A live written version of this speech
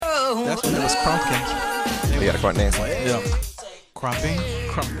That's when it was crumping. Yeah, the crunk dance. Yeah. Crumping?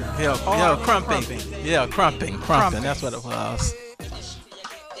 Crumping. Yeah, crumping. That's what it was.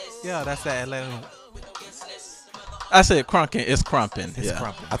 Yeah, that's that Atlanta. I said crunking. It's crumping. It's Yeah.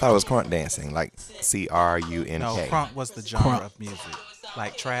 crumping. I thought it was crunk dancing, like CRUNK. No, crunk was the genre Crunk. of music.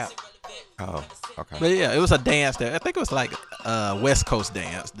 Like trap. Oh, okay. But yeah, it was a dance there. I think it was like West Coast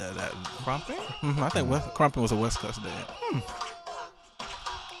dance. Crumping? I think crumping was a West Coast dance.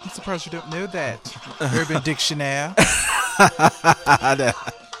 I'm surprised you didn't know that. Urban Dictionary. I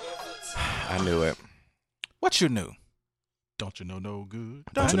knew it. What you knew? Don't you know no good?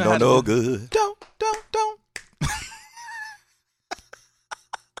 Don't you know no good? Don't.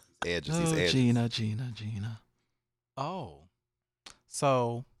 Edges, Oh, these edges. Gina. Oh.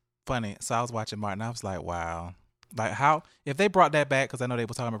 So funny. So I was watching Martin. I was like, wow. Like how, if they brought that back, because I know they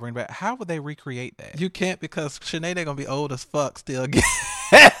were talking about bringing it back, how would they recreate that? You can't because Sinead gonna be old as fuck still again.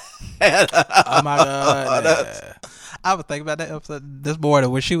 Oh my God. I was thinking about that episode this morning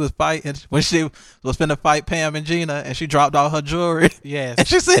when she was fighting, when she was finna fight Pam and Gina, and she dropped all her jewelry. Yes. And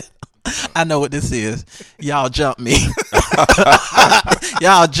she said, I know what this is. Y'all jump me.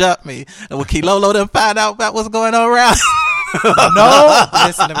 Y'all jump me. And when Kilolo didn't find out about what's going on around. No,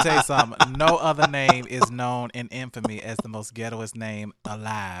 listen, let me tell you something. No other name is known in infamy as the most ghettoest name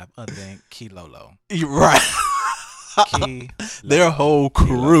alive other than Kilolo. You're right. Their whole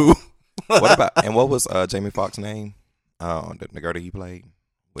crew. What about, and what was Jamie Foxx's name? The girl that he played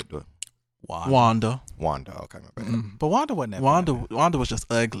with the Wanda. Wanda. Okay, my bad. But Wanda wasn't that Wanda was just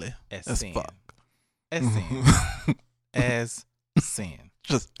ugly as as sin. fuck. As sin. As sin.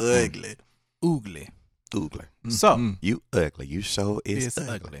 Just ugly. Oogly. Googler. So, You ugly. You so is It's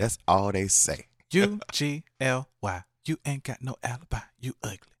ugly. ugly. That's all they say. UGLY. You ain't got no alibi. You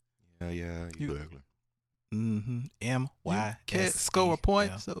ugly. Yeah, you ugly. Mm-hmm. MY. Can't score a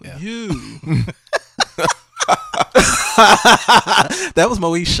point, so yeah. you. That was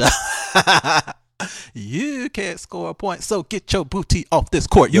Moesha. You can't score a point, so get your booty off this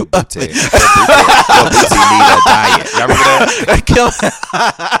court. Your You booty. ugly. Your booty need a diet. Y'all remember that?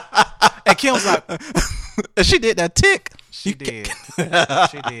 And Kim was like, And she did that tick. she did.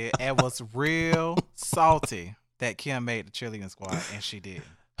 She did. And was real salty that Kim made the cheerleading squad, and she did.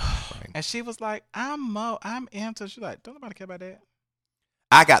 And she was like, I'm into. She's like, don't nobody care about that.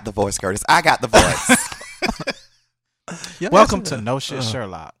 I got the voice, Curtis. I got the voice. Yeah, Welcome that's- to No Shit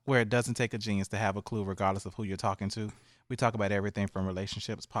Sherlock, where it doesn't take a genius to have a clue regardless of who you're talking to. We talk about everything from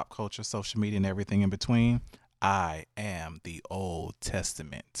relationships, pop culture, social media, and everything in between. I am the Old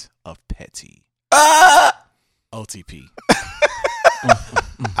Testament of petty. OTP.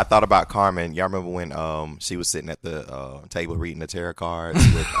 I thought about Carmen. Y'all remember when she was sitting at the table reading the tarot cards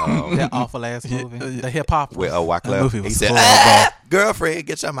with That awful ass movie. The hip hop. with That Wyclef? movie He was said, horrible. "Girlfriend,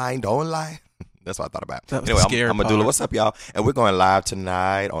 get your mind on line." That's what I thought about. That was Anyway, the scary I'm Medulla. part. What's up, y'all? And we're going live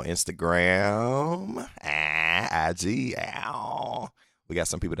tonight on Instagram, IG. Ow. We got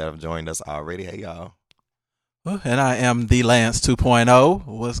some people that have joined us already. Hey, y'all. And I am the Lance 2.0.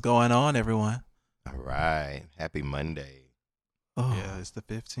 What's going on, everyone? All right. Happy Monday. Oh. Yeah, it's the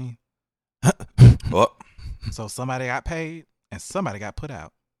 15th. Oh, So somebody got paid and somebody got put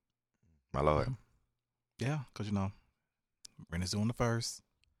out. my Lord. Yeah, because, rent is due on the 1st,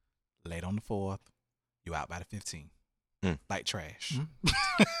 late on the 4th, you out by the 15th. Like trash.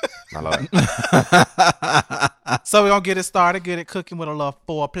 My Lord. So we're going to get it started, get it cooking with a little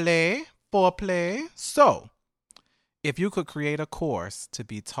foreplay. So, if you could create a course to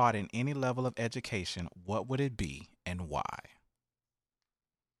be taught in any level of education, what would it be and why?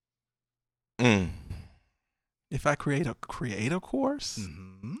 If I create a creator course,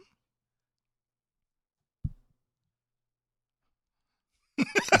 Mm-hmm.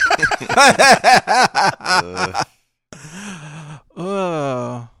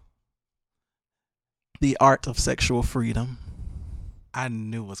 the art of sexual freedom. I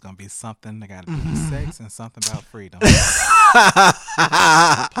knew it was going to be something that got to do with sex and something about freedom.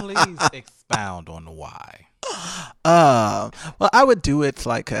 Please expound on why. Well, I would do it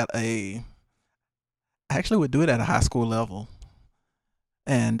like I actually would do it at a high school level.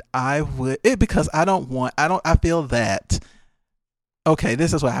 And I because I feel that, okay,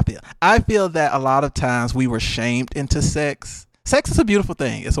 this is what I feel. I feel that a lot of times we were shamed into sex. Sex is a beautiful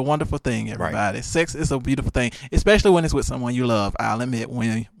thing. It's a wonderful thing, everybody. Right. Sex is a beautiful thing, especially when it's with someone you love. I'll admit,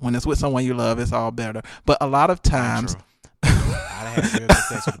 when it's with someone you love, it's all better. But a lot of times, I had real good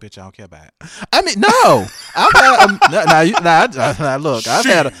sex with a bitch I don't care about. I mean, no. I've had look.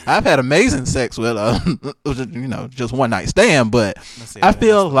 I've had amazing sex with just one night stand. But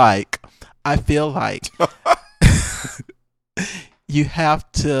you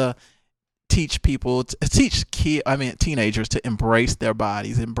have to teach people, teenagers to embrace their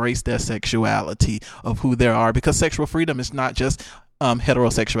bodies, embrace their sexuality of who they are, because sexual freedom is not just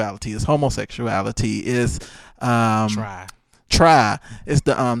heterosexuality, it's homosexuality, is try. It's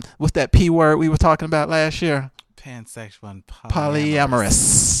the what's that P word we were talking about last year? Pansexual and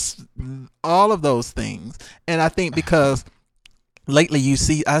polyamorous. All of those things. And I think because lately you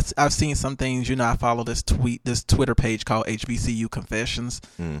see, I've seen some things, I follow this Twitter page called HBCU Confessions,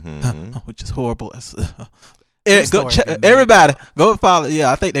 which is horrible. Everybody go follow.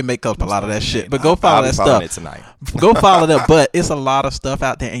 Yeah, I think they make up a lot of that shit, but go follow that stuff. Tonight. Go follow that. But it's a lot of stuff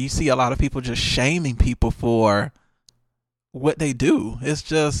out there, and you see a lot of people just shaming people for what they do. It's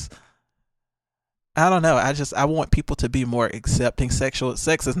just, I don't know. I want people to be more accepting. Sex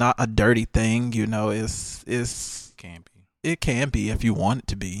is not a dirty thing, It can be if you want it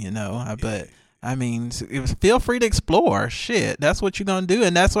to be, But I mean, feel free to explore. Shit, that's what you're gonna do,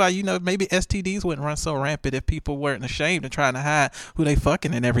 and that's why maybe STDs wouldn't run so rampant if people weren't ashamed of trying to hide who they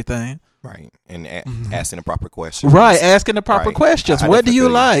fucking and everything. Right, and asking the proper questions. Right, asking the proper questions. What do you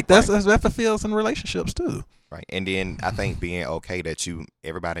like? That fulfills in relationships too. Right, and then I think being okay that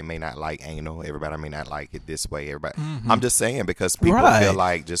everybody may not like anal, everybody may not like it this way. I'm just saying, because people feel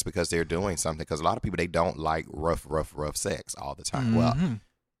like just because they're doing something, because a lot of people, they don't like rough sex all the time. Well,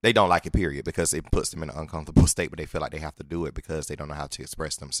 they don't like it, period, because it puts them in an uncomfortable state, but they feel like they have to do it because they don't know how to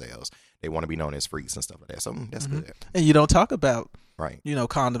express themselves. They want to be known as freaks and stuff like that. So that's good. And you don't talk about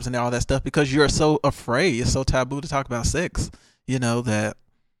condoms and all that stuff because you're so afraid. It's so taboo to talk about sex. That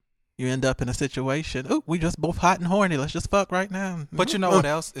you end up in a situation. Oh, we just both hot and horny. Let's just fuck right now. But you know what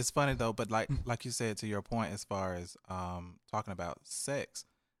else is funny though? But like you said, to your point, as far as talking about sex,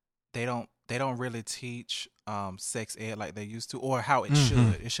 they don't really teach sex ed like they used to, or how it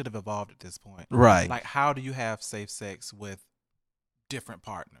should. It should have evolved at this point. Right. Like, how do you have safe sex with different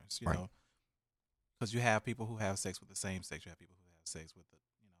partners? You know, because you have people who have sex with the same sex. You have people who have sex with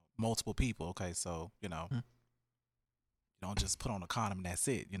multiple people. Okay, so you don't just put on a condom and that's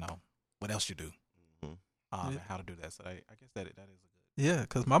it. What else you do? And how to do that. So I guess that is a good. Yeah,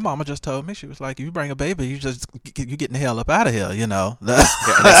 because my mama just told me, she was like, if you bring a baby, you getting the hell up out of here,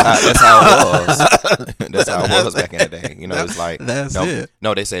 that's how it was. That's how it was back in the day. It's like, that's it.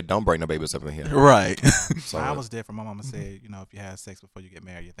 No, they said, don't bring no babies up in here. Right. So I was different. My mama said, if you have sex before you get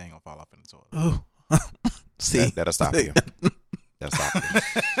married, your thing gonna fall off in the toilet. Oh. See, that'll stop you. That'll stop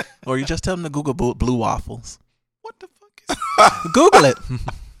you. Or you just tell them to Google blue waffles. What the fuck is Google it.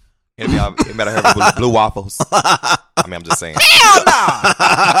 It better have blue waffles. I'm just saying. Hell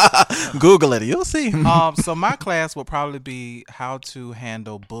no! Google it. You'll see. So my class would probably be how to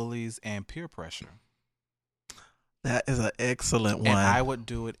handle bullies and peer pressure. That is an excellent one. And I would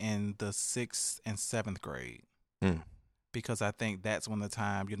do it in the 6th and 7th grade. Because I think that's when the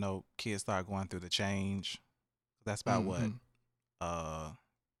time, kids start going through the change. That's about what? 8th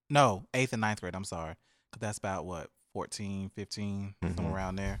and 9th grade, I'm sorry. Because that's about what? 14, 15, somewhere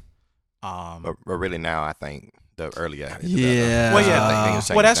around there. But really now, I think the earlier. Yeah. Well, yeah. I think it's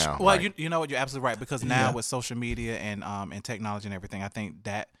Well, that's now, well. right? You know what? You're absolutely right, because now with social media and technology and everything, I think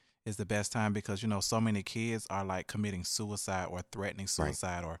that is the best time, because so many kids are like committing suicide or threatening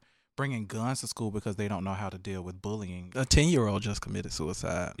suicide or bringing guns to school because they don't know how to deal with bullying. A 10-year-old just committed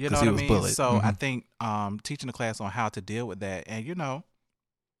suicide because he was bullied. So I think teaching the class on how to deal with that, and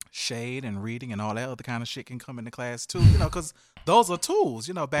shade and reading and all that other kind of shit can come into class too, because those are tools.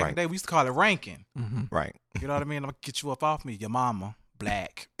 Back in the day we used to call it ranking. Right. You know what I mean? I'm gonna get you up off me. Your mama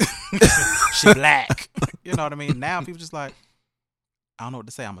black. She black. You know what I mean? Now people just like, I don't know what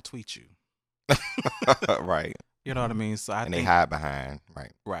to say. I'm gonna tweet you. Right. You know what I mean? So I think they hide behind.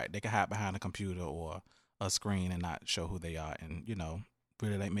 Right. They can hide behind a computer or a screen and not show who they are, and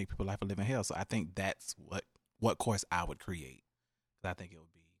really like make people's life a living hell. So I think that's what course I would create. I think it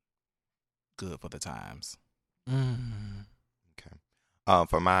would be good for the times. Okay.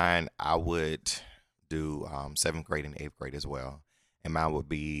 For mine, I would do 7th grade and 8th grade as well, and mine would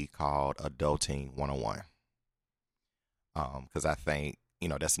be called Adulting 101. Because I think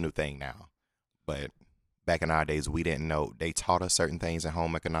that's a new thing now, but back in our days we didn't know. They taught us certain things in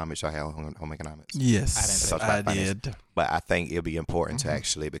home economics. I had home economics. Yes, I did. But I think it'll be important to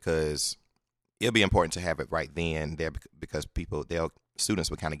actually, because it'll be important to have it right then there, because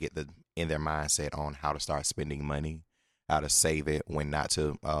students would kind of get in their mindset on how to start spending money, how to save it, when not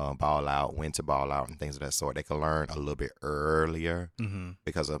to ball out, when to ball out, and things of that sort. They can learn a little bit earlier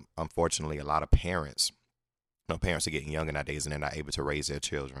because unfortunately a lot of parents are getting younger nowadays and they're not able to raise their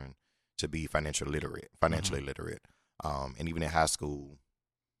children to be financially literate. And even in high school,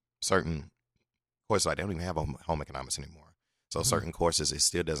 certain courses like they don't even have home economics anymore. So certain courses, it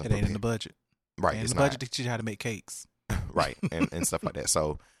still doesn't. It ain't in the budget. Right, In it's the budget, they teach you how to make cakes. right, and stuff like that.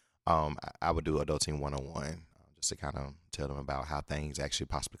 So, I would do adulting 101, just to kind of tell them about how things actually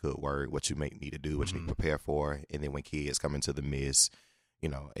possibly could work, what you may need to do, what you need to prepare for, and then when kids come into the midst,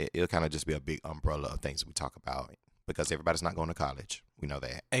 it'll kind of just be a big umbrella of things that we talk about because everybody's not going to college. We know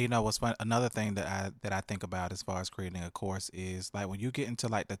that. And you know what's fun? Another thing that I think about as far as creating a course is like when you get into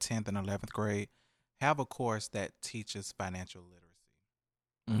like the 10th and 11th grade, have a course that teaches financial literacy,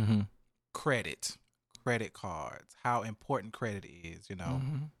 Mm-hmm. credit cards, how important credit is,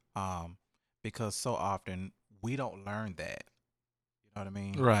 because so often we don't learn that. You know what I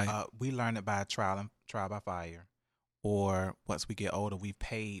mean? Right. We learn it by trial by fire, or once we get older, we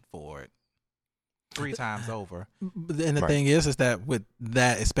paid for it 3 times over. And the thing is that with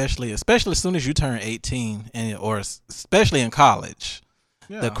that, especially as soon as you turn 18, or especially in college,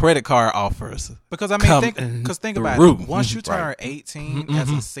 the credit card offers. Because I mean, think about roof. it. Once you turn Right. 18 as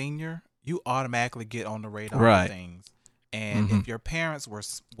a senior, you automatically get on the radar Right. of things. And if your parents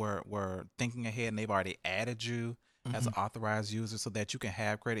were thinking ahead and they've already added you as an authorized user so that you can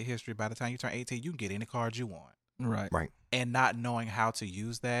have credit history, by the time you turn 18, you can get any card you want. Right. And not knowing how to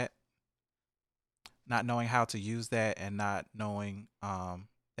use that, and not knowing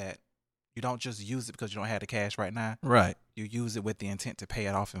that you don't just use it because you don't have the cash right now. Right. You use it with the intent to pay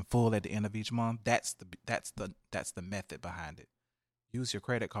it off in full at the end of each month. That's the method behind it. Use your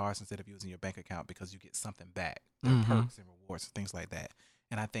credit cards instead of using your bank account because you get something back. There are perks and rewards and things like that.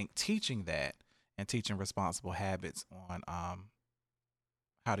 And I think teaching that and teaching responsible habits on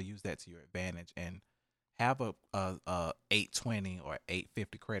how to use that to your advantage and have a 820 or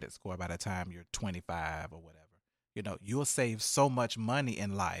 850 credit score by the time you're 25 or whatever. You'll save so much money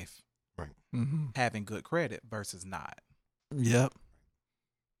in life having good credit versus not. Yep.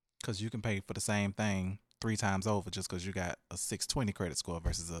 Because you can pay for the same thing 3 times over just because you got a 620 credit score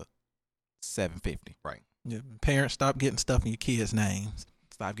versus a 750. Right. Yeah. Parents, stop getting stuff in your kids' names.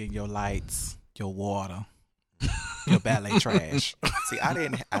 Stop getting your lights, your water, your ballet trash. See, I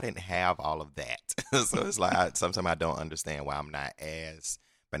didn't have all of that, so it's like sometimes I don't understand why I'm not as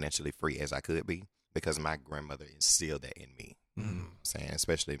financially free as I could be because my grandmother instilled that in me. Saying,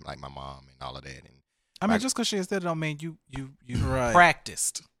 especially like my mom and all of that. And I mean, just because she instilled it don't mean you Right.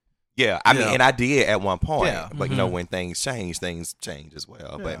 practiced. yeah, I mean, and I did at one point, Yeah. but when things change as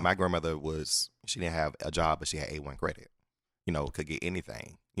well. Yeah. But my grandmother she didn't have a job, but she had A1 credit. Could get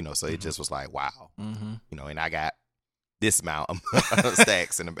anything. So it just was like, wow. And I got this amount of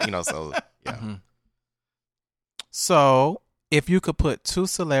stacks, and so yeah. So, if you could put 2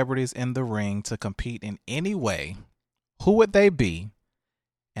 celebrities in the ring to compete in any way, who would they be,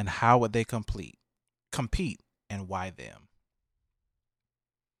 and how would they compete, and why them?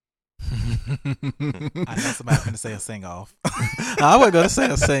 I know somebody's going to say a sing off. I wasn't gonna say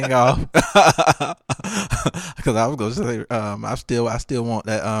a sing off because I was gonna say I still want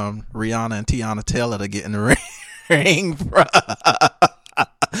that Rihanna and Tiana Taylor to get in the ring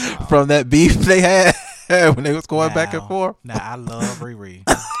from that beef they had when they was going back and forth. Now I love Riri,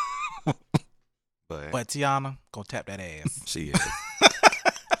 But but Tiana gonna tap that ass. she is.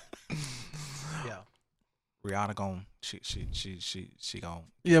 Yeah, Rihanna gonna she gonna.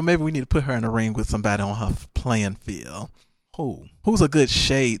 Yeah, maybe we need to put her in the ring with somebody on her playing field. Who's a good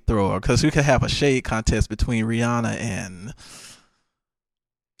shade thrower? Because we could have a shade contest between Rihanna and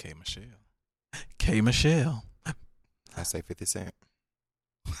K. Michelle. K. Michelle. I say 50 Cent.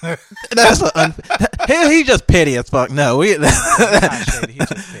 That's he just petty as fuck. No, He's not shady, he's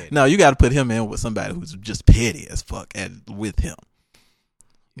just petty. no, you got to put him in with somebody who's just petty as fuck and with him.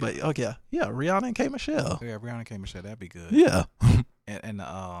 But yeah, Rihanna and K. Michelle. Yeah, Rihanna and K. Michelle, that'd be good. Yeah. And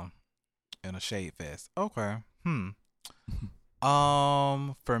a shade fest. Okay.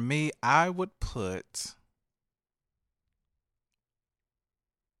 For me, I would put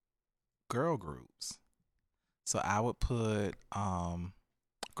girl groups. So I would put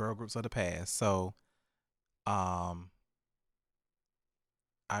girl groups of the past. So I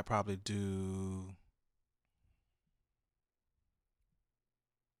probably do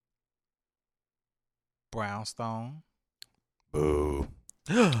Brownstone. Boo.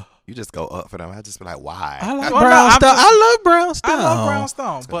 You just go up for them. I just be like, why? I like Well, no, Brownstone. I'm just- I love Brownstone. I love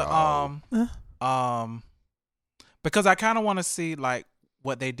Brownstone, It's but gonna because I kind of want to see like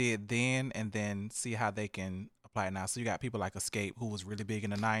what they did then, and then see how they can apply it now. So you got people like Escape, who was really big in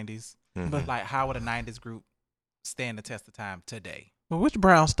the '90s. Mhm. Like, how would a '90s group stand the test of time today? Well, which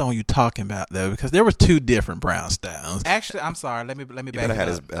Brownstone you talking about though? Because there were 2 different Brownstones. Actually, I'm sorry. Let me You back better it have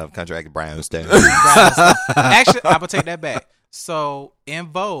up. this contract Brownstone. Brownstone. Actually, I will take that back. So in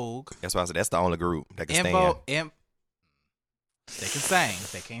Vogue, That's why I said that's the only group that can stand. They can sing.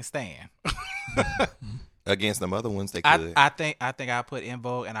 They can't stand. Against them other ones, they could. I think I'll put In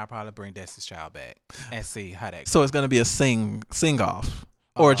Vogue, and I'll probably bring Destiny's Child back and see how that goes. So it's going to be a sing off,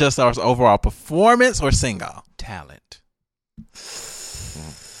 or just our overall performance, or sing off. Talent.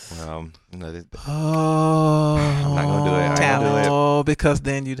 I'm not Oh, gonna do it. I ain't gonna do it. Oh, because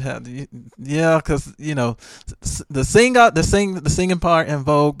then you'd have, because the singing part in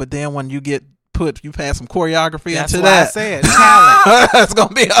Vogue, but then when you pass some choreography That's into why that. I said talent. It's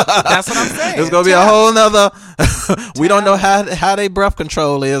gonna be. That's what I'm saying. It's gonna be a whole nother. We don't know how they breath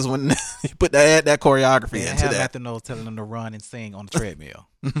control is when you add that choreography They into have that. nothing else telling them to run and sing on the treadmill.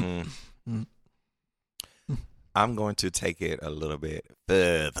 I'm going to take it a little bit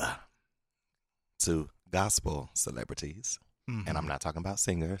further to gospel celebrities. And I'm not talking about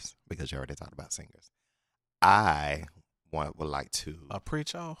singers because you already talked about singers. I would like to A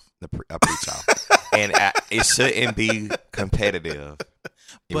preach off. a preach off, and it shouldn't be competitive.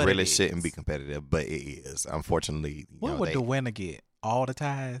 It But really it shouldn't is. be competitive, but it is. Unfortunately, What would the winner get? All the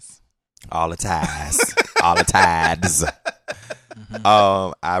ties? all the ties, all the tides.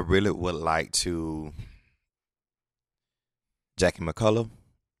 I really would like to. Jackie McCullough.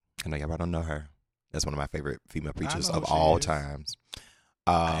 I know y'all probably don't know her. That's one of my favorite female preachers know of who she all is. times.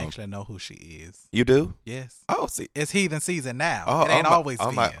 I actually know who she is. You do? Yes. Oh, see. It's heathen season now. Oh, it ain't always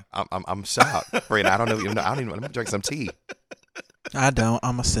been. I'm shocked. Fred, I don't know. I don't even. Let me drink some tea. I don't.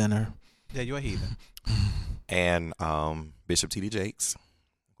 I'm a sinner. Yeah, you're a heathen. And Bishop T.D. Jakes.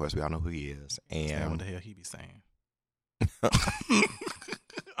 Of course, we all know who he is. And what And the hell he be saying?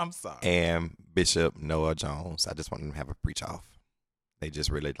 I'm sorry. and Bishop Noah Jones. I just want them to have a preach off. They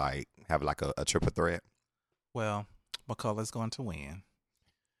just really have a triple threat. Well, McCullough's going to win.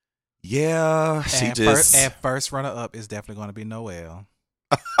 Yeah, she And just. first runner up is definitely going to be Noel.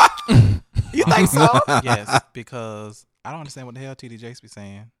 You think so? Yes, because I don't understand what the hell TD Jakes be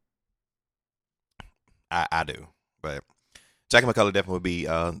saying. I do, but Jackie McCullough definitely would be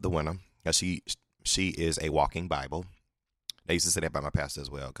the winner. She is a walking Bible. They used to say that about my pastor as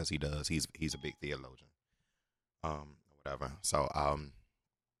well because he does. He's a big theologian. Whatever. So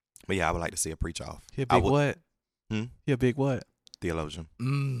but yeah, I would like to see a preach off. He a big what? Hmm? He a big what? Theologian.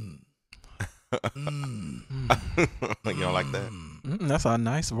 Mm. You don't like that? That's a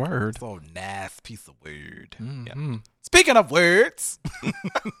nice word. So nice piece of word. Mm-hmm. Speaking of words,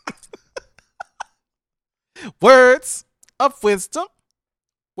 words of wisdom.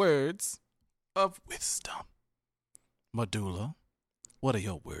 Words of wisdom. Medulla, what are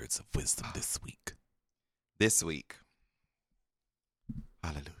your words of wisdom this week? This week,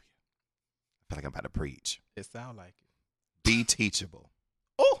 hallelujah. I feel like I'm about to preach. It sounds like it. Be teachable.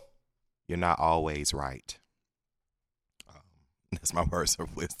 Oh, You're not always right. That's my words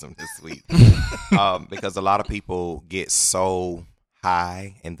of wisdom this week. Because a lot of people get so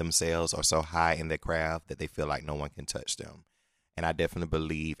high in themselves or so high in their craft that they feel like no one can touch them. And I definitely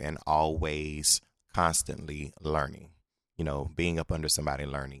believe in always constantly learning. Being up under somebody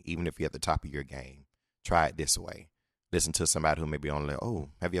and learning. Even if you're at the top of your game, try it this way. Listen to somebody who may be on like, oh,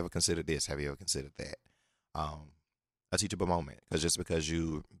 have you ever considered this? Have you ever considered that? A teachable moment. Because just because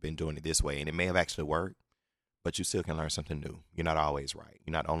you've been doing it this way, and it may have actually worked, but you still can learn something new. You're not always right.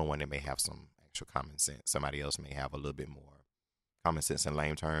 You're not the only one that may have some actual common sense. Somebody else may have a little bit more common sense in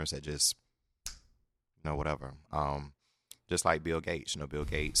lame terms that just, whatever. Just like Bill Gates. Bill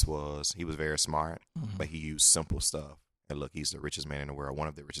Gates was very smart, but he used simple stuff. And look, he's the richest man in the world, one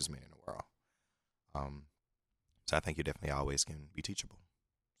of the richest men in the world. So I think you definitely always can be teachable.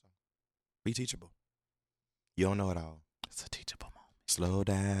 Be teachable. You don't know it all. it's a teachable moment. Slow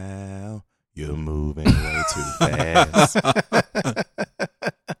down. You're moving way too fast.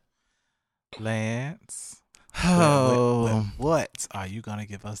 Lance, Oh, what are you going to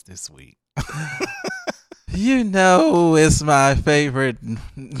give us this week? it's my favorite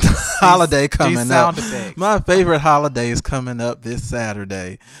holiday coming These up. sound effects. My favorite holiday is coming up this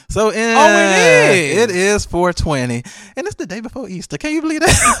Saturday. So it is. It is 420, and it's the day before Easter. Can you believe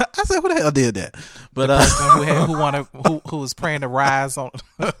that? I said, who the hell did that? But who was praying to rise on.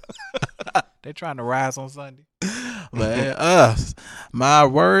 They're trying to rise on Sunday. but my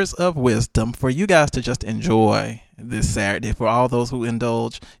words of wisdom for you guys to just enjoy this Saturday. For all those who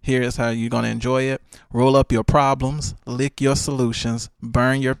indulge, here is how you're going to enjoy it. Roll up your problems, lick your solutions,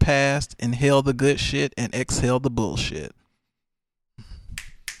 burn your past, inhale the good shit, and exhale the bullshit. All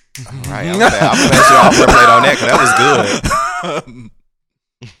right, I'm glad you all played on that because that was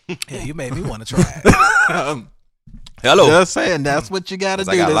good. Yeah, you made me want to try it. Hello. Just saying, that's what you got to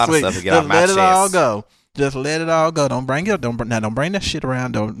do I got a this lot of week. stuff to get Just off my let it all chest. go. Just let it all go. Don't bring that shit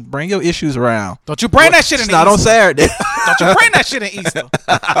around. Don't bring your issues around. Don't you bring that shit in It's not Easter. on Saturday. Don't you bring that shit in Easter.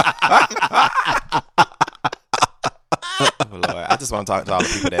 Oh, Lord. I just want to talk to all the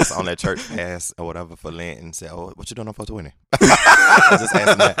people that's on their church fast or whatever for Lent and say, "Oh, what you doing on 420?" I was just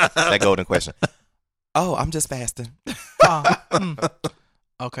asking that golden question. Oh, I'm just fasting.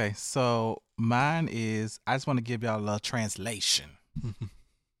 Okay, so mine is, I just want to give y'all a translation.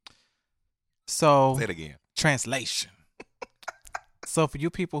 So, Say it again. translation. So for you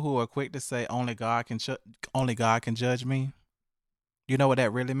people who are quick to say only God can judge me, you know what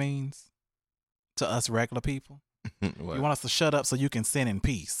that really means to us regular people? What? You want us to shut up so you can sin in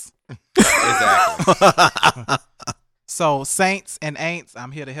peace. Exactly. So saints and ain'ts,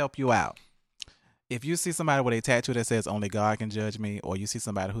 I'm here to help you out. If you see somebody with a tattoo that says only God can judge me, or you see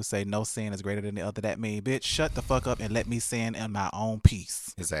somebody who say no sin is greater than the other, that means, bitch, shut the fuck up and let me sin in my own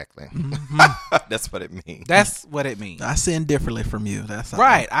peace. Exactly. That's what it means. That's what it means. I sin differently from you. That's all.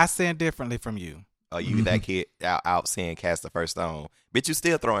 Right. I sin differently from you. Oh, you that kid out saying cast the first stone. Bitch, you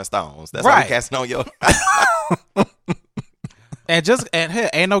still throwing stones. That's why Right. you casting on your. And here,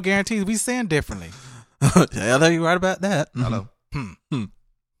 ain't no guarantees we sin differently. Yeah, you're right about that. Hello.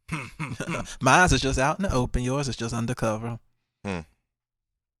 Mine's is just out in the open. Yours is just undercover. Mine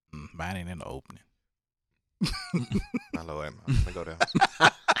ain't in the opening. My Lord. I'm gonna go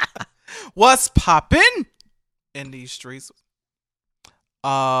there. What's poppin' in these streets?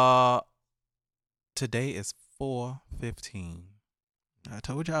 Today is 4/15. I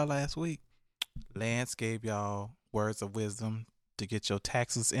told y'all last week. Lance gave y'all words of wisdom to get your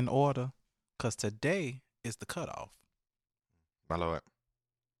taxes in order, because today is the cutoff. My Lord.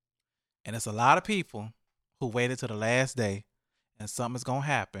 And it's a lot of people who waited till the last day and something's going to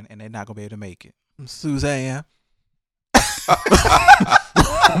happen and they're not going to be able to make it. Suzanne.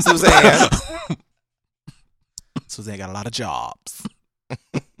 Suzanne. Suzanne got a lot of jobs.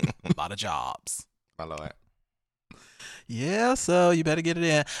 A lot of jobs. My Lord. Yeah, so you better get it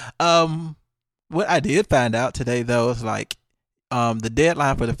in. What I did find out today, though, is like the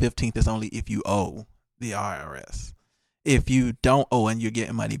deadline for the 15th is only if you owe the IRS. If you don't owe and you're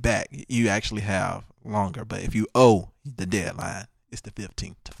getting money back, you actually have longer. But if you owe, the deadline is the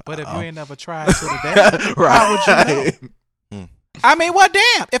 15th. But if you ain't nenever tried to the day, right. how would you know? I mean, well,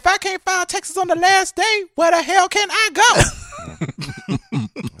 damn. If I can't file taxes on the last day, where the hell can I go?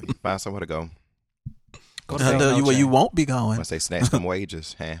 You find somewhere to go. Go to St. You Noche. won't be going. Once they snatch them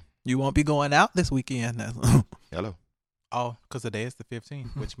wages, huh? You won't be going out this weekend. Hello. Oh, because today is the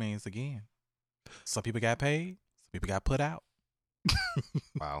 15th, which means, again, some people got paid, some people got put out.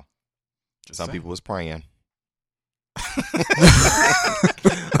 Wow. Just Some saying. people was praying.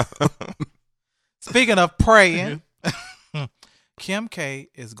 Speaking of praying, Kim K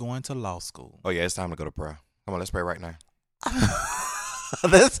is going to law school. Oh yeah, it's time to go to prayer. Come on, let's pray right now.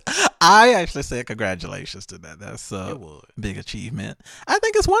 I actually said congratulations to that. That's It would. big achievement. I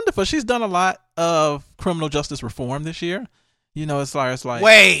think it's wonderful. She's done a lot of criminal justice reform this year. You know, as far as like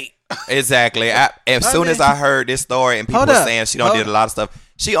Wait. Exactly. As soon as I heard this story and people Hold were up. saying she don't did a lot of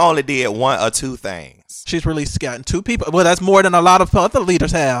stuff, she only did one or two things. she's released gotten 2 people. Well, that's more than a lot of other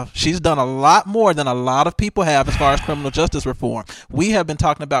leaders have. She's done a lot more than a lot of people have as far as criminal justice reform. We have been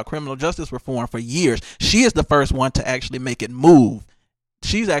talking about criminal justice reform for years. She is the first one to actually make it move.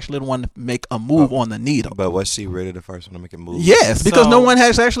 She's actually the one to make a move on the needle. But was she really the first one to make it move? Yes, because So- no one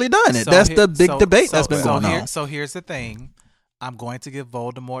has actually done it. That's the big debate that's been going on. So here's the thing. I'm going to give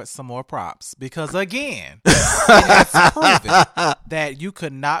Voldemort some more props because, again, it has proven that you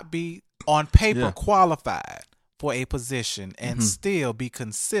could not be on paper qualified for a position and still be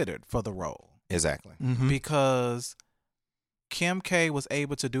considered for the role. Exactly. Because Kim K was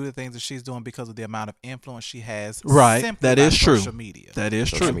able to do the things that she's doing because of the amount of influence she has. Right. Simply That by is true. social media. That is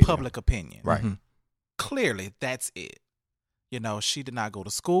Social true. media. Public opinion. Right. Clearly, that's it. You know, she did not go to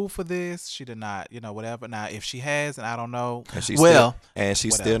school for this. She did not, whatever. Now, if she has, and I don't know. And she's Well-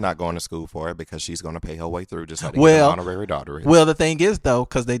 she's whatever. still not going to school for it because she's going to pay her way through just like Well- an honorary doctorate. Well, the thing is, though,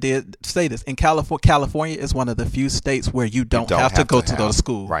 because they did say this in California is one of the few states where you don't have to go to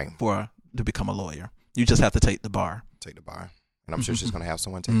school to become a lawyer. You just have to take the bar. Take the bar. And I'm sure she's going to have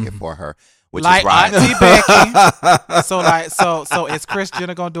someone take it for her, which Like is right. Auntie Becky. So is Kris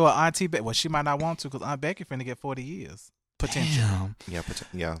Jenner gonna do an Auntie Becky? Well, she might not want to because Aunt Becky finna get 40 years potential. Damn.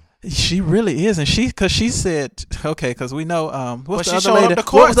 Yeah. She really is, and because she said, okay, because we know But what's she the showed other lady? up to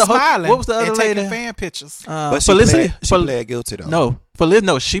court What smiling was the other and lady? taking fan pictures. But Felicity. she pled guilty though.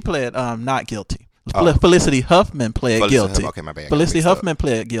 No, she pled not guilty. Oh. Felicity Huffman pled guilty. Okay, my bad. I got Felicity mixed up. Huffman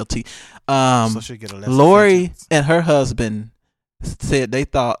pled guilty. So she'll get a lesser Lori sentence. and her husband said they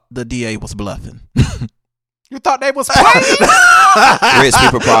thought the DA was bluffing. You thought they was playing? Rich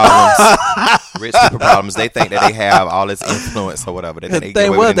people problems. Rich people problems. They think that they have all this influence or whatever. They think they get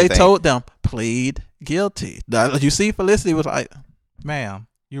away with They anything. told them plead guilty. Now, you see, Felicity was like, Ma'am,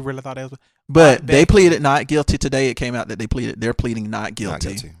 you really thought that was? but they pleaded not guilty today. It came out that they're pleading not guilty. Not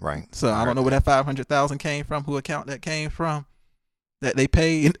guilty, right? So I don't know where that $500,000 came from. Who account that came from? That they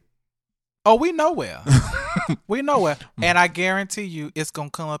paid. Oh, we know where. We know where, and I guarantee you, it's gonna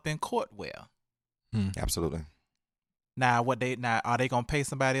come up in court where. Absolutely. Now, are they gonna pay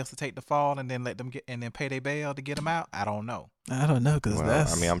somebody else to take the fall and then let them get and then pay their bail to get them out? I don't know. I don't know because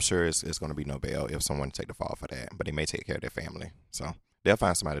that's. I mean, I'm sure it's going to be no bail if someone take the fall for that, but they may take care of their family, so they'll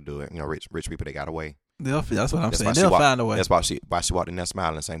find somebody to do it. You know, rich people, they got away. That's what I'm saying. why They'll find a way. That's why she walked in there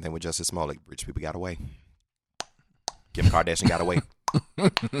smiling. Same thing with Justice Smollett. Rich people got away. Kim Kardashian got away.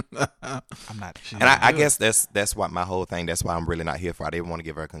 I'm not. And I guess that's what my whole thing. That's why I'm really not here for. I didn't want to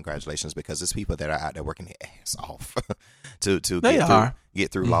give her congratulations because it's people that are out there working their ass off to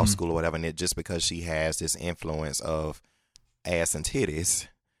get through law school or whatever. And just because she has this influence of ass and titties,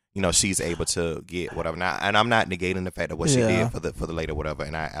 you know, she's able to get whatever. Now, and I'm not negating the fact of what she did for the lady or whatever.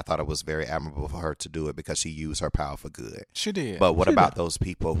 And I thought it was very admirable for her to do it because she used her power for good. She did. But what about those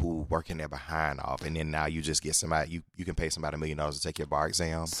people who working their behind off, and then now you just get somebody you can pay somebody $1 million to take your bar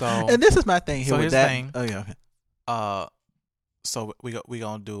exam. So, and this is my thing here with that. Thing, oh yeah. Okay. So we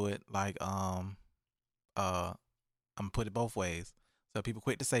gonna do it like I'm gonna put it both ways. So people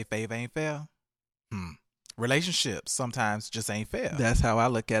quick to say favor ain't fair. Relationships sometimes just ain't fair. That's how I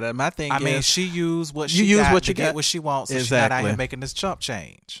look at it. My thing is, I mean, she used what you she use got what to you get got. what she wants. So Exactly. she's not out here making this chump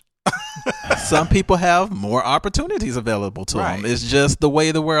change. some people have more opportunities available to Right. them. It's just the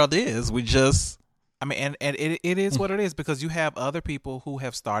way the world is. We just. I mean, and it is what it is because you have other people who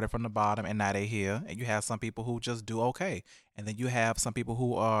have started from the bottom and now they're here, and you have some people who just do okay, and then you have some people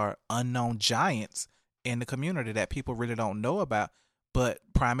who are unknown giants in the community that people really don't know about. But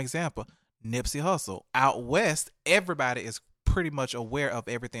prime example, Nipsey Hussle out west, everybody is pretty much aware of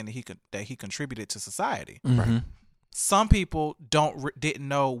everything that he contributed to society. Mm-hmm. Some people didn't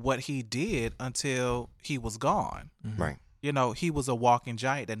know what he did until he was gone. Right. You know, he was a walking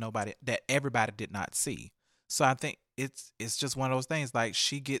giant that everybody did not see. So I think it's just one of those things. Like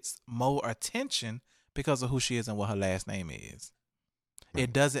she gets more attention because of who she is and what her last name is. Right.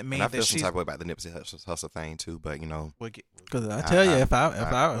 It doesn't mean and I that feel some she's. type of way about the Nipsey Hussle thing too, but you know, Because I tell you, if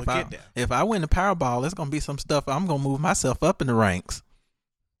I win the Powerball, it's gonna be some stuff. I'm gonna move myself up in the ranks.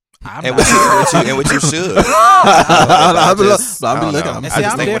 and what you should. I'll be looking. I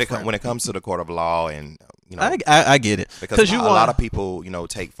just think when it comes to the court of law and you know, I get it because a lot of people, you know,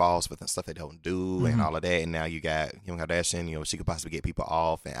 take falls for stuff they don't do and all of that, and now you got Kim Kardashian, you know, she could possibly get people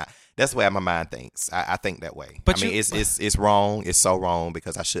off, and that's the way my mind thinks. I think that way. But I mean, it's wrong. It's so wrong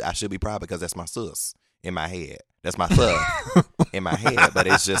because I should be proud because that's my sus in my head. That's my thug in my head. But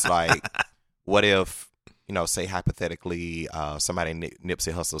it's just like, what if, you know, say hypothetically, somebody in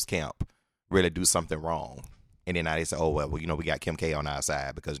Nipsey Hussle's camp really do something wrong, and then now they say, oh well, you know, we got Kim K on our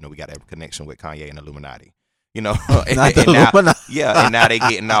side because you know we got that connection with Kanye and Illuminati. You know, and now they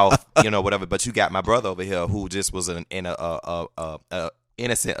getting off, you know, whatever. But you got my brother over here who just was an innocent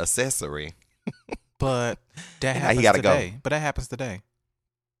accessory. But that happens today. But that happens today.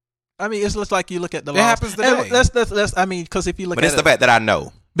 I mean, it's just like you look at the law. It happens today. Let's. I mean, because if you look but at it's the fact that I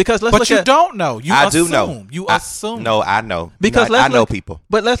know. Because but you don't know. I do know. You assume. No, I know. Because I know people.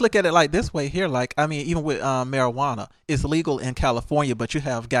 But let's look at it like this way here. Like, I mean, even with marijuana, it's legal in California, but you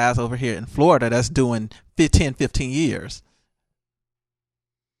have guys over here in Florida that's doing 15 years.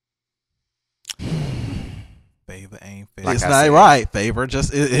 Favor ain't fair. Like it's I not said, right. Favor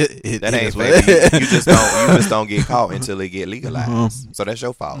just it that ain't is favor. You just don't get caught until it get legalized. So that's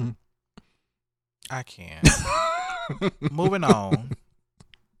your fault. I can't. Moving on.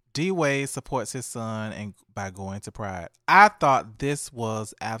 D-Wade supports his son and by going to Pride. I thought this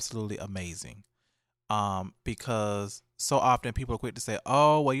was absolutely amazing. Because so often people are quick to say,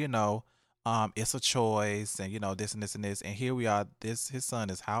 "Oh, well, you know, it's a choice, and you know this and this and this." And here we are. His son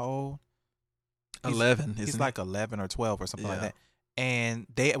is how old? 11. He's like 11 or 12 or something like that. And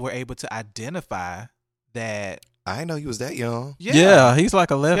they were able to identify that. I didn't know he was that young. Yeah, he's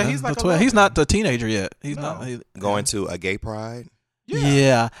like 11. Yeah, he's like 12. 11. He's not a teenager yet. He's not Going to a gay pride.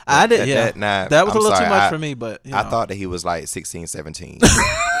 Yeah, I did. That was a little too much for me, but I thought that he was like 16, 17.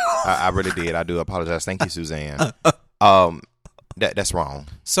 I really did. I do apologize. Thank you, Suzanne. That's wrong.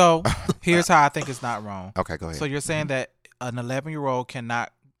 So here's how I think it's not wrong. Okay, go ahead. So you're saying that an 11-year-old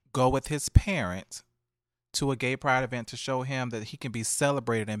cannot go with his parent to a gay pride event to show him that he can be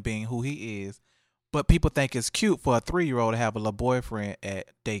celebrated in being who he is, but people think it's cute for a 3-year-old to have a little boyfriend at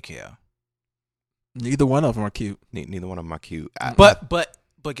daycare. Neither one of them are cute. Neither one of them are cute.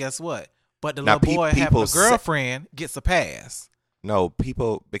 But guess what? But the Now, little boy having people a girlfriend gets a pass. No,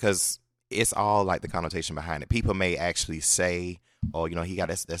 people, because it's all like the connotation behind it. People may actually say, "Oh, he got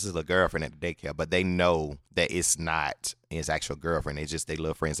that's his little girlfriend at the daycare," but they know that it's not his actual girlfriend. It's just they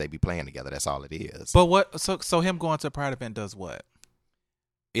little friends they be playing together. That's all it is. But what? So him going to a pride event does what?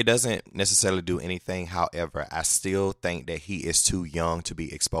 It doesn't necessarily do anything. However, I still think that he is too young to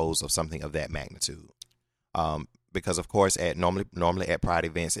be exposed of something of that magnitude. Because of course, normally at pride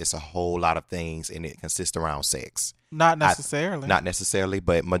events, it's a whole lot of things, and it consists around sex. Not necessarily. Not necessarily,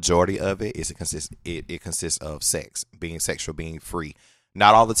 but majority of it consists of sex, being sexual, being free.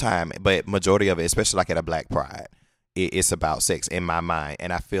 Not all the time, but majority of it, especially like at a black pride, it's about sex in my mind,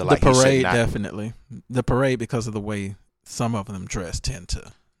 and I feel like the parade definitely the parade because of the way some of them tend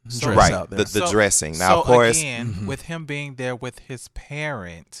to dress out there. The dressing. Now, of course, again, with him being there with his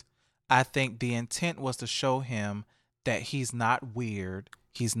parent, I think the intent was to show him that he's not weird,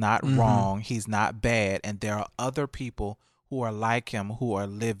 he's not wrong, he's not bad, and there are other people who are like him who are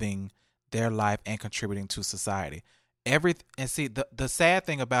living their life and contributing to society. The sad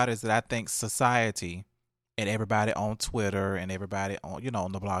thing about it is that I think society and everybody on Twitter and everybody on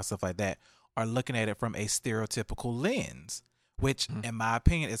on the blog, stuff like that, are looking at it from a stereotypical lens, which in my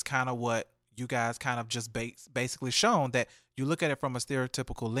opinion is kind of what you guys kind of just basically shown, that you look at it from a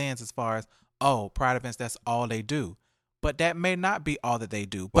stereotypical lens as far as, pride events, that's all they do. But that may not be all that they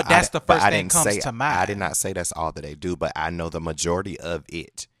do. But that's the first thing that comes to mind. I did not say that's all that they do, but I know the majority of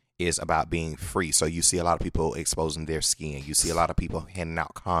it is about being free. So you see a lot of people exposing their skin. You see a lot of people handing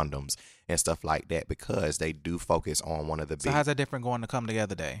out condoms and stuff like that because they do focus on one of the big. So how's that different going to Come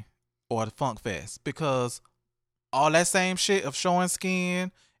Together Day or the Funk Fest? Because all that same shit of showing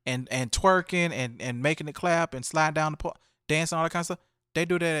skin and twerking and making it clap and sliding down the dancing, all that kind of stuff, they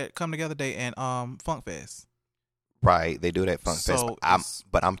do that at Come Together Day and Funk Fest. Right, they do that Funk Fest.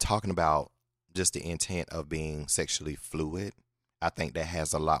 But I'm talking about just the intent of being sexually fluid. I think that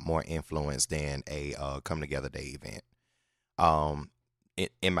has a lot more influence than a Come Together Day event,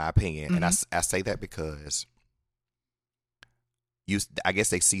 in my opinion. And I say that because I guess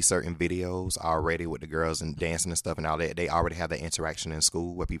they see certain videos already with the girls and dancing and stuff and all that. They already have that interaction in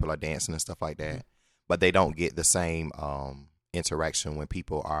school where people are dancing and stuff like that. But they don't get the same interaction when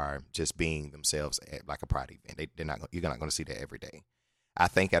people are just being themselves at like a pride event. You're not going to see that every day. I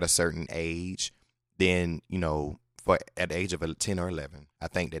think at a certain age, then, at the age of 10 or 11, I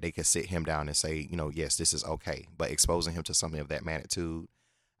think that they could sit him down and say, yes, this is okay. But exposing him to something of that magnitude,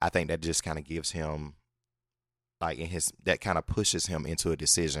 I think that just kind of gives him, that kind of pushes him into a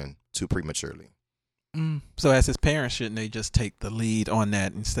decision too prematurely. So as his parents, shouldn't they just take the lead on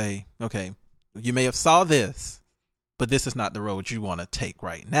that and say, okay, you may have saw this, but this is not the road you want to take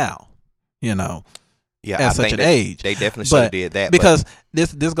right now, Yeah, at such an age. They definitely should have did that. Because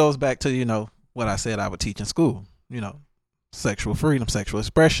this goes back to, what I said I would teach in school, sexual freedom, sexual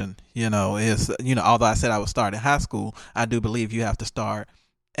expression, although I said I would start in high school, I do believe you have to start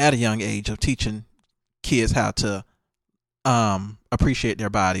at a young age of teaching kids how to appreciate their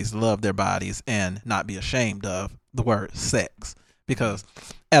bodies, love their bodies, and not be ashamed of the word sex. Because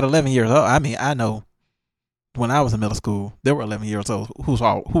at 11 years old, I know when I was in middle school, there were 11 years old who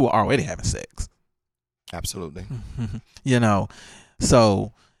were already having sex. Absolutely.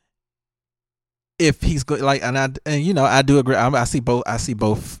 So if he's good, I do agree. I see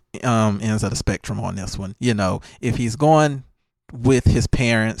both ends of the spectrum on this one. If he's going with his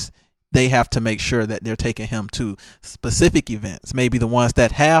parents, they have to make sure that they're taking him to specific events, maybe the ones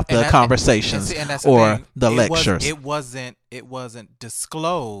that have the conversations or the lectures. It wasn't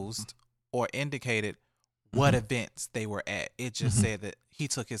disclosed or indicated what events they were at. It just said that he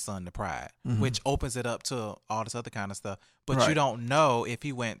took his son to Pride, which opens it up to all this other kind of stuff. But you don't know if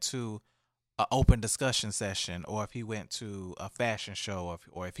he went to an open discussion session or if he went to a fashion show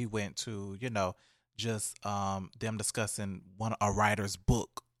or if he went to, just them discussing a writer's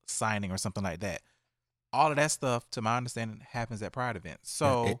book signing or something like that. All of that stuff, to my understanding, happens at Pride events.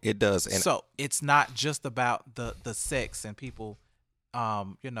 So it does. And so it's not just about the sex and people,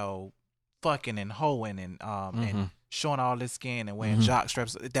 fucking and hoeing and showing all this skin and wearing jock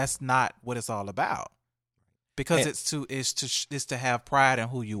straps. That's not what it's all about. Because it's to have pride in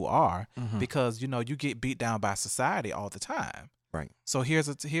who you are. Because you get beat down by society all the time. Right. So here's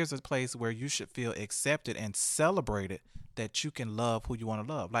a place where you should feel accepted and celebrated, that you can love who you want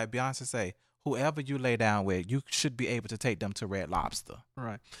to love. Like Beyonce say, whoever you lay down with, you should be able to take them to Red Lobster.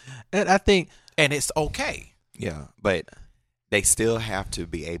 Right. And I think, and it's okay. Yeah, but they still have to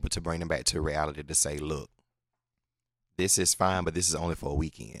be able to bring them back to reality to say, look, this is fine, but this is only for a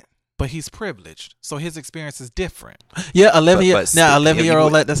weekend. but he's privileged, so his experience is different. Yeah, 11 year but now still,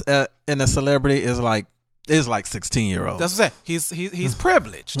 11-year-old at this in a celebrity is like 16-year-old. That's what I'm saying. He's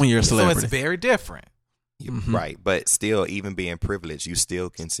privileged When you're a so celebrity. it's very different. Mhm. Right, but still, even being privileged, you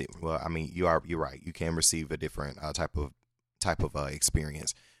still can see. Well, I mean, you're right. You can receive a different type of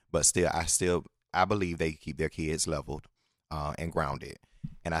experience, but I believe they keep their kids leveled and grounded.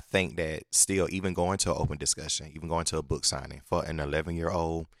 And I think that still, even going to an open discussion, even going to a book signing for an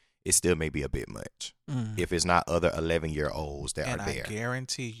 11-year-old, it still may be a bit much if it's not other 11-year-olds that And are there. I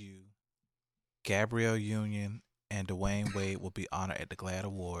guarantee you, Gabrielle Union and Dwayne Wade will be honored at the GLAAD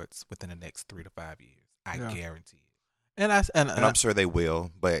Awards within the next 3 to 5 years. I guarantee it. And And I'm sure they will,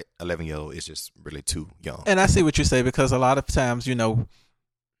 but 11-year-old is just really too young. And I see what you say, because a lot of times,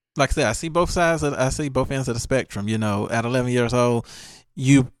 like I said, I see both sides. I see both ends of the spectrum. At 11 years old,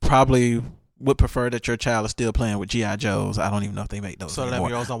 you probably would prefer that your child is still playing with G.I. Joes. I don't even know if they make those So anymore.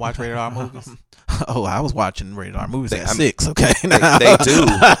 11-year-olds don't watch rated R movies? Oh, I was watching rated R movies at I mean, 6. Okay, They do.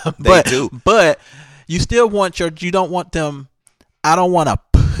 They do. But you still want you don't want them. I don't want to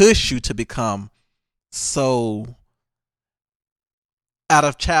push you to become so out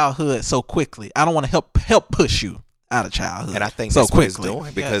of childhood so quickly. I don't want to help push you out of childhood. And I think so that's what it's quickly.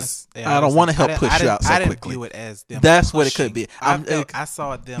 doing, because I don't want to help push you out so I didn't quickly. view it as them. That's what it pushing. could be. I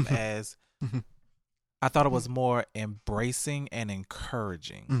saw them as. I thought it was more embracing and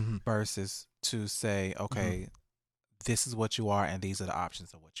encouraging versus to say, okay, this is what you are and these are the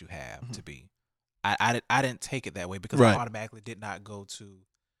options of what you have to be. I didn't take it that way because I automatically did not go to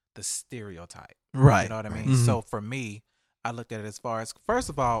the stereotype. Right. You know what I mean? So for me, I looked at it as far as, first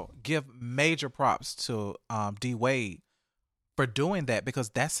of all, give major props to D Wade for doing that, because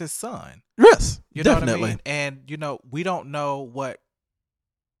that's his son. Yes, You know definitely. what I mean? And we don't know what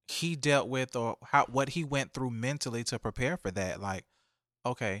he dealt with or what he went through mentally to prepare for that. Like,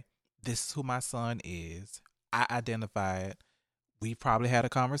 okay, this is who my son is. I identify it. We probably had a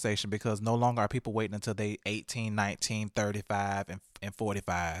conversation, because no longer are people waiting until they 18, 19, 35, and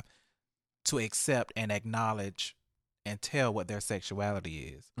 45 to accept and acknowledge and tell what their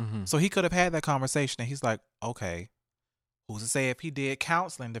sexuality is. So he could have had that conversation, and he's like, okay, who's to say if he did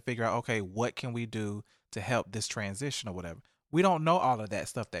counseling to figure out, okay, what can we do to help this transition or whatever. We don't know all of that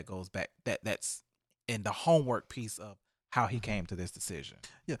stuff that goes back, that's in the homework piece of how he came to this decision.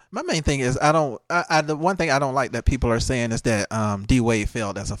 Yeah, my main thing is the one thing I don't like that people are saying is that D Wade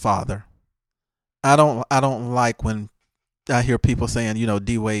failed as a father. I don't like when I hear people saying,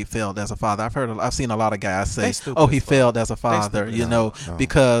 D Wade failed as a father. I've seen a lot of guys say, "Oh, he failed as a father,"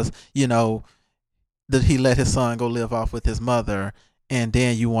 because that he let his son go live off with his mother, and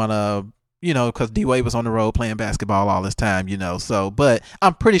then you want to. Because D Wade was on the road playing basketball all this time, so, but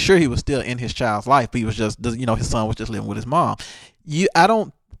I'm pretty sure he was still in his child's life, but he was just, his son was just living with his mom.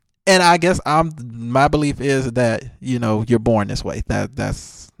 And I guess my belief is that, you're born this way.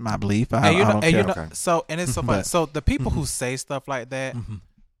 That's my belief. So, and it's so funny. So the people who say stuff like that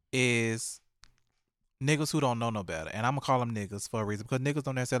is niggas who don't know no better. And I'm going to call them niggas for a reason, because niggas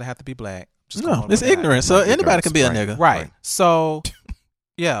don't necessarily have to be black. No, it's ignorance. So anybody can be a nigga. Right. So...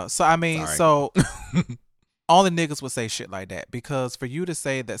 yeah, so I mean, so all the niggas would say shit like that, because for you to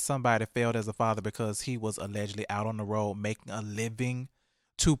say that somebody failed as a father because he was allegedly out on the road making a living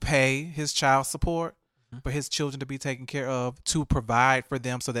to pay his child support, for his children to be taken care of, to provide for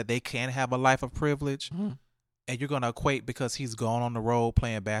them so that they can have a life of privilege, and you're going to equate because he's gone on the road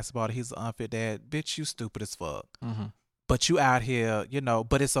playing basketball that he's an unfit dad, bitch, you stupid as fuck. But you out here,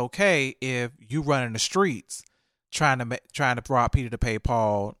 but it's okay if you run in the streets trying to rob Peter to pay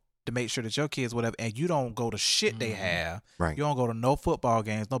Paul to make sure that your kids whatever, and you don't go to shit they have. Right. You don't go to no football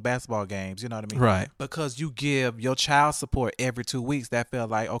games, no basketball games. You know what I mean? Right. Because you give your child support every 2 weeks. That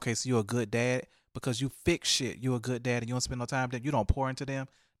felt like, okay, so you're a good dad because you fix shit. You're a good dad and you don't spend no time with them. You don't pour into them.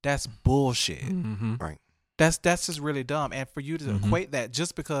 That's bullshit. Right. That's just really dumb. And for you to equate that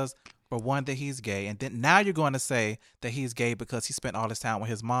just because, for one, that he's gay, and then now you're going to say that he's gay because he spent all his time with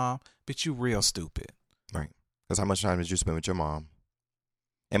his mom, but you real stupid. Right. Because how much time did you spend with your mom?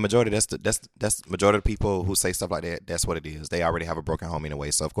 And majority that's majority of the people who say stuff like that, that's what it is. They already have a broken home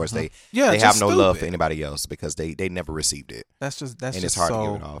anyway, so of course they have no love for anybody else because they never received it. That's and it's hard to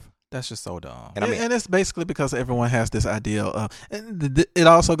give it off. That's just so dumb. And and it's basically because everyone has this idea of, and it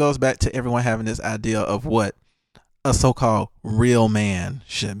also goes back to everyone having this idea of what a so-called real man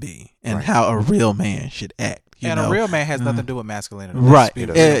should be and how a real man should act. A real man has nothing to do with masculinity. Right.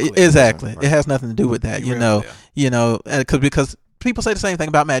 Exactly. Right. It has nothing to do with that, because people say the same thing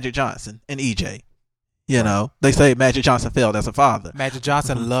about Magic Johnson and EJ. They say Magic Johnson failed as a father. Magic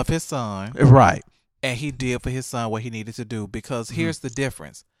Johnson loved his son. Right. And he did for his son what he needed to do, because here's the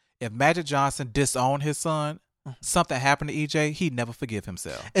difference. if Magic Johnson disowned his son, something happened to EJ, he'd never forgive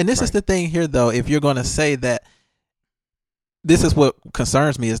himself. And this is the thing here, though. If you're going to say that, this is what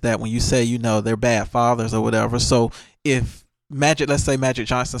concerns me, is that when you say, you know, they're bad fathers or whatever. So if let's say Magic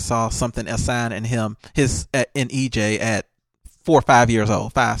Johnson saw something assigned in him, in EJ at 4 or 5 years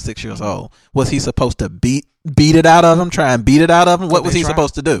old, 5, 6 years old, was he supposed to beat it out of him? Try and beat it out of him? What was he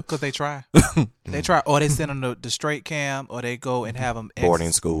supposed to do? Because they try. They try, or they send him to straight camp, or they go and have them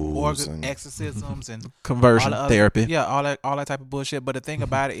boarding schools, and exorcisms and conversion therapy. Yeah, all that type of bullshit. But the thing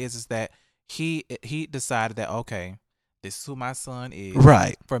about it is that he decided that, okay, this is who my son is.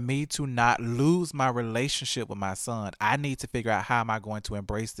 Right. For me to not lose my relationship with my son, I need to figure out how am I going to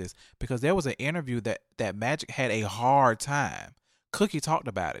embrace this. Because there was an interview that Magic had a hard time. Cookie talked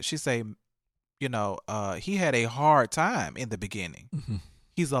about it. She said, you know, he had a hard time in the beginning. Mm-hmm.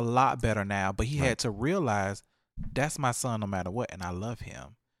 He's a lot better now, but he had to realize that's my son no matter what, and I love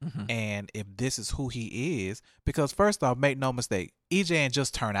him. Mm-hmm. And if this is who he is, because first off, make no mistake, EJ ain't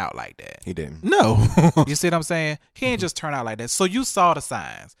just turn out like that. He didn't. No. You see what I'm saying? He ain't just turn out like that. So you saw the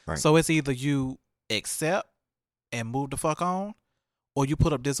signs. Right. So it's either you accept and move the fuck on, or you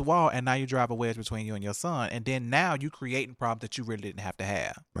put up this wall and now you drive a wedge between you and your son. And then now you creating problems that you really didn't have to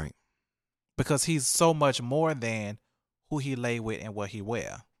have. Right. Because he's so much more than who he lay with and what he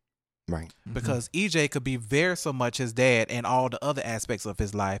wear. Right. Because EJ could be very so much his dad and all the other aspects of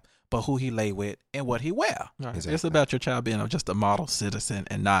his life, but who he lay with and what he wear. Right. Exactly. It's about your child being just a model citizen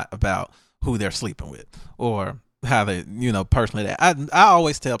and not about who they're sleeping with or how they, you know, personally. I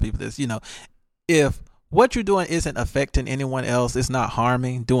always tell people this, you know, if what you're doing isn't affecting anyone else, it's not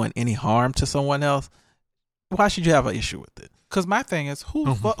doing any harm to someone else, why should you have an issue with it? Because my thing is,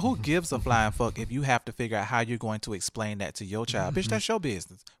 who gives a flying fuck if you have to figure out how you're going to explain that to your child? Bitch, that's your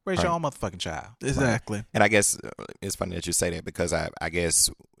business. Raise your own motherfucking child. Exactly. Right. And I guess it's funny that you say that because I guess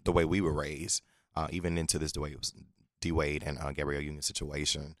the way we were raised, even into this, the way it was D Wade and Gabrielle Union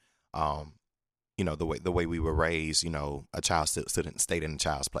situation, you know, the way we were raised, you know, a child stayed in a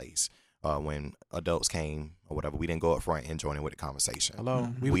child's place. When adults came or whatever, we didn't go up front and join in with the conversation.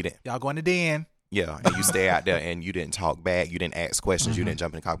 Hello, we didn't. Y'all going to den. Yeah, and you stay out there and you didn't talk back, you didn't ask questions, you didn't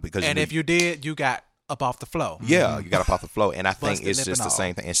jump in the car because. And if you did, you got up off the flow. Yeah, you got up off the flow, and I think it's just the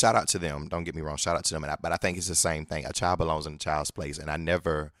same thing. And shout out to them. Don't get me wrong, shout out to them. But I think it's the same thing. A child belongs in a child's place, and I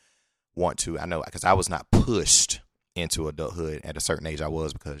never want to. I know because I was not pushed into adulthood at a certain age. I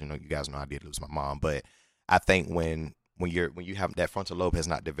was because you guys know I did lose my mom, but I think when you have that frontal lobe has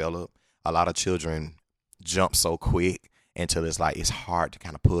not developed, a lot of children jump so quick until it's like it's hard to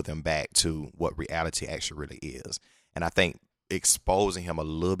kind of pull them back to what reality actually really is. And I think exposing him a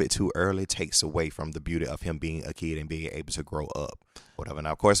little bit too early takes away from the beauty of him being a kid and being able to grow up. Whatever.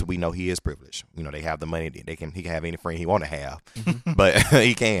 Now, of course, we know he is privileged. You know, they have the money. He can have any friend he want to have, but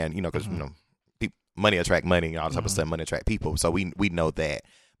he can. You know, because money attract money and all that type of stuff. Money attract people. So we know that.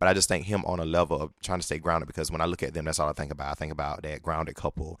 But I just think him on a level of trying to stay grounded, because when I look at them, that's all I think about. I think about that grounded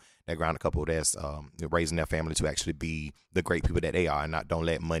couple that's raising their family to actually be the great people that they are and don't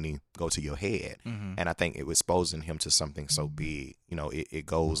let money go to your head. Mm-hmm. And I think it was exposing him to something so big, it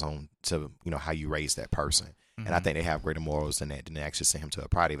goes on to, how you raise that person. Mm-hmm. And I think they have greater morals than that, than to actually send him to a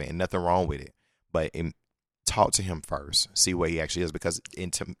pride event. And nothing wrong with it. But talk to him first, see where he actually is, because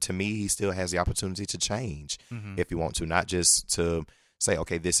to me, he still has the opportunity to change if he wants to, not just to say,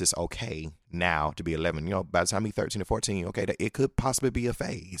 okay, this is okay now to be 11. By the time he's 13 or 14, okay, it could possibly be a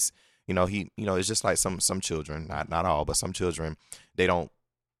phase. It's just like some children, not all, but some children,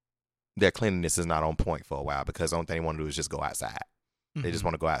 their cleanliness is not on point for a while because the only thing they want to do is just go outside. Mm-hmm. They just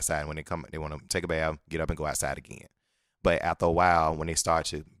want to go outside. And when they come, they want to take a bath, get up and go outside again. But after a while, when they start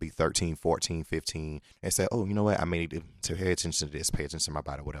to be 13, 14, 15, they say, oh, you know what? I may need to pay attention to this, pay attention to my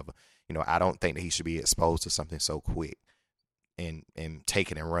body, whatever. I don't think that he should be exposed to something so quick and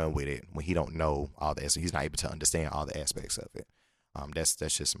take it and run with it when he don't know all the, he's not able to understand all the aspects of it. That's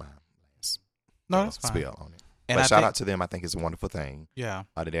just my last spiel on it. And but shout out to them. I think it's a wonderful thing. Yeah,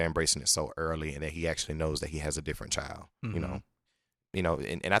 that they're embracing it so early and that he actually knows that he has a different child. Mm-hmm.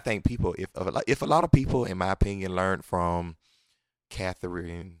 And I think people, if a lot of people, in my opinion, learned from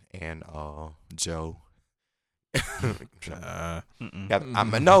Catherine and Joe. I'm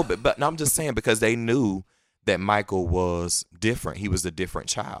just saying because they knew that Michael was different. He was a different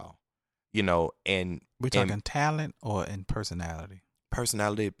child, and we're talking talent or in personality.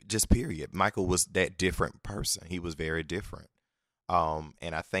 Personality, just period. Michael was that different person. He was very different.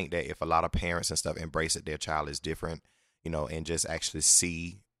 And I think that if a lot of parents and stuff embrace it, their child is different, and just actually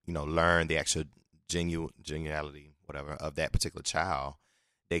see, learn the actual genuality, whatever, of that particular child,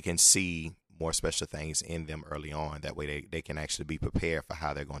 they can see more special things in them early on. That way they can actually be prepared for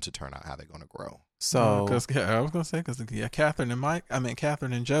how they're going to turn out, how they're going to grow. So because I was gonna say because Catherine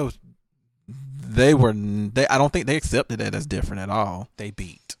and Joe, I don't think they accepted it as different at all. they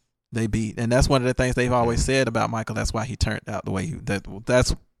beat. And that's one of the things they've always said about Michael. That's why he turned out the way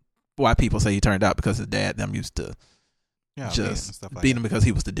that's why people say he turned out, because his dad them used to just beat him because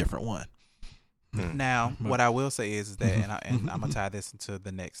he was the different one. Now, what I will say is that, and I'm gonna tie this into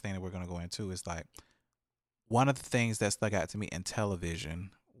the next thing that we're gonna go into, is like one of the things that stuck out to me in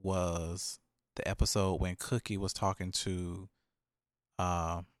television was the episode when Cookie was talking to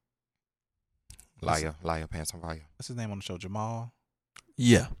Liar Pants on Fire. what's his name on the show, Jamal.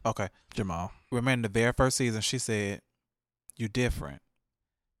 Yeah, Okay, Jamal. remember the very first season, she said, "You're different,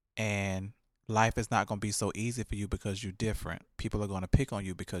 and life is not going to be so easy for you because you're different. People are going to pick on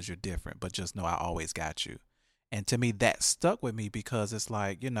you because you're different, but just know I always got you." And to me, that stuck with me because it's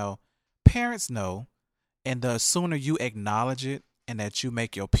like, parents know, and the sooner you acknowledge it and that you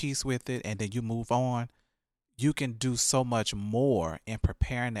make your peace with it and then you move on, you can do so much more in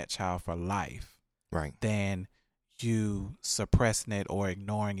preparing that child for life Right. than you suppressing it or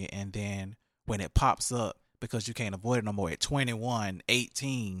ignoring it. And then when it pops up, because you can't avoid it no more at 21,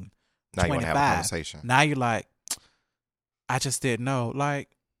 18, Now you want to have a 25, conversation. now you're like, I just didn't know. Like,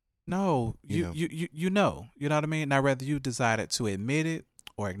 no, you know. You know what I mean? Now, whether you decided to admit it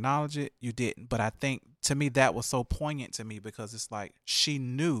or acknowledge it, you didn't. But I think, to me, that was so poignant to me because it's like she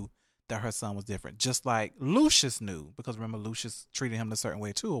knew that her son was different, just like Lucius knew, because remember, Lucius treated him a certain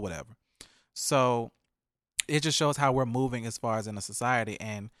way too or whatever. So it just shows how we're moving as far as in a society.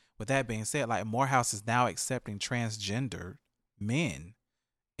 And with that being said, like, Morehouse is now accepting transgender men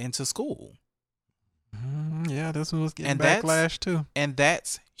into school. Yeah, this was getting And backlash too. And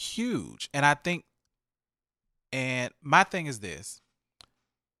that's huge. And I think, and my thing is this: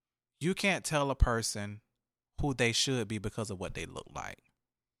 you can't tell a person who they should be because of what they look like.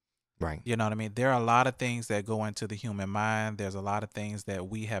 Right. You know what I mean? There are a lot of things that go into the human mind. There's a lot of things that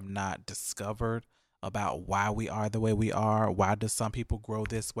we have not discovered about why we are the way we are. Why do some people grow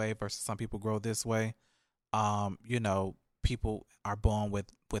this way versus some people grow this way? People are born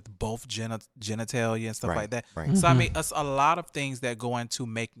with both genitalia and stuff Right, like that. right. So I mean, it's a lot of things that go into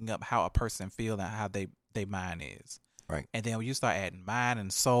making up how a person feels and how they mind is. Right. And then when you start adding mind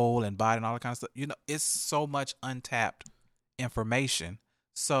and soul and body and all that kind of stuff, it's so much untapped information.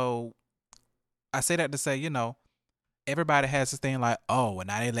 So I say that to say, everybody has this thing like, oh, well,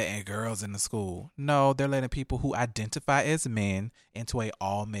 now they're letting girls into school. No, they're letting people who identify as men into a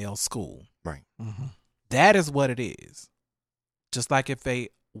all-male school. Right. Mm-hmm. That is what it is. Just like if a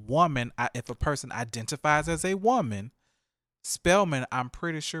person identifies as a woman, Spelman, I'm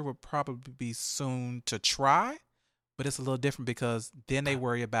pretty sure, would probably be soon to try, but it's a little different because then they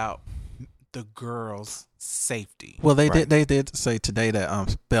worry about the girls' safety. Well, they did say today that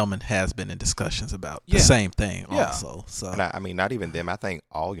Spelman has been in discussions about the same thing also. So And I mean, not even them. I think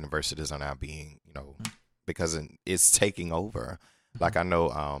all universities are now being, because it's taking over. Like I know,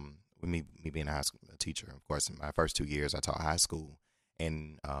 with me being a high school teacher, of course, in my first 2 years I taught high school,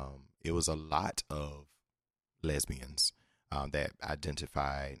 and it was a lot of lesbians that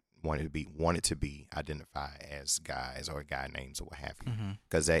wanted to be identified as guys or guy names or what have you,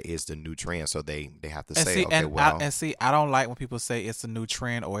 because that is the new trend. So they have to say, I don't like when people say it's a new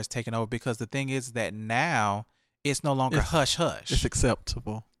trend or it's taking over, because the thing is that now it's no longer hush hush. It's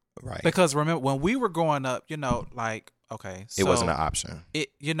acceptable, right? Because remember when we were growing up, okay, so it wasn't an option.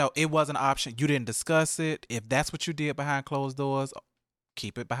 It wasn't an option. You didn't discuss it. If that's what you did behind closed doors,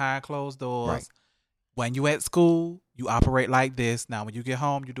 keep it behind closed doors. Right. When you at school, you operate like this. Now, when you get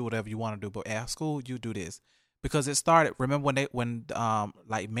home, you do whatever you want to do. But at school, you do this, because it started. Remember like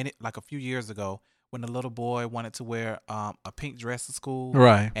a few years ago, when the little boy wanted to wear a pink dress to school,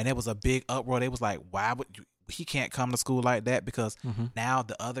 right? And it was a big uproar. They was like, "Why would you? He can't come to school like that," because now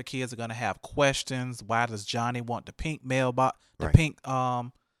the other kids are gonna have questions. Why does Johnny want the pink mailbox, the pink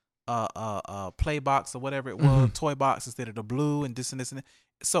play box or whatever it was, toy box, instead of the blue, and this and this and that.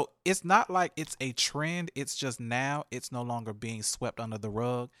 So it's not like it's a trend. It's just now it's no longer being swept under the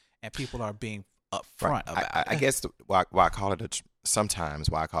rug, and people are being upfront about it. I guess why I call it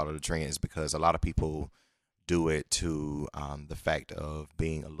a trend is because a lot of people do it to the fact of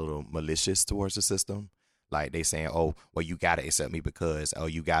being a little malicious towards the system. Like they saying, oh, well, you gotta accept me because, oh,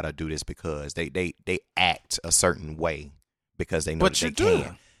 you gotta do this because they act a certain way because they know that they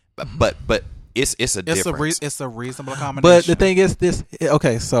can. But it's a difference. It's a reasonable accommodation. But the thing is this.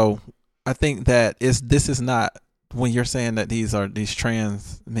 Okay, so I think that this is not, when you're saying that these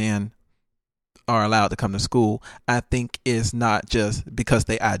trans men are allowed to come to school, I think is not just because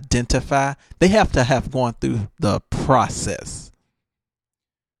they identify. They have to have gone through the process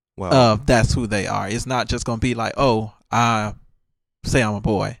Well, of that's who they are. It's not just going to be like, oh, I say I'm a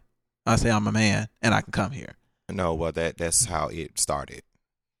boy, I say I'm a man, and I can come here. no, well that's how it started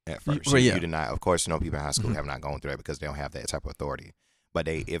at first. Well, yeah. You did not, of course, people in high school have not gone through that because they don't have that type of authority. But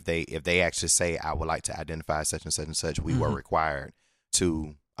if they actually say, I would like to identify such and such and such, we were required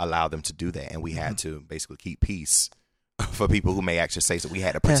to allow them to do that, and we had to basically keep peace for people who may actually say so. We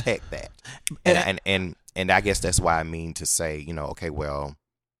had to protect that, and I guess that's why I mean to say, okay, well,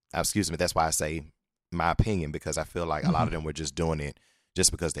 excuse me, that's why I say my opinion, because I feel like a lot of them were just doing it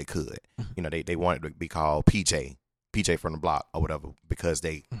just because they could. They wanted to be called PJ from the block or whatever because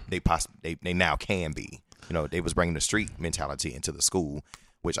they now can be. They was bringing the street mentality into the school,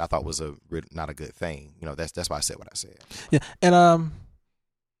 which I thought was not a good thing. That's why I said what I said. Yeah, and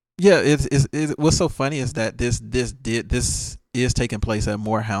it's what's so funny is that this is taking place at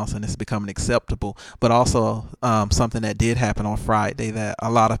Morehouse and it's becoming acceptable, but also something that did happen on Friday that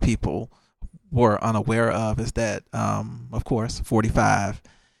a lot of people were unaware of is that of course 45,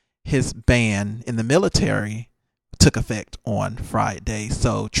 his ban in the military took effect on Friday,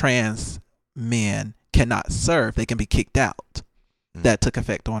 so trans men cannot serve; they can be kicked out. That took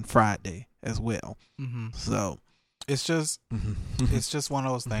effect on Friday as well. So it's just one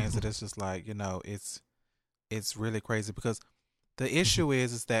of those things that it's just like, it's really crazy because the issue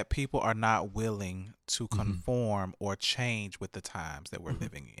is that people are not willing to conform or change with the times that we're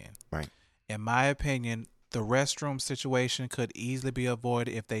living in. Right. In my opinion, the restroom situation could easily be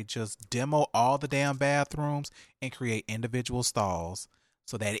avoided if they just demo all the damn bathrooms and create individual stalls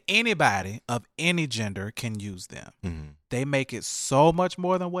so that anybody of any gender can use them. They make it so much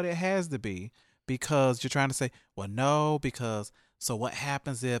more than what it has to be because you're trying to say, well, no, because so what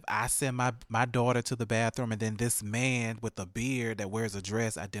happens if I send my daughter to the bathroom and then this man with a beard that wears a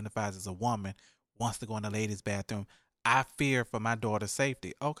dress identifies as a woman wants to go in the ladies' bathroom? I fear for my daughter's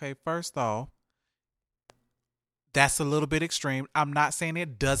safety. Okay, first off, that's a little bit extreme. I'm not saying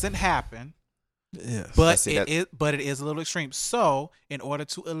it doesn't happen. yes, But it is a little extreme. So, in order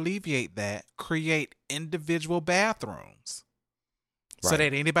to alleviate that, create individual bathrooms so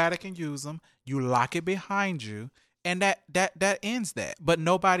that anybody can use them. You lock it behind you, and that ends that. But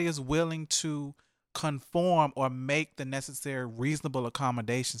nobody is willing to conform or make the necessary reasonable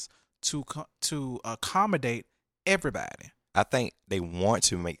accommodations to accommodate everybody. I think they want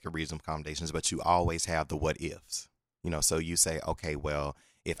to make the reasonable accommodations, but you always have the what ifs. So you say, okay, well,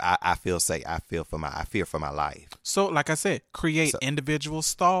 if I feel safe, I fear for my life. So, like I said, create individual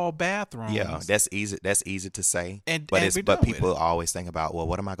stall bathrooms. Yeah, that's easy. That's easy to say. But people always think about, well,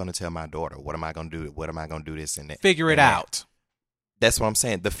 what am I going to tell my daughter? What am I going to do? What am I going to do this and that? Figure it out. That's what I'm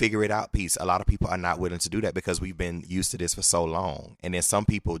saying. The figure it out piece. A lot of people are not willing to do that because we've been used to this for so long, and then some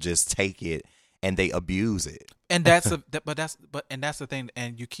people just take it and they abuse it. And that's the thing.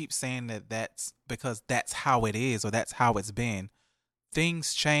 And you keep saying that's because that's how it is or that's how it's been.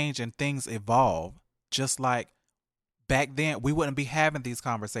 Things change and things evolve. Just like back then, we wouldn't be having these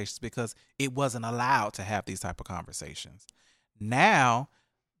conversations because it wasn't allowed to have these type of conversations. Now,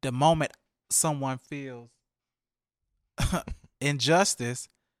 the moment someone feels injustice,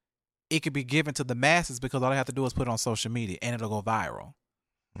 it could be given to the masses because all they have to do is put it on social media and it'll go viral.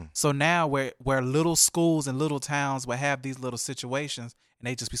 So now where little schools and little towns will have these little situations and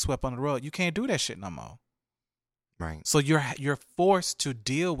they just be swept on the rug, you can't do that shit no more. Right. So you're forced to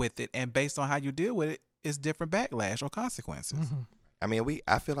deal with it, and based on how you deal with it, is different backlash or consequences. I mean,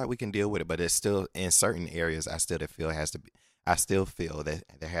 I feel like we can deal with it, but it's still in certain areas. I still feel that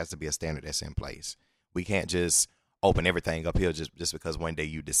there has to be a standard that's in place. We can't just open everything up here just because one day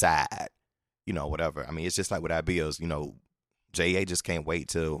you decide, whatever. I mean, it's just like with our bills. JA just can't wait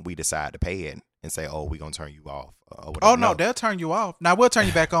till we decide to pay it and say, "Oh, we're gonna turn you off." Or whatever. Oh no, they'll turn you off. Now we'll turn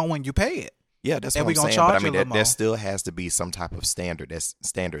you back on when you pay it. Yeah, that's what I'm saying. But I mean, there still has to be some type of standards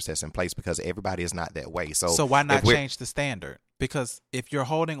that's in place because everybody is not that way. So why not change the standard? Because if you're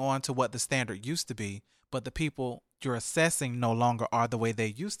holding on to what the standard used to be, but the people you're assessing no longer are the way they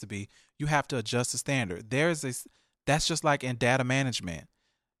used to be, you have to adjust the standard. That's just like in data management.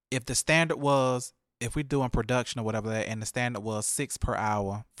 If the standard was, if we're doing production or whatever that, and the standard was 6 per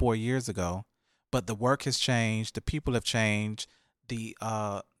hour 4 years ago, but the work has changed, the people have changed,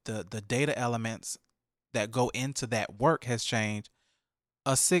 the data elements that go into that work has changed,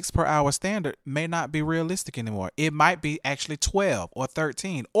 a 6 per hour standard may not be realistic anymore. It might be actually 12 or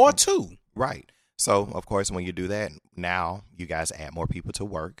 13 or 2. Right. So, of course, when you do that, now you guys add more people to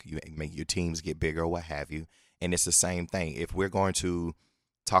work. You make your teams get bigger or what have you. And it's the same thing. If we're going to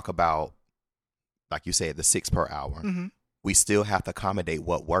talk about like you said, the 6 per hour. Mm-hmm. We still have to accommodate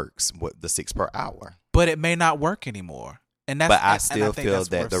what works, what the 6 per hour. But it may not work anymore. And that's, But I and still think feel that's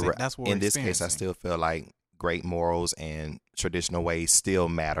that that's what in we're this case, I experiencing. still feel like great morals and traditional ways still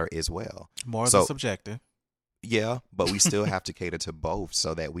matter as well. Morals so- are subjective. Yeah, but we still have to cater to both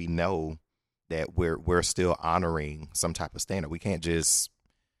so that we know that we're still honoring some type of standard. We can't just.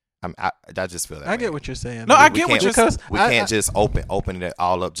 I just feel that. I way. get what you're saying. No, I We get what can't- you're saying. We can't just open it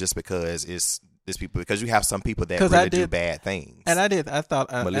all up just because it's this people, because you have some people that 'Cause I really do did- bad things And I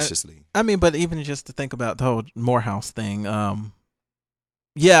thought maliciously. I mean, but even just to think about the whole Morehouse thing,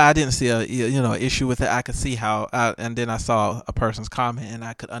 yeah, I didn't see a issue with it. I could see how, and then I saw a person's comment, and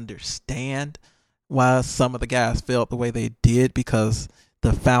I could understand why some of the guys felt the way they did, because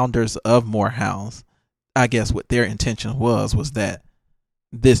the founders of Morehouse, I guess what their intention was that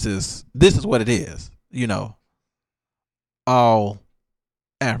this is what it is, all.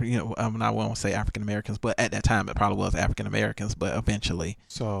 I won't say African Americans, but at that time it probably was African Americans. But eventually,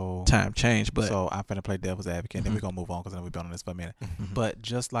 So time changed. But so I'm finna play devil's advocate, and then Mhm. we're gonna move on because I know we've been on this for a minute. Mhm. But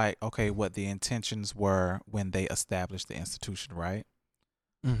just like, okay, what the intentions were when they established the institution, right?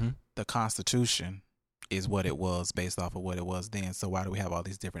 Mhm. The Constitution is what it was based off of what it was then. So why do we have all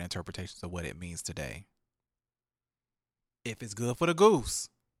these different interpretations of what it means today? If it's good for the goose,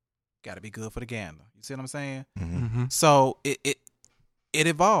 got to be good for the gander. You see what I'm saying? Mhm. Mhm. So it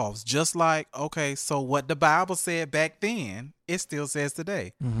evolves, just like, okay, so what the Bible said back then, it still says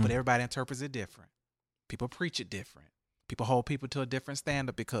today, Mhm. but everybody interprets it different. People preach it different. People hold people to a different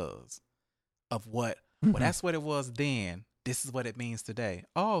standard because of what. Mhm. Well, that's what it was then. This is what it means today.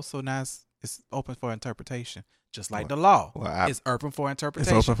 Oh, so now it's open for interpretation, just like the law. Well, It's open for It's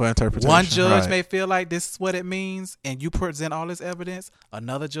interpretation. open for interpretation. One judge right. may feel like this is what it means, and you present all this evidence.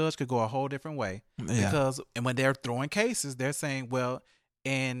 Another judge could go a whole different way. Yeah. Because, and when they're throwing cases, they're saying, well,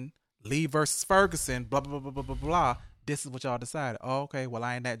 in Lee versus Ferguson, blah, blah, blah, blah, blah, blah, this is what y'all decided. Oh, okay, well,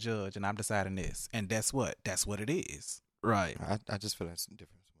 I ain't that judge, and I'm deciding this. And that's what it is. Right. I just feel that's the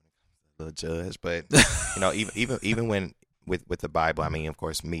difference when it comes to the judge. But even when with the Bible, I mean, of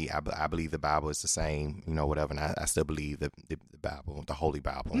course, I believe the Bible is the same, whatever, and I still believe the Bible, the Holy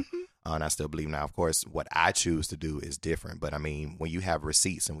Bible, Mm-hmm. and I still believe now. Of course, what I choose to do is different. But I mean, when you have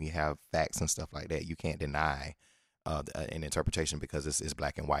receipts and we have facts and stuff like that, you can't deny an interpretation because it's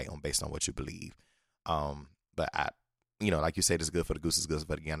black and white based on what you believe. But I, like you said, it's good for the goose, it's good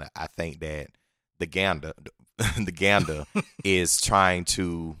for the gander. I think that the gander is trying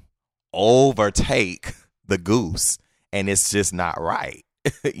to overtake the goose, and it's just not right.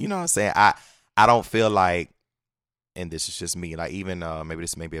 You know what I'm saying? I don't feel like, and this is just me, like even maybe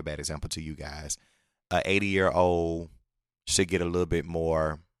this may be a bad example to you guys, a 80-year-old should get a little bit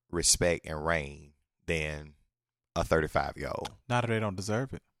more respect and reign than a 35-year-old. Not that they don't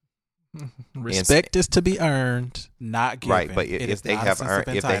deserve it. Respect is to be earned. Not given. Right, but It if is they not a have sense of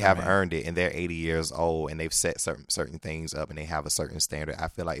earned, if they have entitlement. earned it and they're 80 years old and they've set certain things up and they have a certain standard, I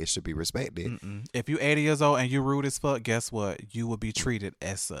feel like it should be respected. Mm-mm. If you're 80 years old and you're rude as fuck, guess what? You will be treated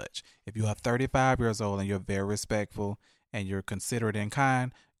as such. If you are 35 years old and you're very respectful and you're considerate and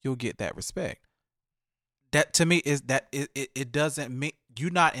kind, you'll get that respect. That to me is that it doesn't mean you're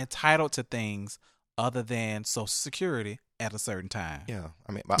not entitled to things other than Social Security at a certain time. Yeah,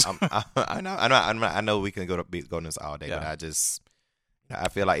 I mean, I know we can go on this all day, but I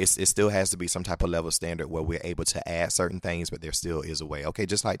feel like it still has to be some type of level standard where we're able to add certain things, but there still is a way. Okay,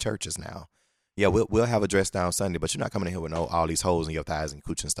 just like churches now. Yeah, we'll have a dress down Sunday, but you're not coming in here with all these holes in your thighs and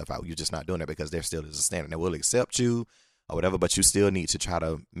cooch and stuff out. You're just not doing it because there still is a standard. Now we'll accept you or whatever, but you still need to try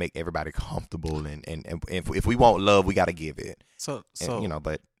to make everybody comfortable. And if we want love, we got to give it. So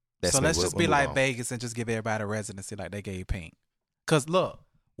But that's so let's just be move like on. Vegas and just give everybody a residency like they gave Pink. Cause look,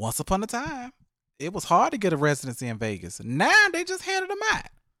 once upon a time, it was hard to get a residency in Vegas. Now they just handed them out.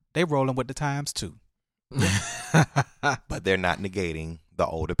 They rolling with the times too. But they're not negating the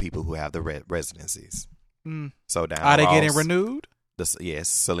older people who have the residencies. Mm. So down Are they Ross, getting renewed? Yes,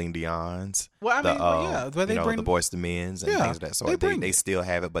 Celine Dion's. Well, I mean, but they bring the Boyz II Men's and Yeah, things of that they sort. bring They it. still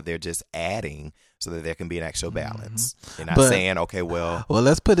have it, but they're just adding so that there can be an actual balance. They're not But- saying, okay, well, Well,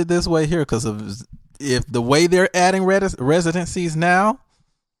 let's put it this way here, because if the way they're adding residencies now,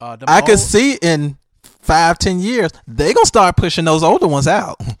 I could see in 5-10 years they gonna start pushing those older ones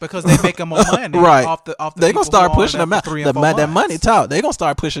out. because they making more money. Right. Off the They people gonna start who are on pushing there them for out. 3 and 4 That months. money talk. They gonna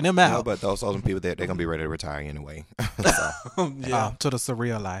start pushing them out. but those people they're gonna be ready to retire anyway. To the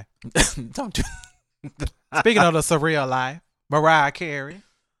surreal life. Don't you? Speaking of the surreal life, Mariah Carey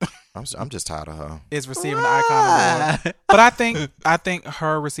I'm just tired of her. is receiving the Icon Award, but I think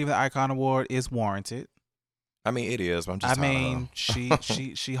her receiving the Icon Award is warranted. I mean, it is. But I'm just I tired mean, of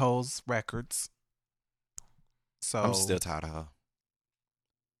her. she holds records. So I'm still tired of her.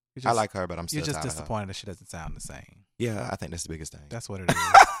 you're I just- like her, but I'm still You're just tired of her. disappointed that she doesn't sound the same. Yeah, I think that's the biggest thing. That's what it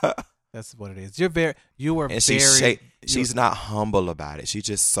is. That's what it is. You were And very. she's not humble about it. She's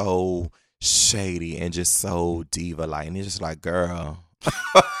just so shady and just so diva like, and it's just like, girl.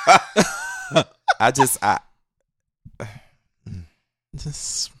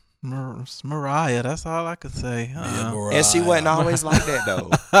 Just Mariah. That's all I could say. And she wasn't always like that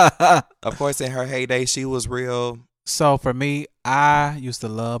though. Of course, in her heyday, she was real. So for me, I used to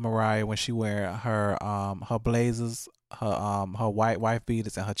love Mariah when she wear her blazers, her white wife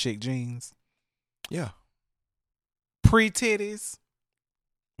beaters, and her chick jeans. Yeah. Pre-titties,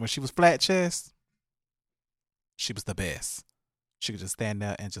 when she was flat chest, she was the best. She could just stand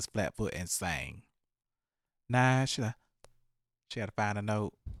there and just flat foot and sing. Nah, she had to find a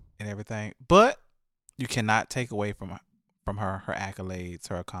note and everything. But you cannot take away from her accolades,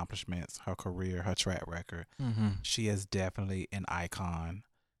 her accomplishments, her career, her track record. Mm-hmm. She is definitely an icon.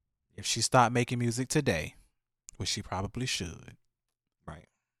 If she stopped making music today, which she probably should, Right.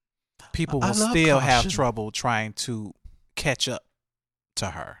 people I will love still have Caution. trouble trying to catch up to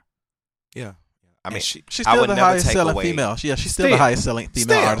her. Yeah. I And mean, she, She's I still would the never highest take selling away- female. Yeah, she's still the Still. highest selling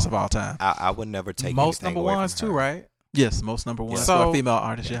female Still. artist of all time. I would never take most anything number away from ones too, her. right? Yes, most number one So- for a female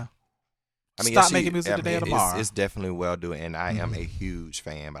artist. Yeah. I mean, Stop making music today or it's- tomorrow. It's definitely well doing, and I am Mhm. a huge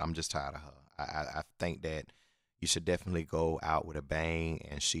fan, but I'm just tired of her. I think that you should definitely go out with a bang,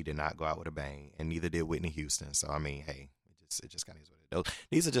 and she did not go out with a bang, and neither did Whitney Houston. So I mean, hey, it just kind of is what it is.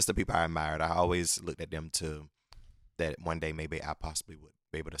 These are just the people I admired. I always looked at them to that one day maybe I possibly would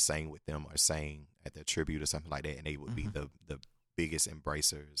be able to sing with them or sing at their tribute or something like that, and they would be the biggest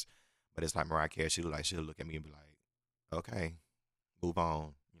embracers. But it's like Mariah Carey. She'll look at me and be like, okay, move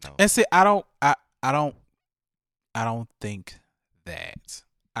on. You know. And see, I don't think that.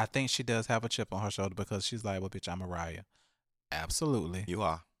 I think she does have a chip on her shoulder because she's like, well, bitch, I'm Mariah. Absolutely. You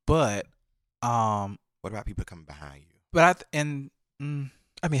are. But What about people coming behind you? but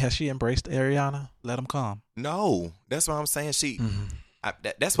I mean, has she embraced Ariana? let them come. No, that's what I'm saying. Mm-hmm.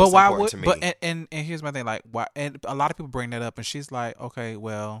 That's But what's why important would? to me. But and here's my thing. Like, why? And a lot of people bring that up, and she's like, okay,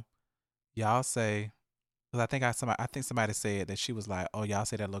 well, y'all say, because I think somebody said that she was like, oh, y'all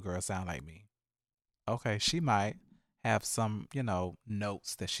say that little girl sound like me. Okay, she might have some,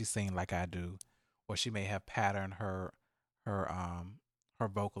 notes that she sing like I do, or she may have patterned her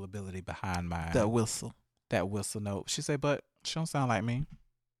vocal ability behind mine. That whistle. That whistle note. She said, but she don't sound like me.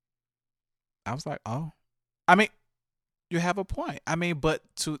 I was like, oh, I mean, you have a point. I mean, but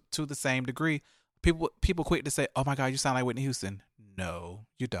to the same degree, people quick to say, oh my God, you sound like Whitney Houston. No,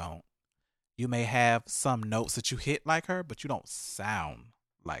 you don't. You may have some notes that you hit like her, but you don't sound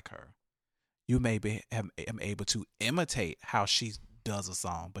like her. You may be am able to imitate how she does a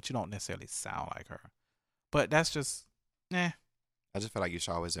song, but you don't necessarily sound like her. But that's just, I just feel like you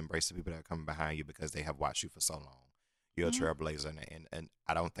should always embrace the people that are coming behind you because they have watched you for so long. You're a trailblazer, and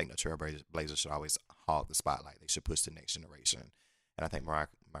I don't think the trailblazer should always hog the spotlight. They should push the next generation. And I think Mariah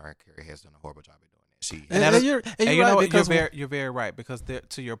Carey has done a horrible job of doing that. She And And, that is- you're, And you right, know what? because You're very right because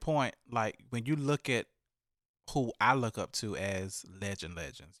to your point, like when you look at who I look up to as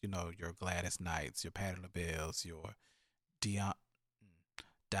legends, your Gladys Knights, your Patti LaBelle's, your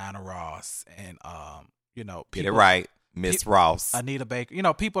Diana Ross, and people, get it right, Miss Ross. Anita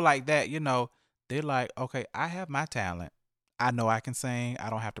Baker, people like that, they're like, okay, I have my talent. I know I can sing. I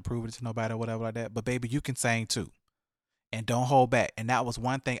don't have to prove it to nobody or whatever like that. But baby, you can sing too. And don't hold back. And that was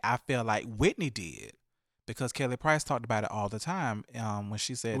one thing I feel like Whitney did. Because Kelly Price talked about it all the time when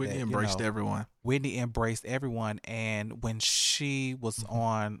she said Whitney that embraced everyone. Whitney embraced everyone. And when she was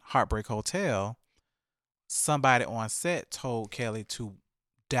on Heartbreak Hotel, somebody on set told Kelly to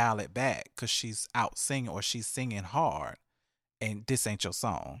dial it back because she's out singing or she's singing hard and this ain't your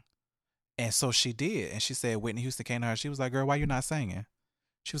song. And so she did. And she said Whitney Houston came to her. She was like, girl, why you not singing?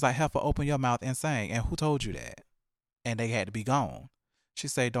 She was like, Heifer, open your mouth and sing. And who told you that? And they had to be gone. She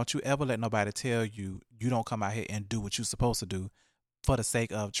said, don't you ever let nobody tell you don't come out here and do what you're supposed to do for the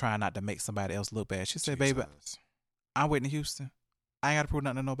sake of trying not to make somebody else look bad. She said, baby, Jesus. I'm Whitney Houston. I ain't got to prove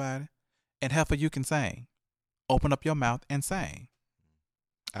nothing to nobody. And Heifer, you can sing. Open up your mouth and sing.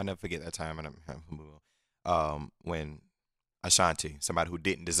 I'll never forget that time when Ashanti, somebody who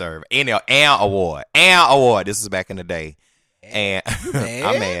didn't deserve any award. This was back in the day. And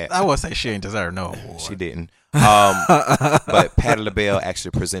I'm mad. I would say she ain't deserve no award. She didn't. But Patti LaBelle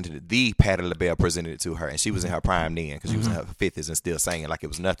actually presented it to her, and she was in her prime then because she was in her 50s and still singing like it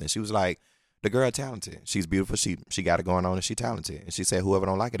was nothing. She was like, the girl talented. She's beautiful. She got it going on and she talented. And she said whoever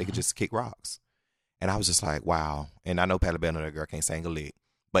don't like it, they could just kick rocks. And I was just like, wow. And I know Patti LaBelle and that girl can't sing a lick,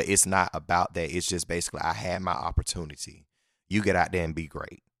 But it's not about that. It's just basically I had my opportunity. You get out there and be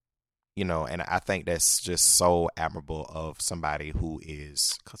great. You know, and I think that's just so admirable of somebody who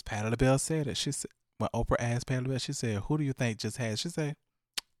is. Because Patti LaBelle said it. She said, when Oprah asked Patti LaBelle, she said, who do you think just had? She said,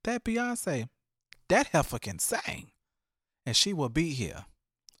 that Beyonce. That heifer can sing. And she will be here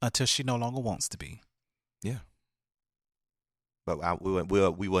until she no longer wants to be. Yeah. But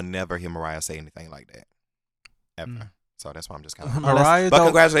we will never hear Mariah say anything like that. Ever. So that's why I'm just kind of. Mariah, but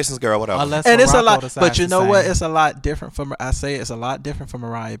congratulations, girl. Whatever. And it's a lot, but you know what? It's a lot different from. I say it's a lot different from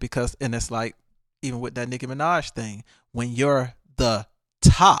Mariah because, and it's like even with that Nicki Minaj thing, when you're the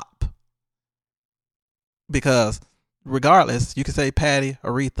top, because regardless, you can say Patti,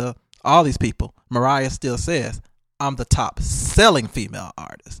 Aretha, all these people. Mariah still says, "I'm the top selling female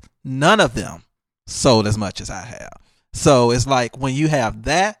artist." None of them sold as much as I have. So it's like when you have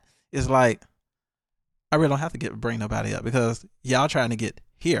that, it's like. I really don't have to bring nobody up because y'all trying to get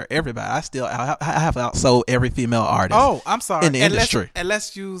here. Everybody, I have outsold every female artist. Oh, I'm sorry. In the industry.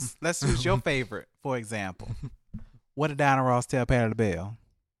 Let's use your favorite for example. What did Diana Ross tell Patti LaBelle?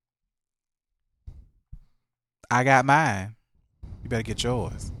 I got mine. You better get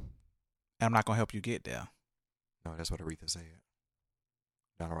yours. And I'm not gonna help you get there. No, that's what Aretha said.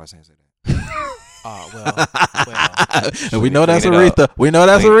 Diana Ross didn't say that. And we know that's Aretha. We know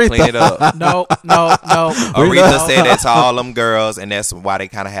that's Aretha. Clean it up. No. Aretha said that to all them girls, and that's why they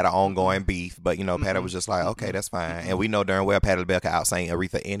kind of had an ongoing beef. But you know, Patti was just like, okay, that's fine. And we know darn well Patti LaBelle could outsing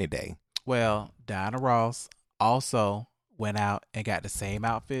Aretha any day. Well, Diana Ross also went out and got the same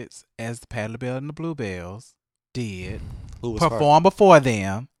outfits as the Patti LaBelle and the Bluebells did. Who was perform before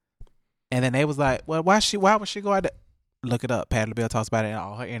them, and then they was like, well, why would she go out there? Look it up. Patti LaBelle talks about it in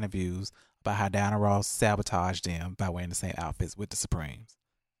all her interviews about how Diana Ross sabotaged them by wearing the same outfits with the Supremes.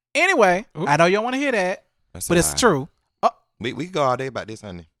 Anyway, I know you don't want to hear that, but it's true. We can go all day about this,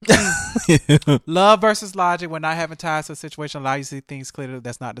 honey. Love versus logic. We're not having ties to a situation. Allow you to see things clearly.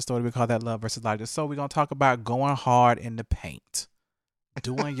 That's not the story. We call that love versus logic. So we're going to talk about going hard in the paint.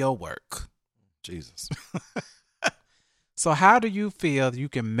 Doing your work. Jesus. So how do you feel you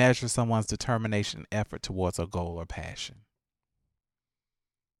can measure someone's determination and effort towards a goal or passion?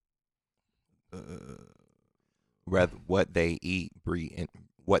 Rather what they eat, breathe,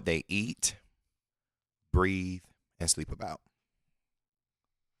 and sleep about.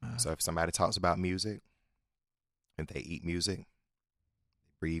 So if somebody talks about music, if they eat music, they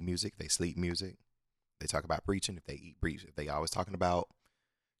breathe music, they sleep music, they talk about preaching, if they eat preach, if they always talking about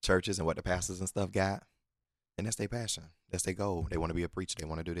churches and what the pastors and stuff got, then that's their passion. That's their goal. They want to be a preacher. They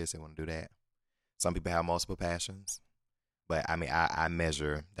want to do this. They want to do that. Some people have multiple passions, but I mean, I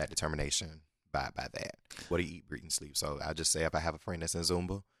measure that determination by that. What do you eat, breathe, and sleep? So I'll just say if I have a friend that's in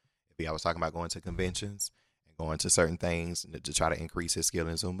Zumba, if he always talking about going to conventions and going to certain things to try to increase his skill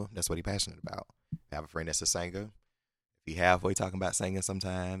in Zumba, that's what he's passionate about. If I have a friend that's a singer, if he halfway talking about singing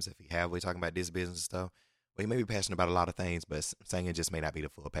sometimes, if he halfway talking about this business and stuff, well, he may be passionate about a lot of things, but singing just may not be the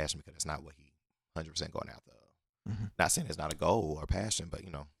full passion because it's not what he 100% going after. Mm-hmm. Not saying it's not a goal or passion, but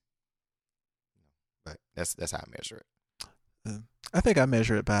but that's how I measure it. I think I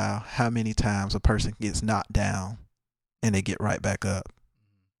measure it by how many times a person gets knocked down and they get right back up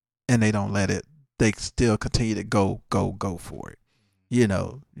and they don't let it, they still continue to go for it. You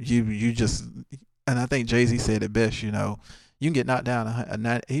know, you just, and I think Jay-Z said it best, you know, you can get knocked down,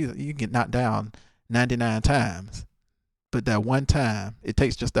 you can get knocked down 99 times, but that one time, it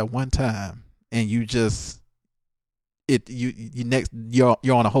takes just that one time and you just,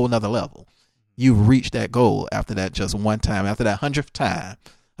 you're on a whole nother level. You reach that goal after that just one time, after that 100th time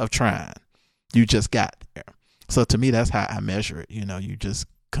of trying, you just got there. So to me, that's how I measure it. You know, you just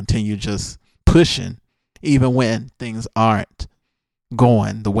continue just pushing even when things aren't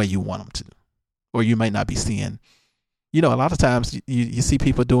going the way you want them to, or you may not be seeing, you know, a lot of times you see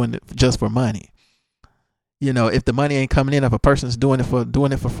people doing it just for money. You know, if the money ain't coming in, if a person's doing it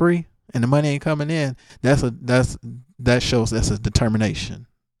for free and the money ain't coming in, that shows that's a determination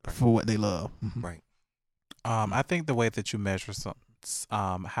for what they love. Right. I think the way that you measure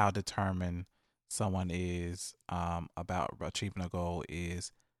how determined someone is about achieving a goal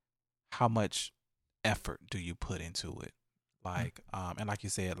is how much effort do you put into it. Like, and like you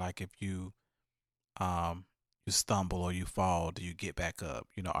said, like if you stumble or you fall, do you get back up?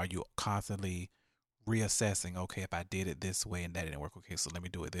 You know, are you constantly reassessing? Okay, if I did it this way and that didn't work, okay, so let me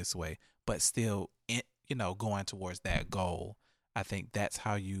do it this way. But still, going towards that goal. I think that's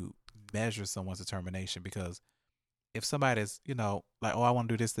how you measure someone's determination, because if somebody's, like, oh, I want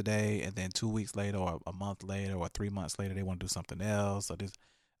to do this today, and then 2 weeks later or a month later or 3 months later, they want to do something else, or this,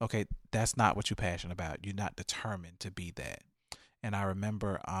 okay, that's not what you're passionate about. You're not determined to be that. And I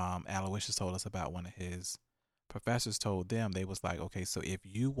remember Aloysius told us about one of his professors told them, they was like, okay, so if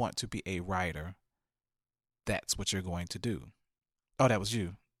you want to be a writer, that's what you're going to do. Oh, that was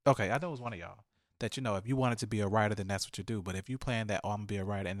you. Okay, I know it was one of y'all. That, you know, if you wanted to be a writer, then that's what you do. But if you plan that, oh, I'm going to be a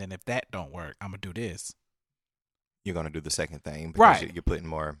writer, and then if that don't work, I'm going to do this. You're going to do the second thing. Because Right. You're putting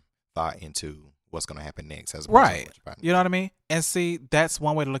more thought into what's going to happen next. As Right. You know what I mean? And see, that's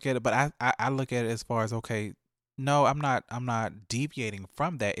one way to look at it. But I look at it as far as, okay, no, I'm not deviating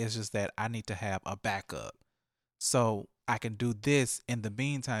from that. It's just that I need to have a backup. So I can do this in the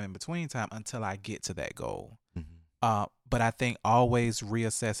meantime, in between time, until I get to that goal. Mm-hmm. But I think always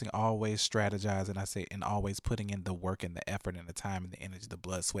reassessing, always strategizing, and always putting in the work and the effort and the time and the energy, the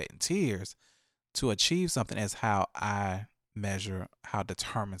blood, sweat, and tears to achieve something is how I measure how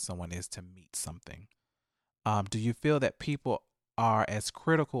determined someone is to meet something. Do you feel that people are as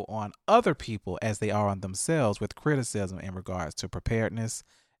critical on other people as they are on themselves with criticism in regards to preparedness,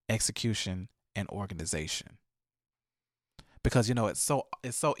 execution, and organization? Because, you know, it's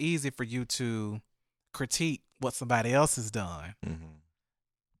so easy for you to critique what somebody else has done. Mm-hmm.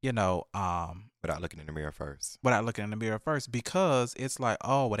 You know, without looking in the mirror first. Because it's like,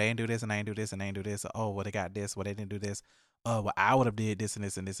 oh, well, they didn't do this and they didn't do this and they didn't do this. Or, oh, well, they got this, well, they didn't do this. Oh, well, I would have did this and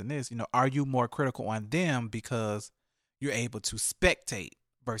this and this and this. You know, are you more critical on them because you're able to spectate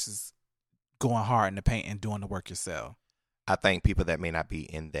versus going hard in the paint and doing the work yourself? I think people that may not be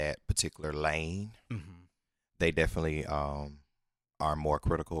in that particular lane, mm-hmm. they definitely are more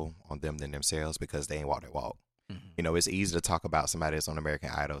critical on them than themselves because they ain't walk that walk. Mm-hmm. You know, it's easy to talk about somebody that's on American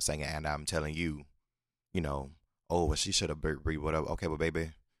Idol singing, and I'm telling you, you know, oh, well, she should have breathed whatever. Okay, well,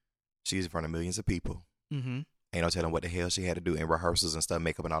 baby, she's in front of millions of people. Mm-hmm. Ain't no telling what the hell she had to do in rehearsals and stuff,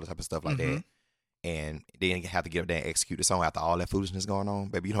 makeup and all that type of stuff like mm-hmm. that. And then have to get up there and execute the song after all that foolishness going on.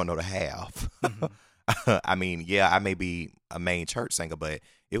 Baby, you don't know the half. Mm-hmm. I mean, yeah, I may be a main church singer, but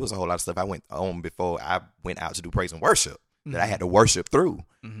it was a whole lot of stuff I went on before I went out to do praise and worship that I had to worship through.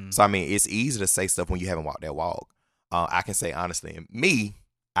 Mm-hmm. So, I mean, it's easy to say stuff when you haven't walked that walk. I can say honestly, me,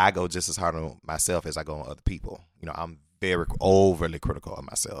 I go just as hard on myself as I go on other people. You know, I'm very overly critical of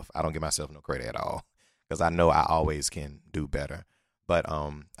myself. I don't give myself no credit at all because I know I always can do better. But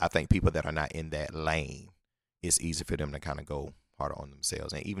I think people that are not in that lane, it's easy for them to kind of go harder on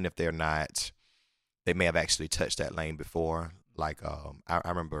themselves. And even if they're not, they may have actually touched that lane before. Like I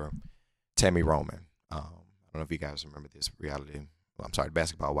remember Tammy Roman. I don't know if you guys remember this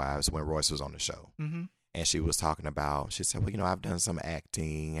Basketball Wives, when Royce was on the show. Mm-hmm. And she was talking about, she said, well, you know, I've done some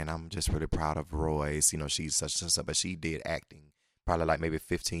acting and I'm just really proud of Royce. You know, she's such and such, but she did acting probably like maybe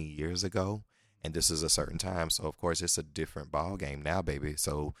 15 years ago. And this is a certain time. So, of course, it's a different ball game now, baby.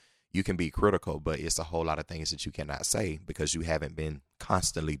 So you can be critical, but it's a whole lot of things that you cannot say because you haven't been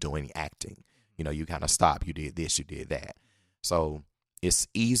constantly doing acting. You know, you kind of stop. You did this, you did that. So it's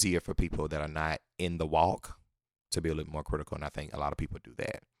easier for people that are not in the walk to be a little more critical. And I think a lot of people do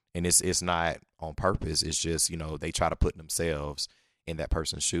that. And it's not on purpose. It's just, you know, they try to put themselves in that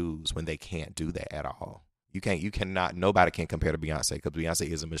person's shoes when they can't do that at all. You cannot, nobody can compare to Beyonce because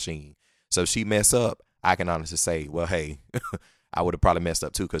Beyonce is a machine. So if she mess up, I can honestly say, well, hey, I would have probably messed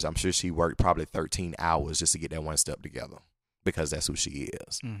up too because I'm sure she worked probably 13 hours just to get that one step together because that's who she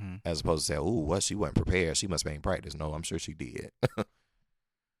is. Mm-hmm. As opposed to say, oh, well, she wasn't prepared. She must have been in practice. No, I'm sure she did.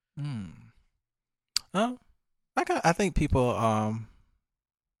 I think people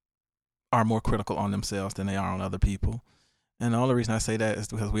are more critical on themselves than they are on other people. And the only reason I say that is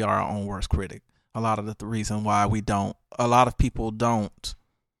because we are our own worst critic. A lot of the reason why a lot of people don't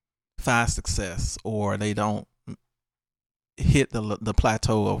find success or they don't hit the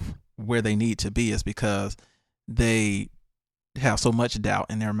plateau of where they need to be is because they have so much doubt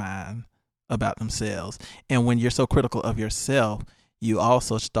in their mind about themselves. And when you're so critical of yourself, you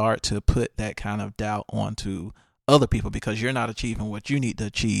also start to put that kind of doubt onto other people because you're not achieving what you need to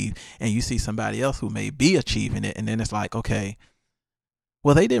achieve, and you see somebody else who may be achieving it, and then it's like, okay,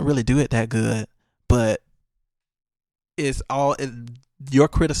 well, they didn't really do it that good, but your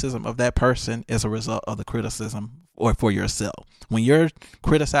criticism of that person is a result of the criticism or for yourself. When you're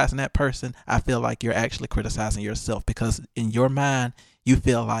criticizing that person, I feel like you're actually criticizing yourself because in your mind, you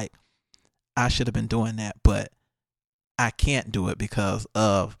feel like I should have been doing that, but I can't do it because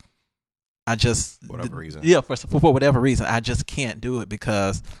of Whatever reason. Yeah, for whatever reason, I just can't do it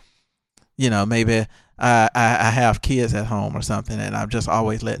because, you know, maybe I have kids at home or something, and I'm just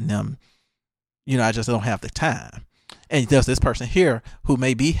always letting them, you know, I just don't have the time. And there's this person here who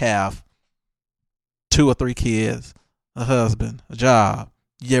maybe have 2 or 3 kids, a husband, a job.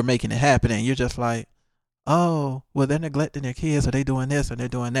 You're making it happen, and you're just like, oh, well, they're neglecting their kids, or they doing this, or they're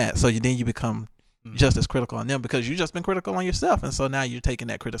doing that. So then you become just as critical on them because you just been critical on yourself, and so now you're taking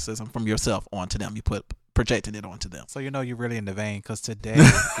that criticism from yourself onto them. You projecting it onto them. So you're really in the vein because today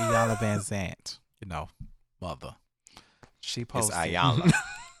Iyanla Vanzant, mother, she posted It's Iyanla.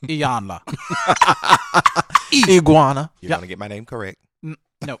 Iyanla. Iguana. You're gonna get my name correct.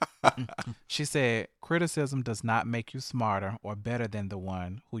 No. She said, criticism does not make you smarter or better than the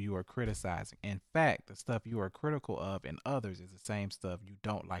one who you are criticizing. In fact, the stuff you are critical of in others is the same stuff you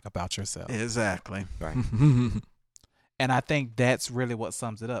don't like about yourself. Exactly. Right. And I think that's really what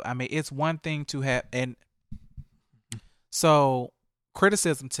sums it up. I mean, it's one thing to have, and so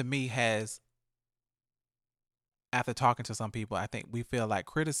criticism to me has, after talking to some people, I think we feel like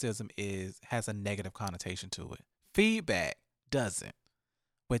criticism has a negative connotation to it. Feedback doesn't.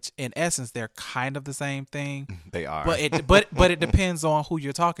 Which in essence they're kind of the same thing. They are. But it depends on who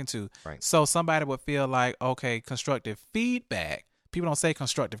you're talking to. Right. So somebody would feel like, okay, constructive feedback. People don't say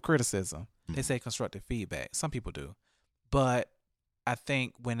constructive criticism. They say constructive feedback. Some people do. But I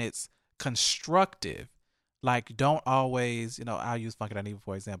think when it's constructive, like don't always, I'll use Funky Dineva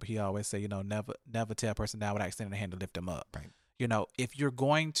for example. He always say, never tear a person down without extending a hand to lift them up. Right. If you're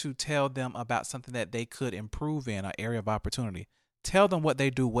going to tell them about something that they could improve in, an area of opportunity, tell them what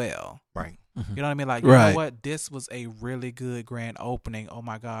they do well. Right. You know what I mean? Like, you know what? This was a really good grand opening. Oh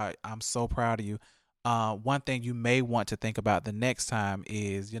my God, I'm so proud of you. One thing you may want to think about the next time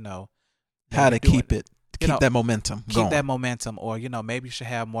is, how to keep that momentum going. Keep that momentum, or, maybe you should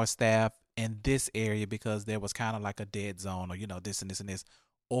have more staff in this area because there was kind of like a dead zone, or, this and this and this.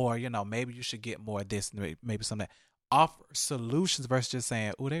 Or, maybe you should get more of this, maybe some of that. Offer solutions versus just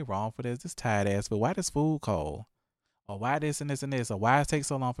saying, oh, they wrong for this. This tired ass, but why this food cold? Or why this and this and this, or why it takes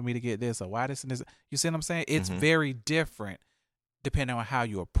so long for me to get this, or why this and this. You see what I'm saying? It's very different depending on how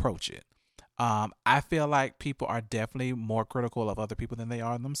you approach it. I feel like people are definitely more critical of other people than they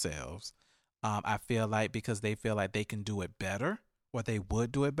are themselves. I feel like because they feel like they can do it better, or they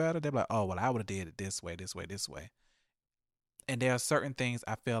would do it better, they're like, oh, well, I would have did it this way, this way, this way. And there are certain things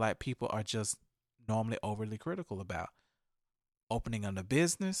I feel like people are just normally overly critical about. Opening a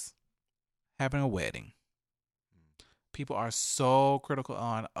business, having a wedding. People are so critical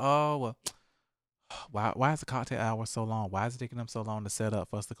on, why is the cocktail hour so long? Why is it taking them so long to set up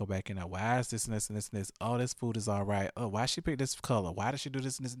for us to go back in there? Why is this and this and this and this? Oh, this food is all right. Oh, why she pick this color? Why does she do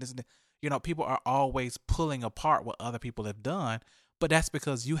this and this and this and this? People are always pulling apart what other people have done, but that's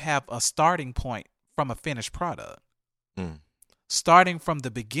because you have a starting point from a finished product. Starting from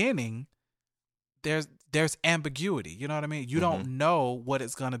the beginning, there's ambiguity. You know what I mean? You don't know what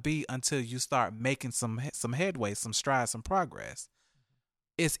it's going to be until you start making some headway, some strides, some progress.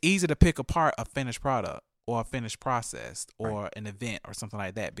 It's easy to pick apart a finished product or a finished process or an event or something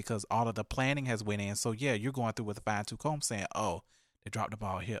like that because all of the planning has went in. So yeah, you're going through with a fine-tooth comb saying, oh, they dropped the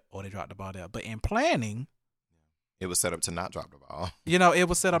ball here or they dropped the ball there. But in planning, it was set up to not drop the ball. It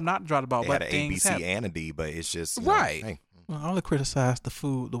was set up not to drop the ball. They but had an A, B, C, and a D, but it's just right. Hey. Well, I only criticize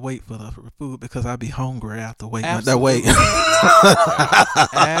the wait for the food because I be hungry after waiting. Absolutely.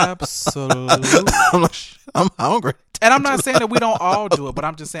 Absolutely. I'm hungry. And I'm not saying that we don't all do it, but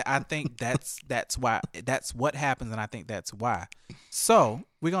I'm just saying I think that's why that's what happens, and I think that's why. So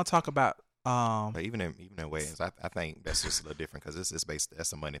we're gonna talk about. But even in weddings, I think that's just a little different because it's based.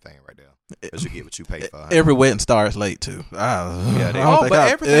 That's a money thing right there. Because you get what you pay for. Every wedding starts late too. But a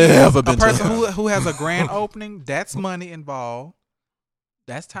person who has a grand opening, that's money involved.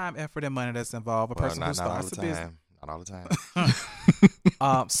 That's time, effort, and money that's involved. A person who starts a business. Not all the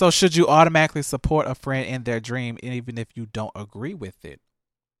time. So should you automatically support a friend in their dream, even if you don't agree with it?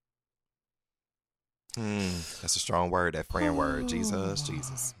 That's a strong word, that friend word.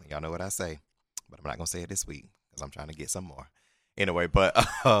 Jesus. Y'all know what I say, but I'm not going to say it this week because I'm trying to get some more. Anyway, but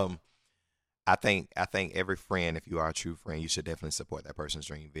I think every friend, if you are a true friend, you should definitely support that person's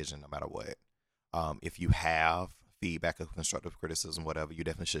dream vision no matter what. If you have feedback or constructive criticism, whatever, you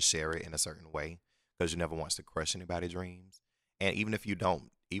definitely should share it in a certain way because you never want to crush anybody's dreams. And even if you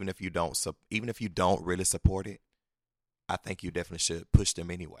don't really support it, I think you definitely should push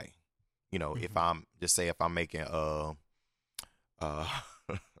them anyway. If I'm making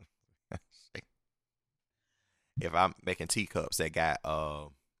if I'm making teacups that got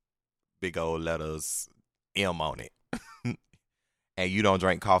big old letters M on it, and you don't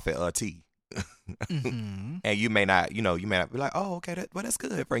drink coffee or tea, Mm-hmm. And you may not be like, oh, okay, that's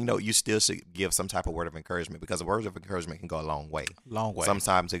good. But you still should give some type of word of encouragement, because a word of encouragement can go a long way. Long way.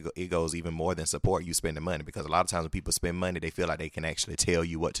 Sometimes it goes even more than support. You spend the money, because a lot of times when people spend money, they feel like they can actually tell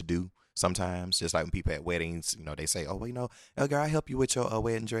you what to do. Sometimes, just like when people at weddings, they say, oh, well, girl, I help you with your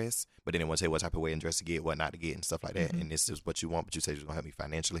wedding dress. But then they want to tell you what type of wedding dress to get, what not to get, and stuff like that. Mm-hmm. And this is what you want, but you say you're going to help me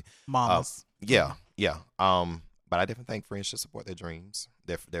financially. Mamas. Yeah. But I definitely think friends should support their dreams,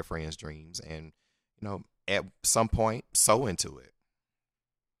 their friends' dreams. And, at some point, sow into it.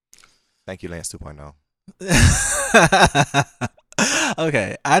 Thank you, Lance 2.0.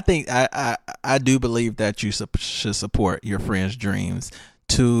 Okay, I think I do believe that you should support your friends' dreams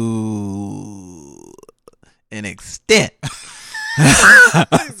to an extent.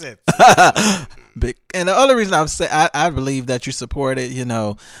 And the other reason I'm saying I believe that you support it,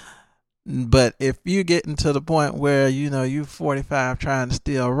 but if you getting to the point where you 45 trying to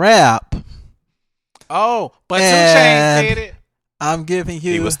still rap. Oh, but 2 Chainz did it. I'm giving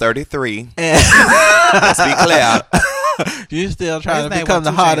you. He was 33. And let's be clear. You still trying to name become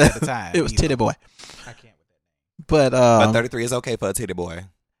the wasn't 2 Chainz hottest. at the time, It was either. Titty Boy. I can't with that. But 33 is okay for a titty boy.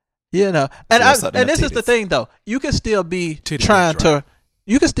 and this is the thing though. You can still be trying to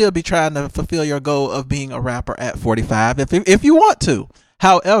fulfill your goal of being a rapper at 45 if you want to.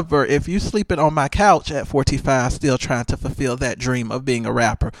 However, if you sleeping on my couch at 45 still trying to fulfill that dream of being a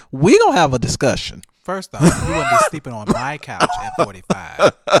rapper, we gonna have a discussion. First off, you wouldn't be sleeping on my couch at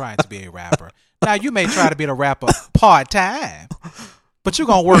 45 trying to be a rapper. Now, you may try to be a rapper part-time, but you're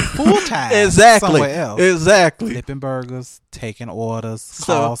going to work full-time somewhere else. Exactly. Flipping burgers, taking orders,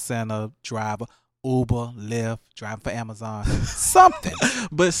 call center, driver, Uber, Lyft, driving for Amazon, something.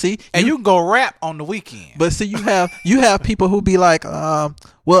 But see, and you can go rap on the weekend. But see, you have people who be like,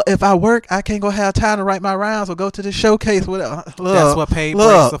 well, if I work, I can't go have time to write my rhymes or go to the showcase. Whatever. That's what paid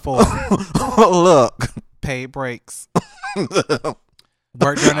breaks are for. Look, paid breaks.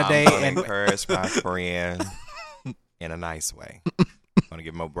 Work during the day and encourage my friend in a nice way. I'm gonna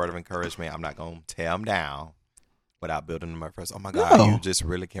give him a word of encouragement. I'm not gonna tear him down without building them up first. Oh my God, you just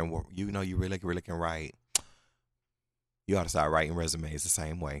really can work. You really can write. You ought to start writing resumes the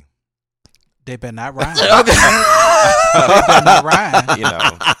same way. They better not rhyme. They better not rhyme.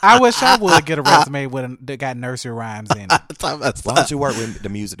 I wish I would get a resume that got nursery rhymes in it. Why don't you work with the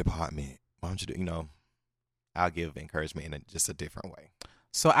music department? Why don't you do? I'll give encouragement in just a different way.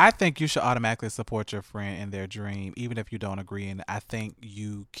 So I think you should automatically support your friend in their dream, even if you don't agree. And I think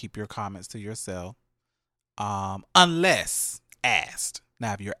you keep your comments to yourself, unless asked.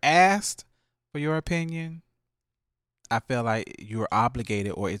 Now, if you're asked for your opinion, I feel like you're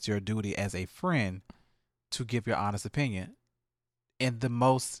obligated, or it's your duty as a friend to give your honest opinion in the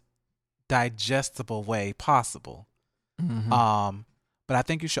most digestible way possible. Mm-hmm. But I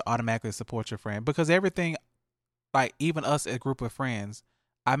think you should automatically support your friend, because everything, like even us as a group of friends,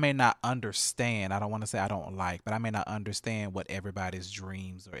 I may not understand. I don't want to say I don't like, but I may not understand what everybody's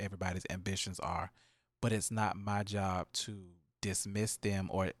dreams or everybody's ambitions are. But it's not my job to dismiss them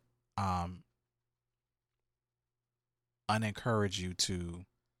or discourage you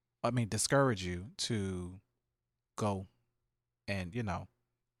to go and,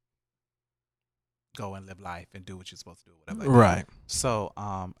 go and live life and do what you're supposed to do, whatever. Right. So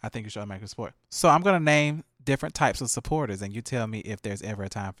I think you should automatically support. So I'm going to name different types of supporters, and you tell me if there's ever a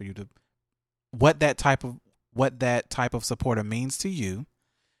time for you to what that type of supporter means to you,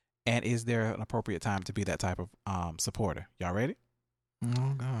 and is there an appropriate time to be that type of supporter. Y'all ready?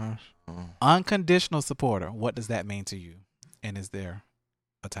 Oh gosh. Unconditional supporter. What does that mean to you? And is there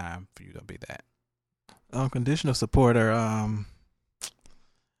a time for you to be that? Unconditional supporter.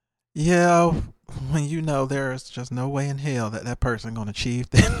 Yeah, when there's just no way in hell that person gonna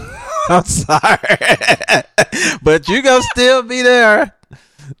achieve that. I'm sorry, but you gonna still be there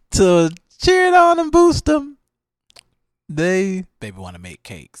to cheer it on and boost them. Baby want to make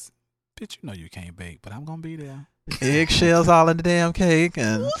cakes. Bitch, you can't bake, but I'm gonna be there. Eggshells all in the damn cake,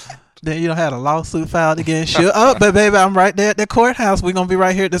 and then you don't have a lawsuit filed against you. Oh, but baby, I'm right there at the courthouse. We're gonna be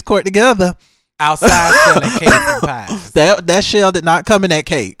right here at this court together. Outside selling cakes and pies. That shell did not come in that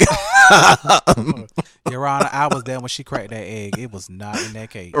cake. Your Honor, I was there when she cracked that egg. It was not in that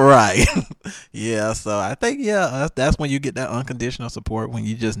cake. Right. Yeah, so I think, that's when you get that unconditional support, when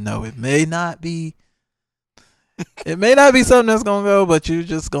you just know it may not be something that's going to go, but you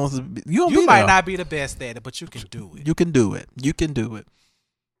just going to You might not be the best at it, but you can do it. You can do it. You can do it.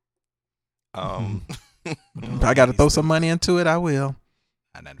 If I got to throw some money into it, I will.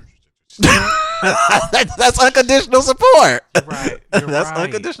 That's unconditional support. Right. That's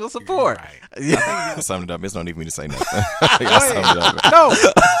unconditional support. Right. Yeah. You summed it up. It's no need for me to say nothing. Y'all summed it up. No.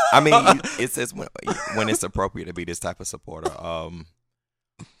 I mean, it says when it's appropriate to be this type of supporter.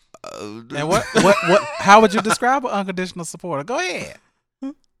 And what? How would you describe an unconditional supporter? Go ahead.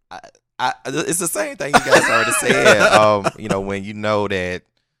 It's the same thing you guys already said. You know, when you know that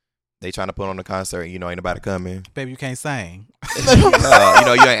they trying to put on a concert, and you know ain't nobody coming. Baby, you can't sing. You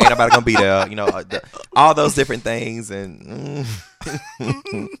know, you ain't nobody gonna be there. You know, all those different things, and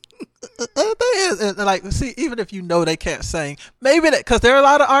The thing is, like, see, even if you know they can't sing, maybe that because there are a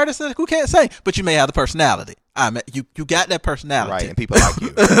lot of artists who can't sing, but you may have the personality. I mean, you got that personality, right? And people like you.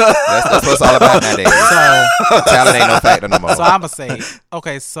 That's what it's all about nowadays. So talent ain't no factor no more. So I'm gonna say,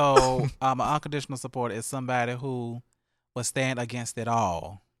 okay, so an unconditional supporter is somebody who will stand against it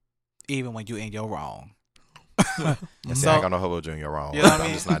all, even when you in your wrong. See, I ain't gonna hold you in your wrong. You know what I I'm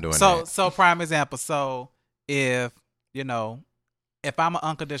mean? just not doing that. So prime example. So if you know, if I'm an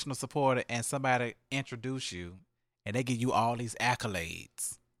unconditional supporter and somebody introduce you and they give you all these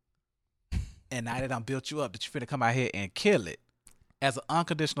accolades, and now they done built you up that you finna come out here and kill it. As an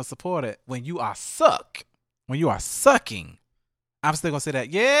unconditional supporter, when you are sucking, I'm still gonna say that.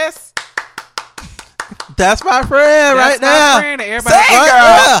 Yes, That's my friend that's right my now. friend. And everybody, Sing, girl.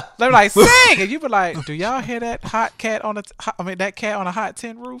 yeah. They're like, sing, and you be like, do y'all hear that hot cat on that cat on a hot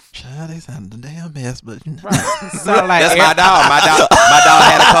tin roof? Child, they sound a damn mess, but you know. Right. Sound like That's my dog. My dog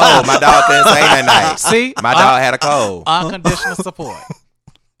had a cold. My dog couldn't sing that night. See, My dog had a cold. unconditional support.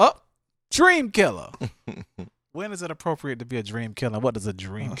 Oh, dream killer. When is it appropriate to be a dream killer? What does a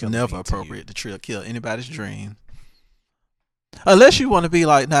dream It's killer never mean to you? appropriate to kill anybody's dream. Unless you want to be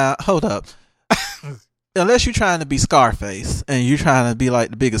like, nah, hold up. Unless you're trying to be Scarface and you're trying to be like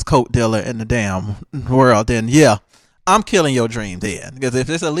the biggest coke dealer in the damn world, then yeah, I'm killing your dream then. Because if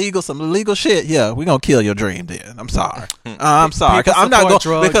it's illegal, some illegal shit, yeah, we're gonna kill your dream then. I'm sorry. I'm sorry. 'Cause I'm not support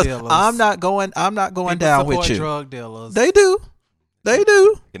going drug because dealers. I'm not going People down with support you. drug dealers. They do. Get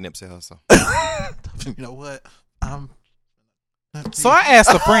Nipsey Hussle. You know what? So I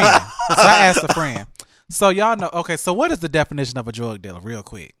asked a friend. So y'all know. Okay, so what is the definition of a drug dealer? Real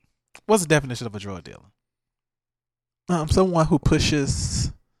quick, what's the definition of a drug dealer? Someone who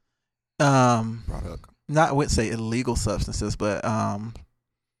pushes, Product. not I wouldn't say illegal substances, but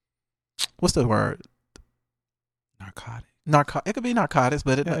what's the word? Narcotic. It could be narcotics,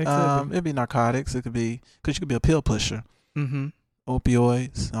 but Yeah, it could be. it'd be narcotics. It could be because you could be a pill pusher, Mm-hmm.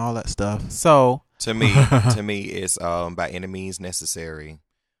 opioids, and all that stuff. So To me, it's by any means necessary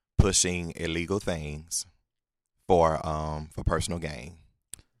pushing illegal things for personal gain.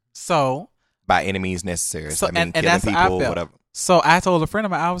 So By any means necessary. So- I mean, and killing that's how I people, felt. whatever. So I told a friend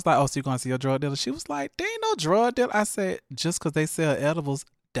of mine, I was like, "Oh, so you gonna see a drug dealer?" She was like, "There ain't no drug dealer." I said, "Just because they sell edibles,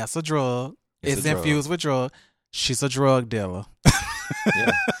 that's a drug. It's It's a drug. infused with drug. She's a drug dealer."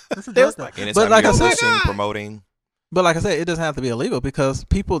 Yeah. They was Like anytime But like you're I said- pushing, promoting. But like I said, it doesn't have to be illegal because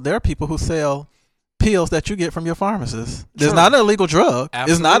there are people who sell pills that you get from your pharmacist. It's True. not an illegal drug.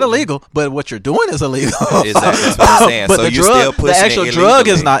 It's not Absolutely. illegal, but what you're doing is illegal. Exactly. That's what I'm saying. But So the you're drug, still pushing the actual it drug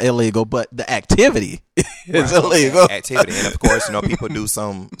is illegally. not illegal, but the activity is Right. illegal. Activity. And of course, you know, people do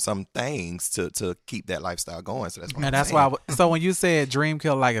some things to keep that lifestyle going. So that's what And I'm that's saying. why. So when you said dream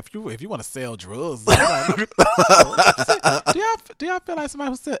kill, like if you want to sell drugs, I'm like, do y'all feel like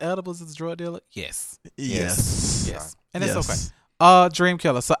somebody who sell edibles is a drug dealer? Yes, Yes. and it's Yes. okay. Dream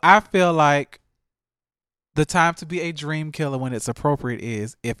killer. So I feel like the time to be a dream killer when it's appropriate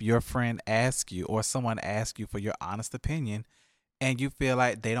is if your friend asks you or someone asks you for your honest opinion, and you feel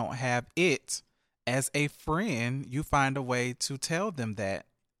like they don't have it. As a friend, you find a way to tell them that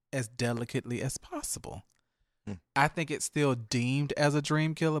as delicately as possible. I think it's still deemed as a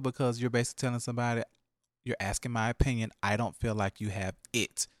dream killer because you're basically telling somebody, you're asking my opinion. I don't feel like you have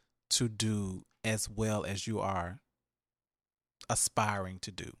it to do as well as you are aspiring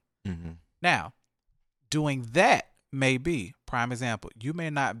to do. Mhm. Now, doing that may be, prime example, you may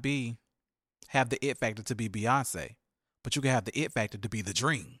not have the it factor to be Beyonce, but you can have the it factor to be the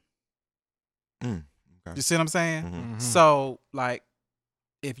dream. Okay. You see what I'm saying? Mhm. So, like,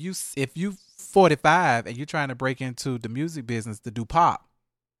 if you 45 and you're trying to break into the music business to do pop,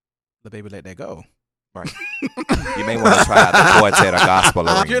 baby, let that go. Right. You may want to try out the quartet or gospel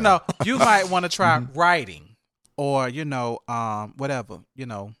arena. You know, you might want to try writing or, whatever,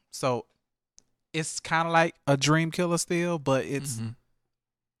 So it's kind of like a dream killer still, but it's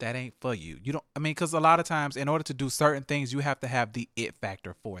that ain't for you. You don't, because a lot of times in order to do certain things, you have to have the it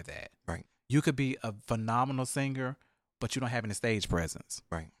factor for that. Right. You could be a phenomenal singer, but you don't have any stage presence.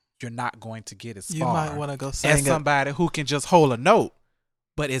 Right. You're not going to get as You far might want to go as sing somebody who can just hold a note,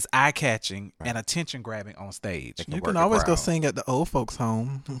 but it's eye catching Right. and attention grabbing on stage. It You work can the always go crowd. sing at the old folks'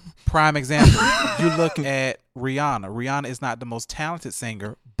 home. Prime example, you look at Rihanna. Rihanna is not the most talented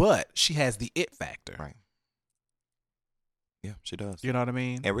singer, but she has the it factor. Right. Yeah, she does. You know what I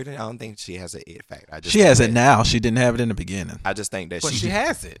mean? And really, I don't think she has an it factor. I just She think has it that- now. She didn't have it in the beginning. I just think that But she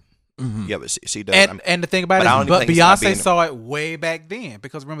has it. Mhm. Yeah, but she does. And the thing about but I it don't is, even but think it's not Beyonce being- saw it way back then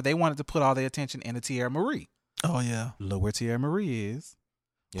because remember they wanted to put all their attention into Tierra Marie. Oh yeah. Look where Tierra Marie is,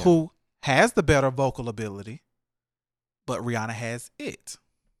 Yeah. who has the better vocal ability, but Rihanna has it.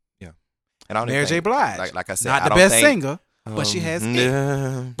 And I don't even Mary J. think- Blige, like I said, not I the don't best think- singer, but she has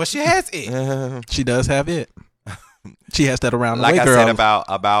it. But she has it. She does have it. She has that around the Like way, I girl. said about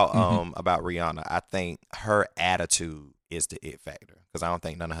Mm-hmm. about Rihanna, I think her attitude is the it factor because I don't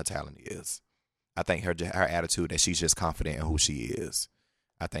think none of her talent is. I think her attitude that she's just confident in who she is.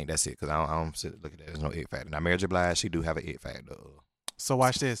 I think that's it because I don't sit look at that. There's no it factor. Now Mary J. Blige, she do have an it factor. So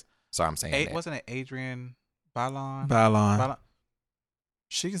watch this. So I'm saying that. Wasn't it Adrienne Bailon? Bylon. Bailon?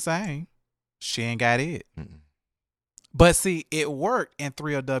 She can sing. She ain't got it. Mm-mm. But see, it worked in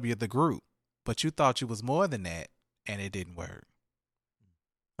 3LW the group. But you thought you was more than that, and it didn't work.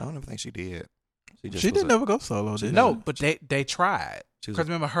 I don't even think she did. She was didn't a- ever go solo, did No, she? but they tried. She was Because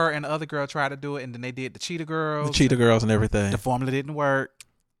remember, her and the other girl tried to do it, and then they did the Cheetah Girls. The Cheetah Girls and everything. The formula didn't work.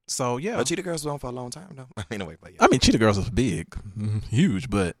 So yeah, But Cheetah Girls was on for a long time though. Anyway, but yeah. I mean, Cheetah Girls was big, huge,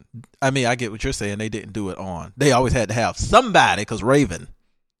 but I mean, I get what you're saying. They didn't do it on. They always had to have somebody because Raven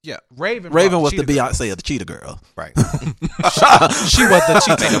yeah. Raven was the Cheetah Girls. Beyonce of the Cheetah Girl. Right. She was the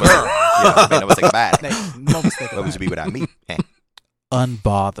Cheetah Girl. Yeah, man, no mistake about it. No mistake What about would you be it. without me?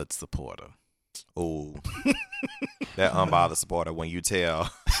 Unbothered supporter. Oh, that unbothered supporter. When you tell,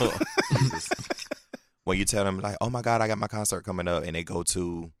 Jesus. When you tell them like, "Oh my God, I got my concert coming up," and they go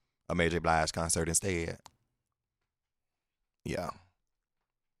to a Mary J. Blige concert instead. Yeah,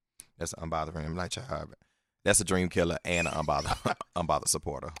 that's an unbothered. I'm like, child, that's a dream killer and an unbothered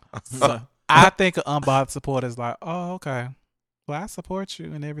supporter. So I think an unbothered supporter is like, oh, okay. Well, I support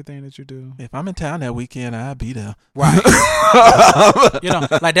you in everything that you do. If I'm in town that weekend, I'll be there. Right. You know,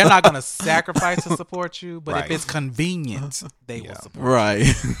 like they're not going to sacrifice to support you, but if Right. it's convenient, they will Yeah. support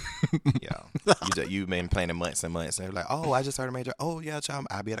Right. Yeah, you've been planning months and months, and they're like, "Oh, I just heard a major. Oh yeah, child,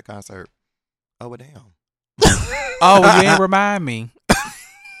 I'll be at a concert. Oh, well, damn, you. Oh, well, you ain't remind me.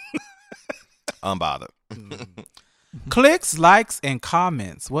 unbothered. Clicks, likes, and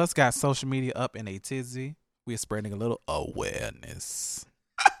comments. What's got social media up in a tizzy? We're spreading a little awareness.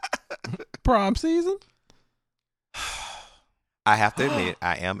 Prom season. I have to admit,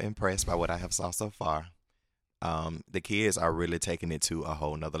 I am impressed by what I have saw so far. The kids are really taking it to a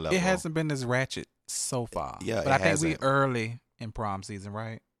whole nother level. It hasn't been this ratchet so far. Yeah, but it I think we hasn't. early in prom season,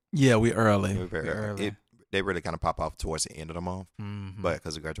 right? Yeah, we early. They're very early. they really kind of pop off towards the end of the month, Mm-hmm. but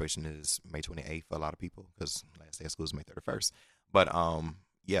because the graduation is May 28th for a lot of people, because last day of school is May 31st. But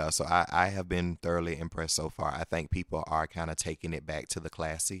yeah, so I have been thoroughly impressed so far. I think people are kind of taking it back to the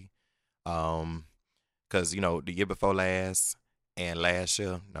classy, because you know the year before last and last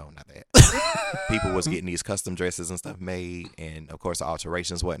year, no, not that. People was getting these custom dresses and stuff made, and of course the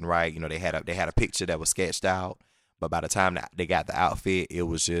alterations wasn't right. You know, they had a picture that was sketched out, but by the time that they got the outfit, it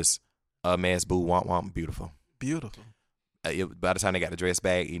was just a mess. Boo, womp womp, beautiful. Beautiful. By the time they got the dress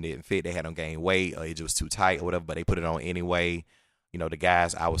back, it didn't fit. They had them gain weight, or it just was too tight, or whatever. But they put it on anyway. You know, the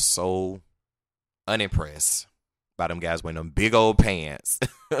guys, I was so unimpressed by them guys wearing them big old pants.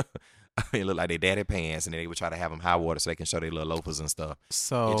 It looked like their daddy pants, and then they would try to have them high water so they can show their little loafers and stuff.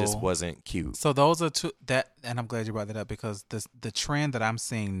 So It just wasn't cute. So those are two that, and I'm glad you brought that up because the trend that I'm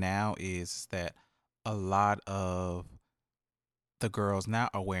seeing now is that a lot of the girls now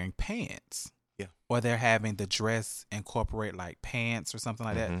are wearing pants. Yeah. Or they're having the dress incorporate like pants or something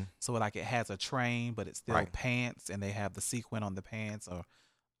like that. Mhm. So like it has a train, but it's still Right. pants, and they have the sequin on the pants or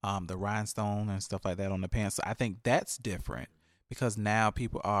the rhinestone and stuff like that on the pants. So I think that's different because now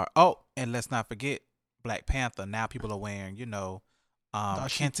people are. Oh, and let's not forget Black Panther. Now people are wearing, you know,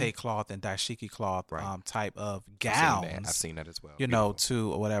 Dashiki. kente cloth and dashiki cloth Right. type of I've gowns. seen that as well. You know, Beautiful.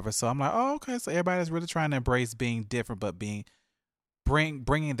 too, or whatever. So I'm like, oh, okay. So everybody's really trying to embrace being different, but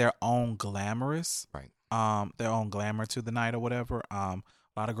bringing their own glamorous, Right. their own glamour to the night or whatever. A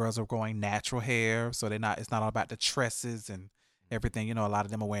lot of girls are growing natural hair, so it's not all about the tresses and everything. You know, a lot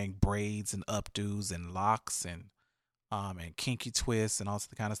of them are wearing braids and updos and locks and kinky twists and all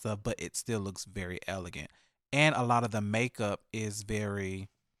that kind of stuff, but it still looks very elegant. And a lot of the makeup is very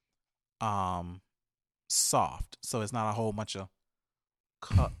soft, so it's not a whole bunch of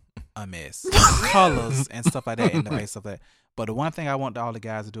a mess colors and stuff like that in the face of that. But the one thing I want all the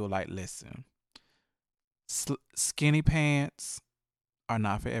guys to do is like, listen, skinny pants are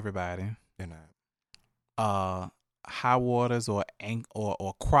not for everybody. They're not. High waters or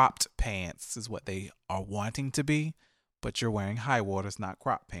cropped pants is what they are wanting to be, but you're wearing high waters, not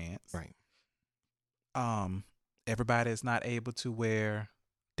crop pants. Right. Everybody is not able to wear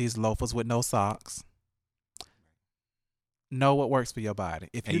these loafers with no socks. Know what works for your body.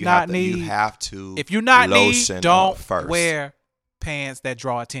 If you not need, you have to. If you not need, lotion don't up first. wear pants that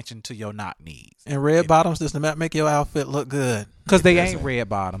draw attention to your not needs. And red bottoms does not make your outfit look good. Because they doesn't. ain't red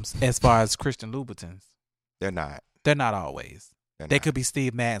bottoms as far as Christian Louboutins. They're not. They're not always. They're They not. could be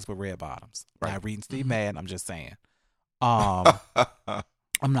Steve Maddens with red bottoms. Right. Not reading Steve Madden. I'm just saying. I'm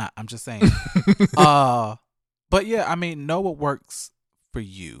not. I'm just saying. But yeah, I mean, know what works for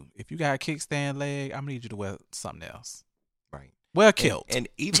you. If you got a kickstand leg, I'm gonna need you to wear something else. Right. Wear a kilt. And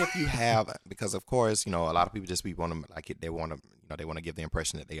even if you have, because of course, you know, a lot of people just want to like it. They want to, you know, they want to give the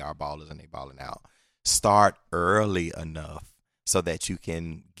impression that they are ballers and they balling out. Start early enough so that you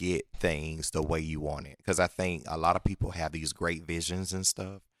can get things the way you want it. Because I think a lot of people have these great visions and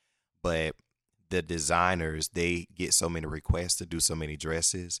stuff, but the designers, they get so many requests to do so many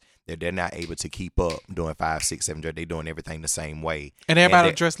dresses that they're not able to keep up doing 5, 6, 7 dresses. They're doing everything the same way. And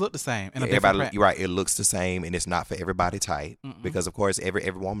everybody dress look the same. In a different print. You're right. It looks the same, and it's not for everybody type. Because of course, every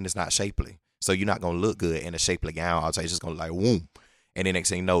woman is not shapely, so you're not gonna look good in a shapely gown. I'll say it's just gonna like whoom, and then next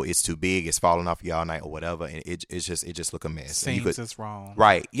thing you know, it's too big, it's falling off y'all night or whatever, and it just look a mess. Seems it's wrong.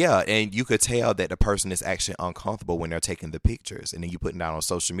 Right? Yeah, and you could tell that the person is actually uncomfortable when they're taking the pictures, and then you putting down on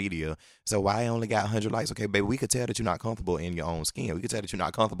social media. So why I only got 100 likes? Okay, baby, we could tell that you're not comfortable in your own skin. We could tell that you're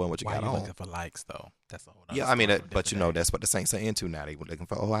not comfortable in what you Why got you on. looking for likes though? That's a whole. Yeah, I mean, but you know, that's what the Saints are into now. They were looking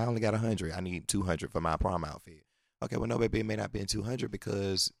for, I only got 100. I need 200 for my prom outfit. Okay, well, no, baby, it may not be in 200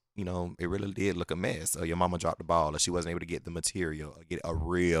 because, you know, it really did look a mess. Or your mama dropped the ball, or she wasn't able to get the material, or get a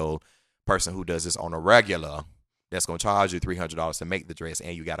real person who does this on a regular that's going to charge you $300 to make the dress,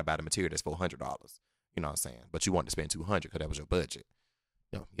 and you got to buy the material that's $400. You know what I'm saying? But you want to spend $200 because that was your budget.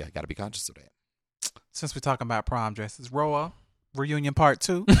 You know, yeah, got to be conscious of that. Since we're talking about prom dresses, Roa, reunion part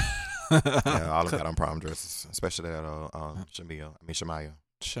 2. Yeah, all of that on prom dresses, especially that Shamaya.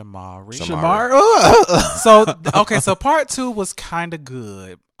 Shamari. Shamar. So part 2 was kind of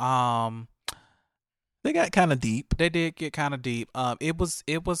good. They got kind of deep. They did get kind of deep. It was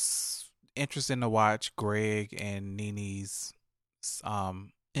interesting to watch Greg and Nene's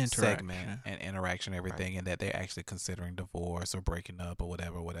segment and interaction, everything, and that they're actually considering divorce or breaking up or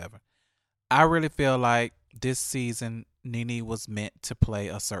whatever. I really feel like this season Nene was meant to play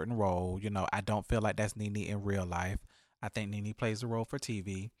a certain role. You know, I don't feel like that's Nene in real life. I think Nene plays a role for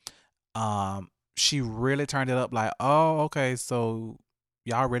TV. She really turned it up like, oh, okay, so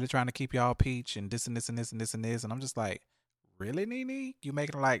y'all really trying to keep y'all peach and this and this and this and this and this. And I'm just like, really, Nene? You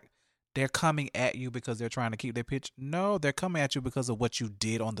making it like they're coming at you because they're trying to keep their pitch? No, they're coming at you because of what you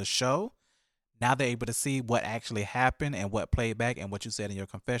did on the show. Now they're able to see what actually happened and what played back and what you said in your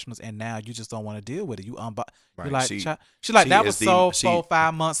confessionals, and now you just don't want to deal with it. Right. You're like, she like that was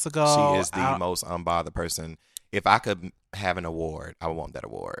 4-5 months ago. She is the most unbothered person. If I could have an award, I would want that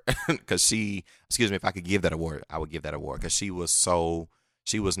award. Because if I could give that award, I would give that award. Because she was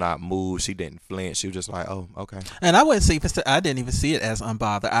not moved. She didn't flinch. She was just like, oh, okay. And I didn't even see it as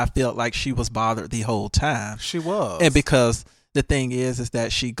unbothered. I felt like she was bothered the whole time. She was. And because the thing is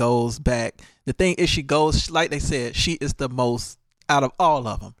that she goes back. The thing is she goes, like they said, she is the most, out of all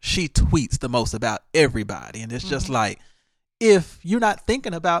of them, she tweets the most about everybody. And it's just like, if you're not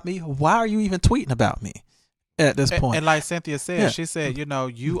thinking about me, why are you even tweeting about me at this point? And like Cynthia said, she said, you know,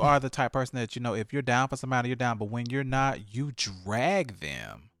 you are the type of person that, you know, if you're down for somebody, you're down. But when you're not, you drag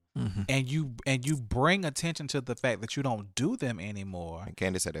them. Mm-hmm. And you bring attention to the fact that you don't do them anymore. And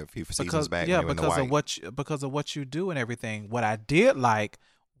Candace said that a few seasons back. Yeah, because of what you do and everything. What I did like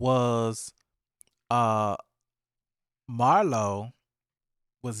was, Marlo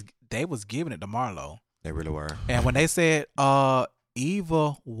was giving it to Marlo. They really were. And when they said,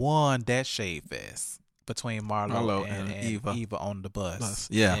 Eva won that shade fest between Marlo and Eva on the bus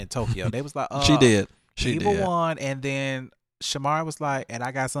in Tokyo, they was like, she did. Eva won, and then Shamar was like, and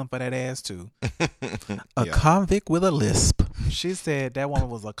I got something for that ass too. A convict with a lisp. She said that woman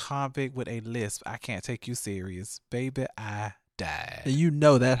was a convict with a lisp. I can't take you serious. Baby, I died. And you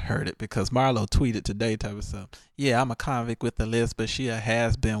know that hurt it because Marlo tweeted today type of stuff. Yeah, I'm a convict with a lisp, but she a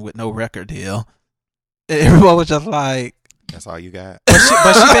has-been with no record deal. And everyone was just like, that's all you got?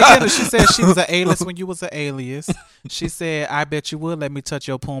 But she said she was an A-list when you was an alias. She said, I bet you would let me touch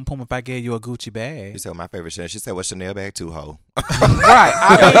your pum pum if I gave you a Gucci bag. She said, my favorite Chanel. She said, what's Chanel bag too, ho? Right.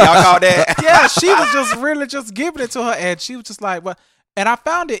 Y'all call that? Yeah, she was just really just giving it to her. And she was just like, well, and I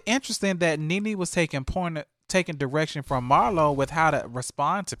found it interesting that Nene was taking point taking direction from Marlo with how to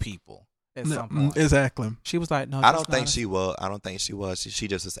respond to people at some point. Exactly. She was like, "No, I don't think she was. I don't think she was. She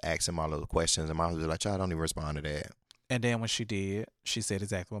just was asking Marlo questions, and Marlo was like, "I don't even respond to that." And then when she did, she said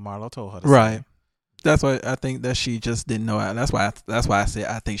exactly what Marlo told her to Right. say. That's why I think that she just didn't know. That's why I said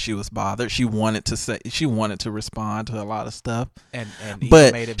I think she was bothered. She wanted to respond to a lot of stuff, And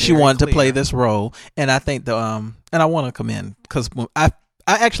but made it she very wanted to play clear. this role. And I think and I want to come in because I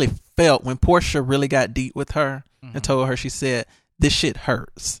actually felt when Portia really got deep with her and told her, she said, "This shit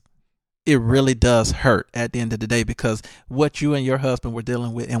hurts. It really does hurt at the end of the day, because what you and your husband were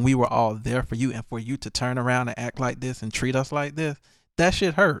dealing with, and we were all there for you, and for you to turn around and act like this and treat us like this, that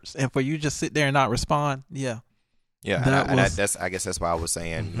shit hurts. And for you just sit there and not respond, yeah." That's I guess that's why I was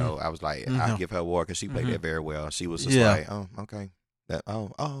saying, I was like, I give her a award because she played that very well. She was just like, oh, okay,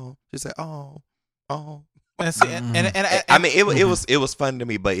 she said, oh. And see, and I mean, it was fun to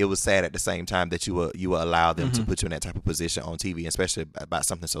me, but it was sad at the same time that you will allow them to put you in that type of position on TV, especially about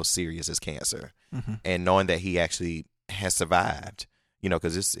something so serious as cancer, and knowing that he actually has survived.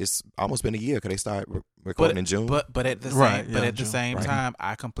 Because it's almost been a year. Because they start recording in June. But at the same time,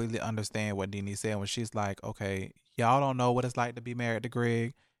 I completely understand what Nene said when she's like, okay, y'all don't know what it's like to be married to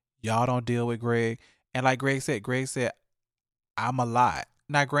Greg. Y'all don't deal with Greg. And like Greg said, I'm a lot.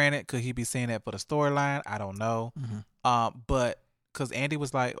 Now, granted, could he be saying that for the storyline? I don't know. But because Andy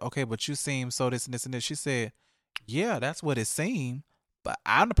was like, okay, but you seem so this and this and this. She said, yeah, that's what it seemed. But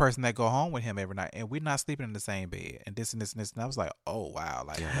I'm the person that go home with him every night, and we're not sleeping in the same bed, and this and this and this. And I was like, oh wow,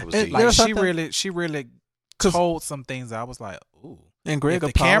 like, that was like she really told some things that I was like, ooh. And Greg,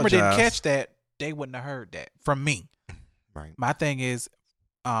 if the camera didn't catch that, they wouldn't have heard that from me. Right. My thing is,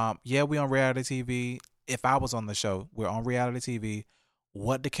 yeah, we on reality TV. If I was on the show, we're on reality TV.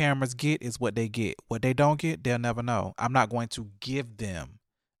 What the cameras get is what they get. What they don't get, they'll never know. I'm not going to give them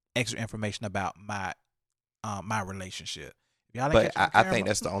extra information about my relationship. But I think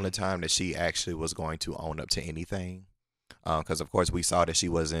that's the only time that she actually was going to own up to anything. Because, of course, we saw that she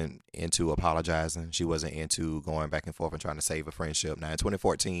wasn't into apologizing. She wasn't into going back and forth and trying to save a friendship. Now, in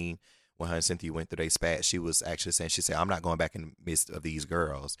 2014, when her and Cynthia went through their spat, she was actually saying, she said, I'm not going back in the midst of these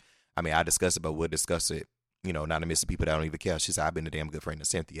girls. I mean, I discussed it, but we'll discuss it, not in the midst of people that don't even care. She said, I've been a damn good friend to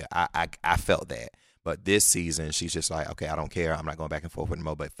Cynthia. I felt that. But this season, she's just like, okay, I don't care. I'm not going back and forth with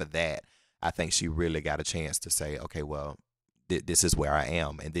them. But for that, I think she really got a chance to say, okay, well, this is where I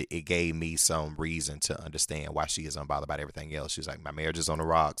am. And it gave me some reason to understand why she is unbothered about everything else. She's like, my marriage is on the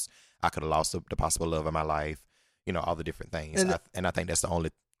rocks. I could have lost the possible love of my life, all the different things. And I think that's the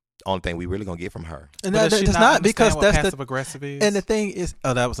only thing we really going to get from her. And that's not because that's passive aggressive is. And the thing is,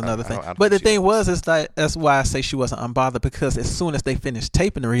 that was another thing. But the thing is like, that's why I say she wasn't unbothered, because as soon as they finished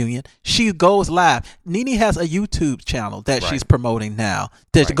taping the reunion, she goes live. Nene has a YouTube channel that she's promoting now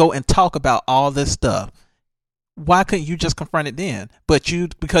to go and talk about all this stuff. Why couldn't you just confront it then?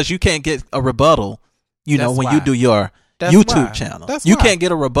 Because you can't get a rebuttal, when you do your YouTube channel. You can't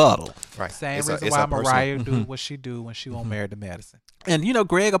get a rebuttal. Right. Same reason why Mariah do what she do when she won't marry the Madison. And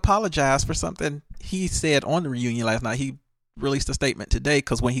Greg apologized for something he said on the reunion last night. He released a statement today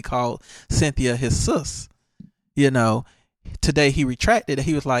because when he called Cynthia his sis, today he retracted it.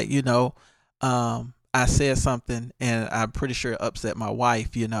 He was like, I said something and I'm pretty sure it upset my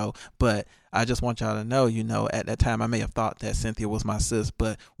wife, but I just want y'all to know, at that time I may have thought that Cynthia was my sis,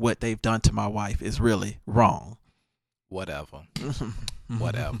 but what they've done to my wife is really wrong. Whatever.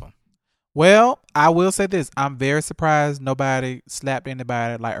 Well, I will say this. I'm very surprised nobody slapped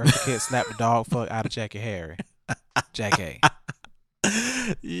anybody like Eartha Kitt slapped the dog fuck out of Jackie Harry. Jackie.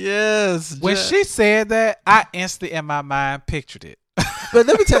 Yes. When she said that, I instantly in my mind pictured it. But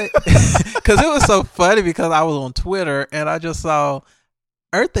let me tell you, because it was so funny, because I was on Twitter and I just saw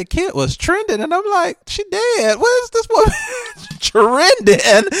Eartha Kitt was trending, and I'm like, she dead. What is this woman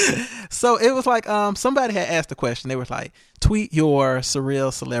trending? So it was like, somebody had asked the question. They were like, tweet your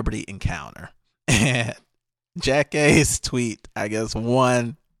surreal celebrity encounter. And Jackie's tweet, I guess,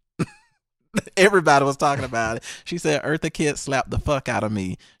 won. Everybody was talking about it. She said, Eartha Kitt slapped the fuck out of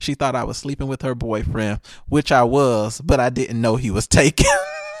me. She thought I was sleeping with her boyfriend, which I was, but I didn't know he was taken.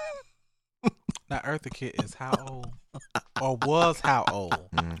 Now, Eartha Kitt is how old? Or was how old?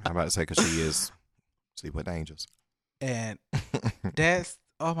 I'm about to say, because she is Sleep with Angels. And that's,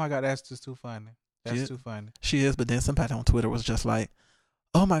 oh my God, that's just too funny. That's too funny. She is, but then somebody on Twitter was just like,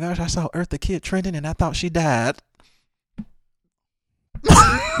 oh my gosh, I saw Eartha Kitt trending and I thought she died.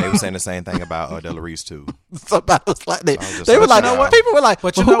 They were saying the same thing about Della Reese too. Somebody was like, they were like, people were like,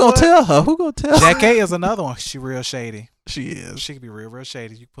 but who gonna tell her? Who gonna tell her? Jackie is another one. She real shady. She is. She can be real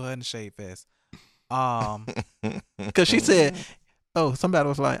shady. You put her in the shade fest. Because she said, somebody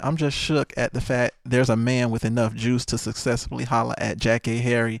was like, I'm just shook at the fact there's a man with enough juice to successfully holler at Jack A.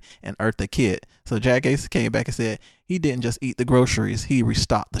 Harry and Eartha Kitt. So Jack A. came back and said he didn't just eat the groceries, he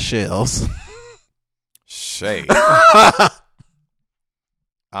restocked the shelves. Shade.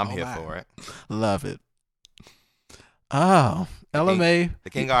 I'm here my. for it. Love it. Oh, LMA. The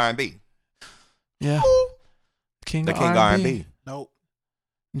King R&B. Yeah. King The of King R&B. Nope.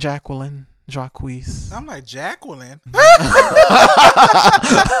 Jacqueline. Jacquees. I'm like Jacqueline. You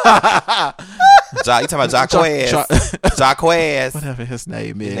talking about Jacquez? Jacquez. Whatever his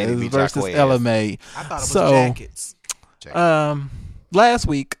name His name be is versus Jacquez. LMA. I thought it was So, jackets. Last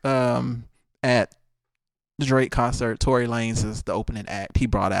week, at the Drake concert, Tory Lanez is the opening act. He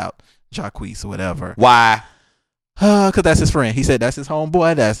brought out Jacquees or whatever. Why? Because that's his friend. He said that's his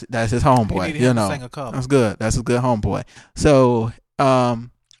homeboy. That's his homeboy. He needed You him to know, sing a cover. that's good. That's a good homeboy. So,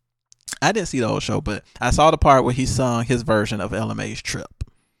 I didn't see the whole show, but I saw the part where he sung his version of LMA's Trip.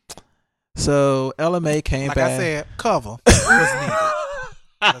 So LMA came Like back. I said, cover was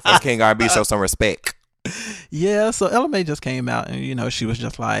needed. Let's King R&B show some respect. Yeah, so LMA just came out and, she was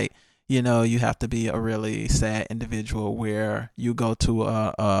just like, you have to be a really sad individual where you go to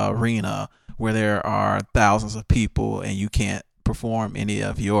a arena where there are thousands of people and you can't perform any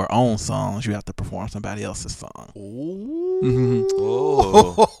of your own songs. You have to perform somebody else's song. Mm-hmm.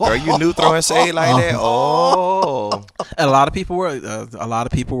 Oh, girl, you knew throwing shade like that. Oh, And a lot of people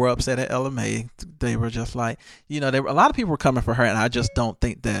were upset at LMA. They were just like, a lot of people were coming for her, and I just don't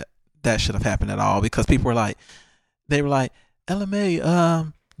think that should have happened at all, because people were like,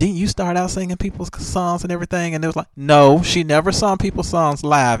 LMA, didn't you start out singing people's songs and everything? And it was like, no, she never sung people's songs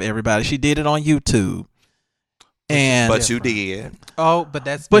live. Everybody, she did it on YouTube. but you did. Oh,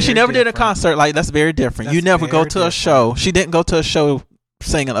 but she never did a concert. Like, that's very different. That's you never go very to a different. show. She didn't go to a show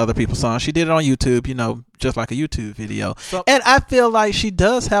singing other people's songs. She did it on YouTube, just like a YouTube video. So- And I feel like she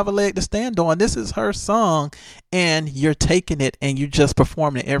does have a leg to stand on. This is her song, and you're taking it and you're just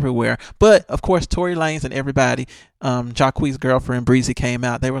performing it everywhere. But of course, Tory Lanez and everybody, Jacquees' girlfriend Breezy came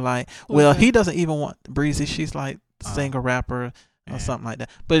out. They were like, well, he doesn't even want Breezy. She's like singer rapper or something like that.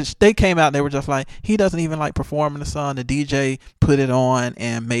 But they came out and they were just like, he doesn't even like performing the song. The DJ put it on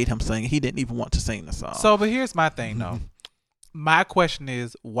and made him sing. He didn't even want to sing the song. So, but here's my thing, though. My question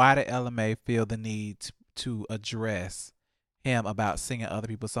is, why did LMA feel the need to address him about singing other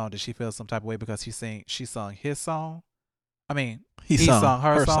people's songs? Did she feel some type of way because she sung his song? I mean, he sung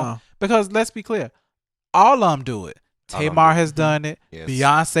her song. Because let's be clear, all of them do it. Tamar has done it. Yes.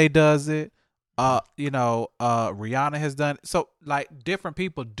 Beyonce does it. Rihanna has done it. So, like, different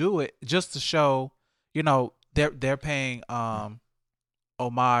people do it just to show, they're paying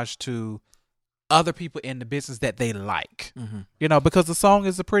homage to other people in the business that they like. Because the song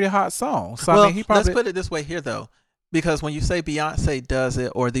is a pretty hot song. So well, I mean, he probably let's put it this way here, though, because when you say Beyonce does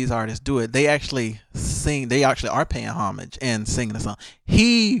it or these artists do it, they actually sing. They actually are paying homage and singing the song.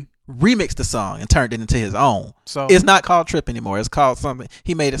 He remixed the song and turned it into his own. So it's not called Trip anymore. It's called something.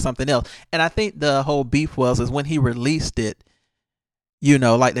 He made it something else. And I think the whole beef is when he released it,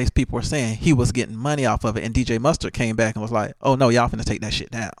 like these people were saying, he was getting money off of it. And DJ Mustard came back and was like, oh no, y'all finna take that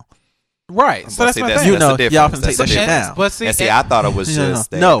shit down. right. So But that's see, my that's- thing. that's the y'all difference. finna take that That's the shit difference. down. But see, And see, I thought it was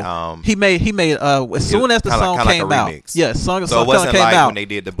just that. No. He made as soon as the kinda song like a came out. remix. Yeah, song So it wasn't came like out. when they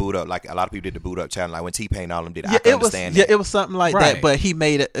did the boot up, like a lot of people did the boot up channel, like when T-Pain and all them did it. Yeah, I can it was. understand Yeah, that. it was something like Right. that. But he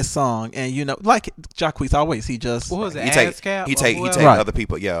made it a song, and like Jacquees always, he just what was it? He take ASCAP he or take whoever? Right. other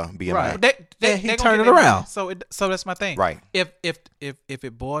people, being Right. like, He They turned gonna it get their around. money. So that's my thing. Right. If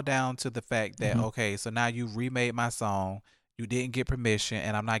it boiled down to the fact that okay, so now you remade my song, you didn't get permission,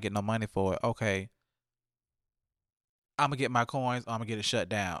 and I'm not getting no money for it. Okay, I'm gonna get my coins. I'm gonna get it shut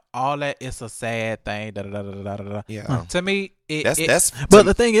down. All that is a sad thing. Da, da, da, da, da, da, da. yeah. To me, That's But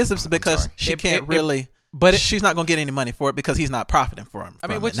the thing is, it's because sorry. she It- can't it- really. but it- she's not gonna get any money for it because he's not profiting for him. I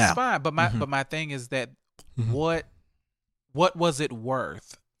mean, from which it now. is fine. But my thing is that what was it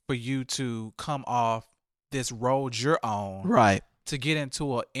worth for you to come off this road you're on Right. to get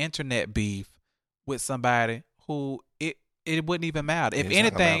into an internet beef with somebody who it wouldn't even matter. If It's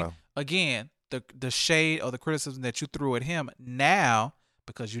not gonna anything, matter. again, the shade or the criticism that you threw at him now,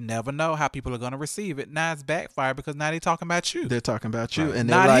 because you never know how people are going to receive it, now it's backfired because now they're talking about you. They're talking about you, Right. and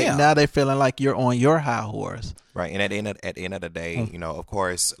Not they're like him. now they're feeling like you're on your high horse. Right, and at the end of the day, of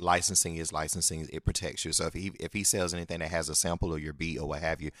course, licensing is licensing. It protects you. So if he sells anything that has a sample of your beat or what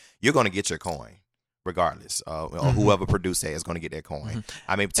have you, you're going to get your coin, regardless. Or whoever produced that is going to get their coin.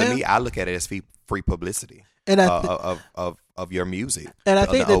 I mean, to me, I look at it as free publicity And of your music, And I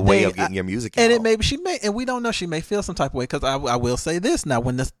think a that way of getting your music out. and it maybe she may, and we don't know, she may feel some type of way, because I will say this now,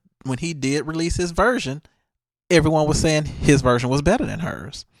 when he did release his version, everyone was saying his version was better than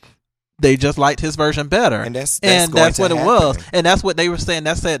hers. They just liked his version better, and that's what it was, and that's what they were saying.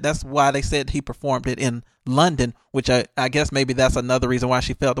 That's why they said he performed it in London, which I guess maybe that's another reason why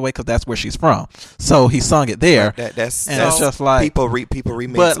she felt the way, because that's where she's from. So he sung it there. That's just like people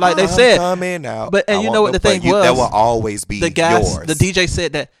remix. But like they said, coming out. But and you know what the thing was, that will always be the guys. Yours. The DJ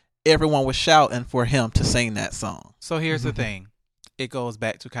said that everyone was shouting for him to sing that song. So here's the thing. It goes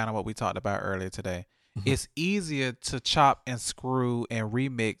back to kind of what we talked about earlier today. Mhm. It's easier to chop and screw and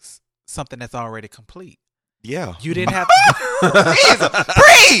remix something that's already complete. Yeah. You didn't have to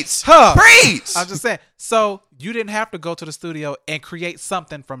preach. Preach. I'm just saying. So you didn't have to go to the studio and create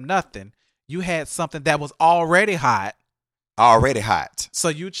something from nothing. You had something that was already hot. So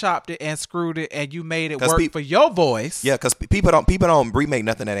you chopped it and screwed it and you made it work for your voice. Yeah, because people don't remake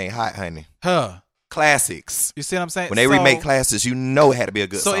nothing that ain't hot, honey. Classics. You see what I'm saying? When they remake classics, you know it had to be a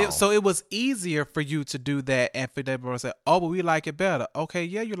good song. So it was easier for you to do that and for them to say, oh, but we like it better. Okay,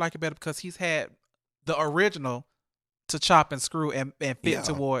 yeah, you like it better because he's had the original to chop and screw and fit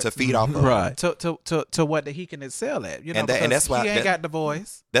towards to feed off of. Right. To what he can excel at. You know, and that's why he ain't got the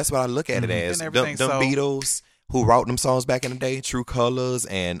voice. That's what I look at it as. Them Beatles who wrote them songs back in the day, True Colors,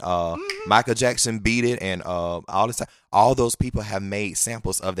 and Michael Jackson Beat It, and all this time. All those people have made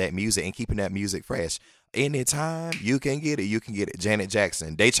samples of that music and keeping that music fresh. Anytime you can get it, you can get it. Janet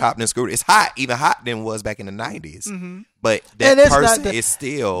Jackson, they chopped and screwed it. It's hot, even hot than it was back in the 90s. Mm-hmm. But that person is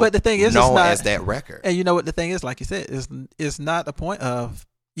still but the thing is, known as that record. And you know what the thing is, like you said, is not the point of,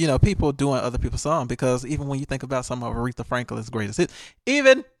 you know, people doing other people's songs, because even when you think about some of Aretha Franklin's greatest hits,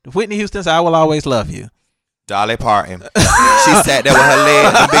 even Whitney Houston's "I Will Always Love You," Dolly Parton, she sat there with her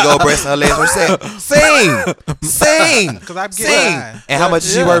legs, the big old breasts, and her legs were set. Sing. Because I'm sing. And how much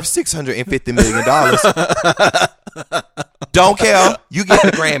is she worth? $650 million. Don't care. You get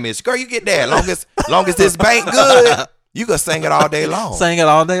the Grammys, girl. You get that. Long as this bank good, you can sing it all day long. Sing it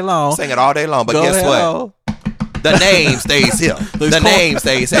all day long. But guess what? The name stays here. The name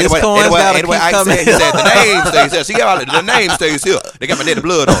stays here. Anyway, I said, he said, the name stays here. She got the name stays here. They got my daddy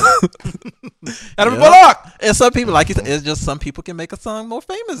blood on it. And some people, like you said, it's just some people can make a song more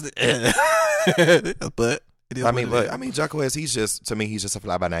famous. But it is. I mean, Jacquees, he's just a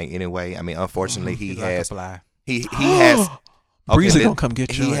fly by night anyway. I mean, unfortunately, he has Breezy gonna come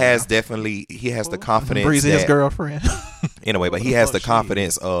get you. He has the confidence. Breezy, his girlfriend. Anyway, but he has the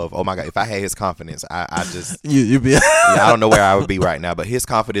confidence of, oh my God, if I had his confidence, I just you'd be. I don't know where I would be right now. But his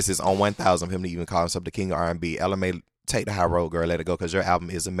confidence is on 1,000 for him to even call himself the king of R&B. LMA, take the high road, girl. Let it go, because your album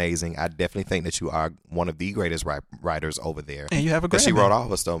is amazing. I definitely think that you are one of the greatest writers over there. And you have a Grammy. She wrote all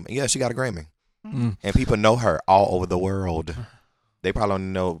of us though. Yeah, she got a Grammy, and people know her all over the world. They probably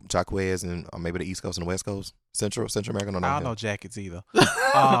don't know Jacquees and maybe the East Coast and the West Coast, Central America. I don't know jackets either.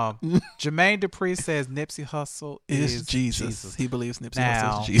 Jermaine Dupree says Nipsey Hussle is Jesus. He believes Nipsey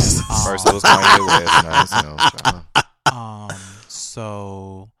Hussle is Jesus. First it was Kanye West.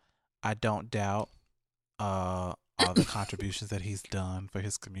 So I don't doubt all the contributions that he's done for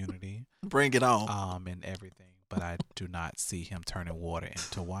his community. Bring it on. And everything. But I do not see him turning water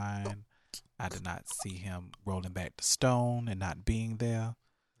into wine. I did not see him rolling back the stone and not being there.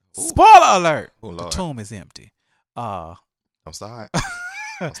 Ooh. Spoiler alert! The tomb is empty. I'm sorry.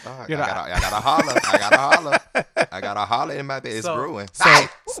 I gotta holler in my bed. It's brewing.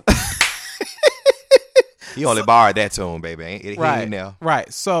 He only borrowed that tomb, baby. He ain't there.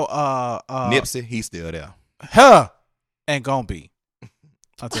 Right. So Nipsey, he's still there. Ain't gonna be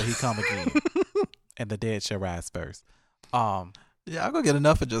until he come again. And the dead shall rise first. Yeah, I'm gonna get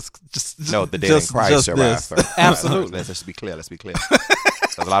enough of just no, the dead in Christ shall rise first. Absolutely. Let's be clear.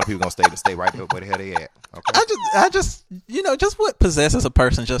 Because a lot of people gonna stay right where the hell they at. Okay? I just just what possesses a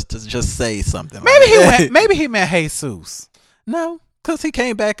person just to just say something. Maybe he meant Jesus. No, because he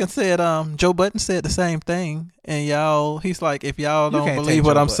came back and said Joe Budden said the same thing, and he's like, if y'all don't believe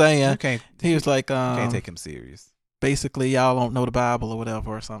what I'm saying, he was like, you can't take him serious. Basically, y'all don't know the Bible or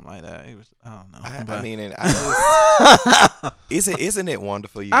whatever or something like that. He was, I don't know. I mean, isn't it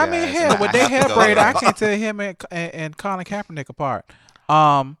wonderful? You I guys? mean, hell, with their hair braid, I can't tell him and Colin Kaepernick apart.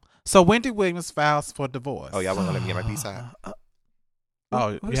 So Wendy Williams files for divorce. Oh, y'all want to let me get my piece out?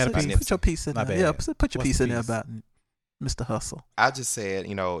 You had a piece. Put your piece in there. Yeah, put your piece in there about Mr. Hustle. I just said,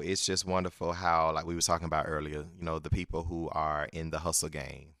 it's just wonderful how, like we were talking about earlier, the people who are in the hustle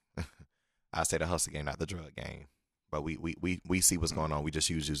game. I say the hustle game, not the drug game. But we see what's going on. We just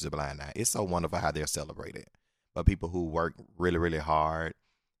use the blind eye. It's so wonderful how they're celebrated. But people who work really, really hard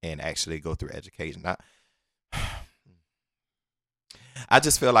and actually go through education. I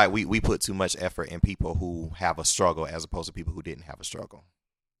just feel like we put too much effort in people who have a struggle as opposed to people who didn't have a struggle.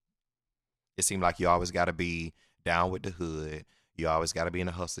 It seemed like you always got to be down with the hood. You always got to be in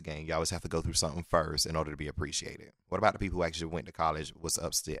a hustle game. You always have to go through something first in order to be appreciated. What about the people who actually went to college, was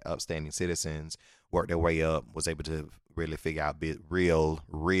upstanding citizens, worked their way up, was able to really figure out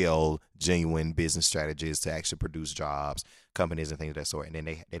real, genuine business strategies to actually produce jobs, companies, and things of that sort, and then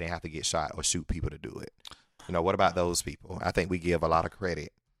they didn't have to get shot or shoot people to do it. What about those people? I think we give a lot of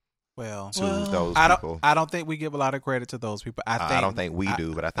credit Well, to those I people. don't think we give a lot of credit to those people. I don't think we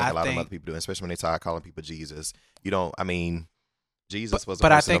do, but I think a lot of think- other people do, especially when they start calling people Jesus. Jesus was a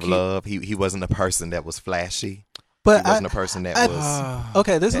but I person of think love. He wasn't a person that was flashy. But He wasn't a person that was.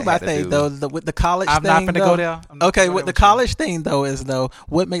 okay, this is that my had to thing do- though. With the college I'm thing, not going to though, go there. I'm not Okay, gonna go with there the college thing though is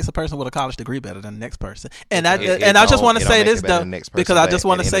what makes a person with a college degree better than the next person? And I just want to say this though because I just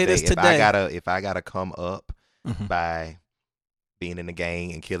want to say this today. If I gotta come up Mhm. by being in the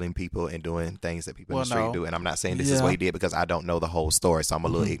gang and killing people and doing things that people in Well, the street no. do, and I'm not saying this is Yeah. what he did because I don't know the whole story, so I'm a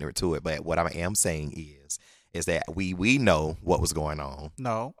little Mhm. ignorant to it. But what I am saying is that we know what was going on.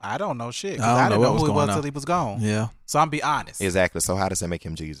 No, I don't know shit. 'Cause I don't I know didn't what know was who he going was on. till he was gone. Yeah. So I'm be honest. Exactly. So how does that make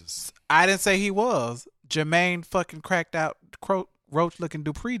him Jesus? I didn't say he was. Jermaine fucking cracked out roach looking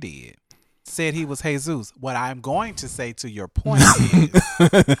Dupree did. Said he was Jesus. What I'm going to say to your point is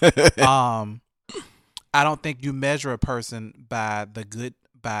I don't think you measure a person by the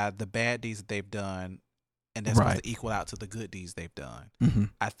bad deeds that they've done and that's supposed Right. to equal out to the good deeds they've done. Mhm.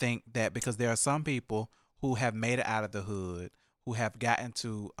 I think that because there are some people who have made it out of the hood, who have gotten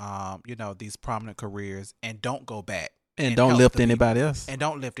to these prominent careers and don't go back And don't help lift the people. anybody else. And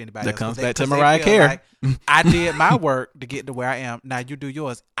don't lift anybody That else. comes 'Cause back to 'cause they Mariah feel Carey. like, I did my work to get to where I am. Now you do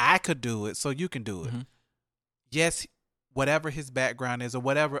yours. I could do it, so you can do it. Mhm. Yes, whatever his background is or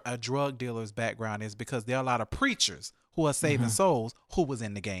whatever a drug dealer's background is, because there are a lot of preachers who are saving Mhm. souls who was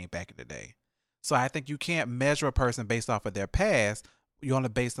in the game back in the day. So I think you can't measure a person based off of their past. You only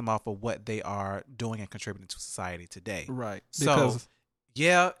base them off of what they are doing and contributing to society today. Right. So,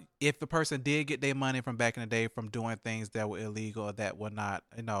 yeah, if the person did get their money from back in the day from doing things that were illegal or that were not,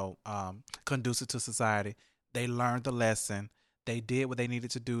 conducive to society, they learned the lesson. They did what they needed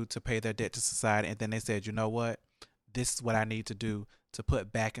to do to pay their debt to society, and then they said, you know what? This is what I need to do to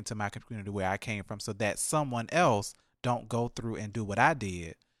put back into my community where I came from so that someone else don't go through and do what I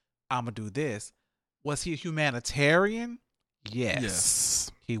did. I'm going to do this. Was he a humanitarian?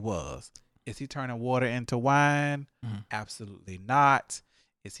 Yes, he was. Is he turning water into wine? Mhm. Absolutely not.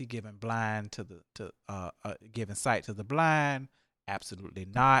 Is he giving giving sight to the blind? Absolutely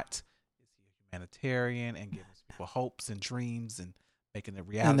not. Is he a humanitarian and giving people hopes and dreams and making it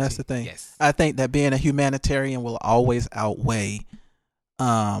reality? And that's the thing. Yes. I think that being a humanitarian will always outweigh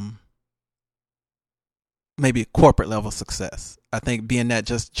maybe corporate level success. I think being that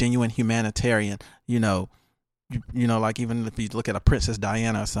just genuine humanitarian, like even if you look at a Princess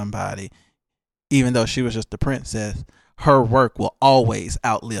Diana or somebody, even though she was just a princess, her work will always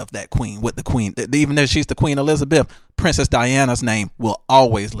outlive that queen with the queen. Even though she's the Queen Elizabeth, Princess Diana's name will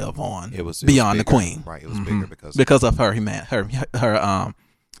always live on beyond the bigger. queen. Right. It was Mhm. bigger because of her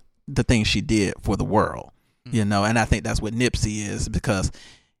the things she did for the world, and I think that's what Nipsey is, because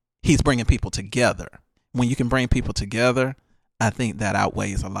he's bringing people together. When you can bring people together, I think that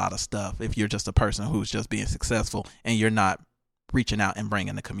outweighs a lot of stuff. If you're just a person who's just being successful and you're not reaching out and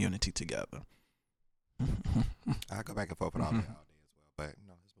bringing the community together. I go back and forth with all that all day as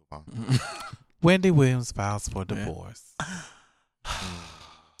well, but let's move on. Wendy Williams files for Yeah. divorce.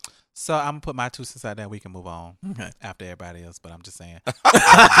 So I'm going to put my 2 cents out there and we can move on Okay. after everybody else, but I'm just saying.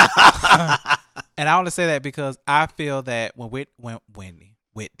 And I want to say that because I feel that when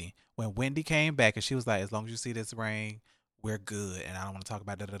Wendy came back and she was like, as long as you see this ring, we're good. And I don't want to talk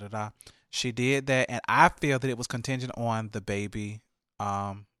about da-da-da-da. She did that. And I feel that it was contingent on the baby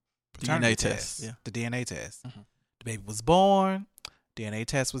paternity DNA test. Yeah. The DNA test. Mhm. The baby was born. DNA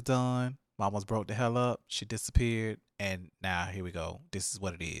test was done. Mom was broke the hell up. She disappeared. And now here we go. This is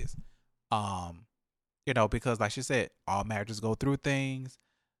what it is. Because like she said, all marriages go through things.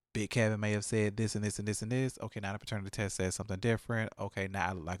 Big Kevin may have said this and this and this and this. Okay, now the paternity test says something different. Okay, now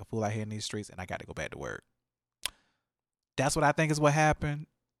I look like a fool out here in these streets and I got to go back to work. That's what I think is what happened.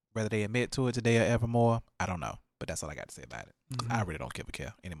 Whether they admit to it today or evermore, I don't know. But that's all I got to say about it. Mhm. I really don't give a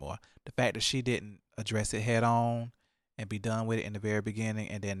care anymore. The fact that she didn't address it head on and be done with it in the very beginning,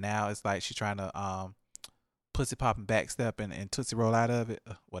 and then now it's like she's trying to pussy pop and backstep and Tootsie roll out of it.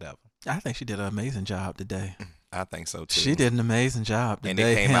 Whatever. I think she did an amazing job today. I think so too. She did an amazing job and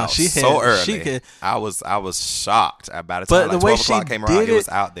today. it came out she so early. She could, I was shocked. By the but time the like way 12 she o'clock came around, did it was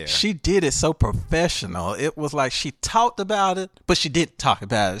out there. She did it so professional. It was like she talked about it, but she didn't talk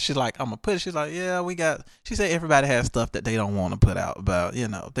about it. She's like, I'm gonna put it. She's like, yeah, we got. She said everybody has stuff that they don't want to put out about.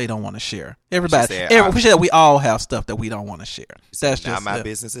 They don't want to share. Everybody, she said we all have stuff that we don't want to share. That's just my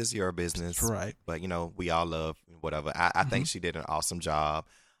business is your business, right? But we all love whatever. I think she did an awesome job.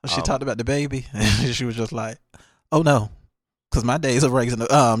 She talked about the baby, and she was just like, "Oh no, because my days of raising,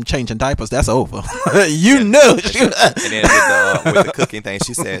 changing diapers, that's over." You knew. And then with the cooking thing,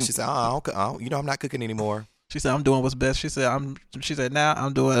 she said, "Oh, I'm not cooking anymore." She said, "I'm doing what's best." She said, "Now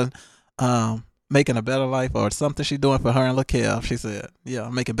I'm doing, making a better life or something." She's doing for her and LaKev. She said, "Yeah,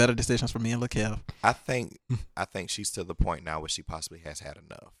 I'm making better decisions for me and LaKev." I think she's to the point now where she possibly has had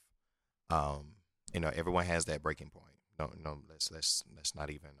enough. Everyone has that breaking point. No, let's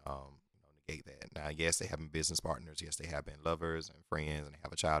not even negate that. Now, yes, they have been business partners. Yes, they have been lovers and friends, and they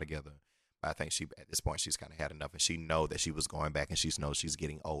have a child together. But I think at this point she's kind of had enough, and she know that she was going back, and she knows she's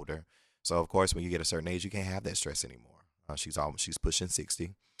getting older. So of course, when you get a certain age, you can't have that stress anymore. She's pushing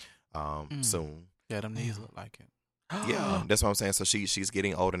 60 soon. Yeah, them knees look like it. Yeah, that's what I'm saying. So she's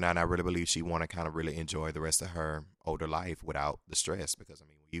getting older now, and I really believe she want to kind of really enjoy the rest of her older life without the stress. Because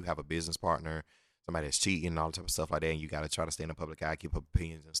when you have a business partner, somebody that's cheating and all that type of stuff like that, and you got to try to stay in the public eye, keep up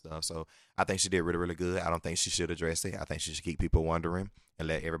opinions and stuff. So I think she did really, really good. I don't think she should address it. I think she should keep people wondering and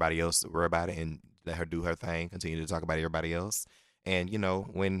let everybody else worry about it and let her do her thing, continue to talk about everybody else. And,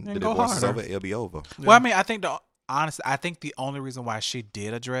 when the divorce is over, it'll be over. Well, I think the only reason why she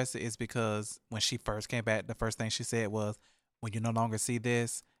did address it is because when she first came back, the first thing she said was, when you no longer see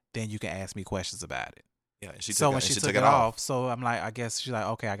this, then you can ask me questions about it. Yeah, and she took it off, so I'm like, I guess she's like,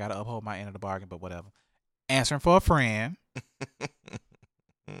 okay, I got to uphold my end of the bargain, but whatever. Answering for a friend.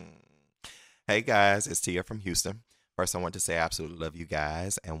 Hey guys, it's Tia from Houston. First, I want to say I absolutely love you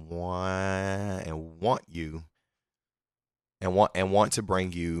guys and want to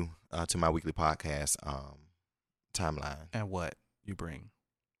bring you to my weekly podcast timeline. And what you bring?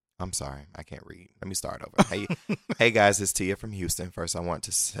 I'm sorry, I can't read. Let me start over. Hey guys, it's Tia from Houston. First, I want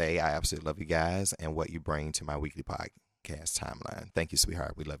to say I absolutely love you guys and what you bring to my weekly podcast timeline. Thank you,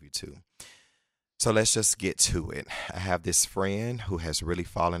 sweetheart. We love you too. So let's just get to it. I have this friend who has really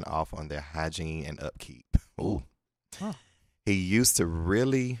fallen off on their hygiene and upkeep. Ooh. Huh. He used to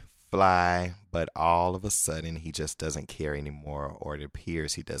really fly, but all of a sudden he just doesn't care anymore, or it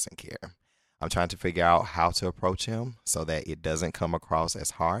appears he doesn't care. I'm trying to figure out how to approach him so that it doesn't come across as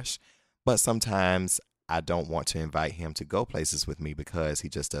harsh, but sometimes I don't want to invite him to go places with me because he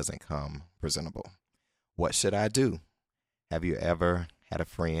just doesn't come presentable. What should I do? Have you ever had a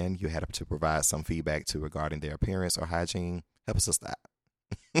friend you had to provide some feedback to regarding their appearance or hygiene? Help us stop.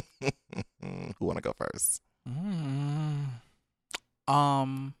 Who want to go first?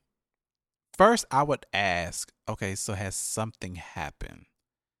 First I would ask, okay, so has something happened?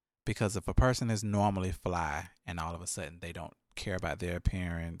 Because if a person is normally fly and all of a sudden they don't care about their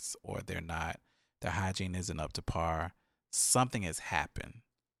appearance or their hygiene isn't up to par, something has happened.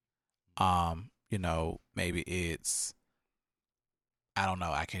 Maybe it's, I don't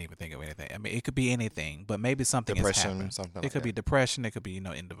know, I can't even think of anything. I mean, it could be anything, but maybe something has happened. It could be depression. It could be,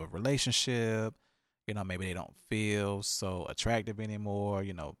 end of a relationship. Maybe they don't feel so attractive anymore.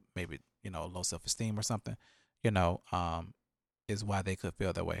 Maybe, low self-esteem or something, is why they could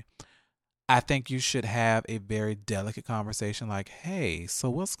feel that way. I think you should have a very delicate conversation like, hey, so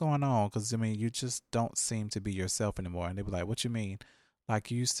what's going on? Because, you just don't seem to be yourself anymore. And they'd be like, what you mean?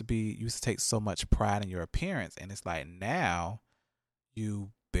 Like, you used to take so much pride in your appearance. And it's like, now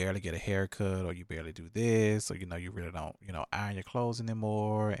you barely get a haircut, or you barely do this, or, you really don't, iron your clothes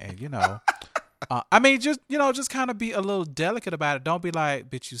anymore. And, just kind of be a little delicate about it. Don't be like,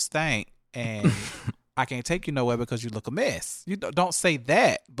 bitch, you stink. And I can't take you nowhere because you look a mess. You don't say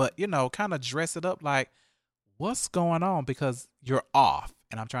that, but, kind of dress it up like, what's going on? Because you're off.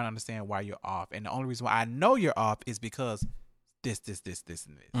 And I'm trying to understand why you're off. And the only reason why I know you're off is because this, and this.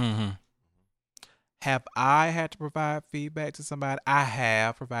 Mm-hmm. Have I had to provide feedback to somebody? I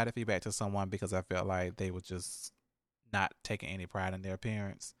have provided feedback to someone because I felt like they were just not taking any pride in their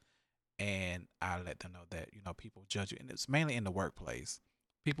appearance. And I let them know that, people judge you. And it's mainly in the workplace.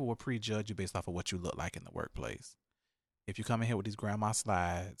 People will prejudge you based off of what you look like in the workplace. If you come in here with these grandma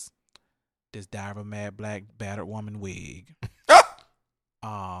slides, this Diver Mad Black battered woman wig,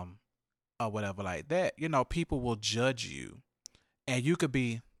 or whatever like that, people will judge you. And you could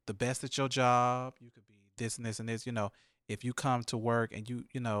be the best at your job. You could be this and this and this. If you come to work and you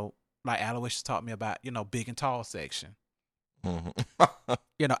like Aloysius taught me about, big and tall section. Mm-hmm.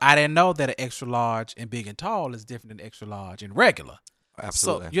 I didn't know that an extra large and big and tall is different than extra large and regular.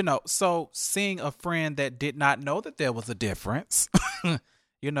 Absolutely. So, so seeing a friend that did not know that there was a difference, when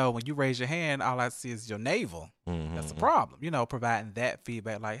you raise your hand, all I see is your navel. Mm-hmm. That's a problem. Providing that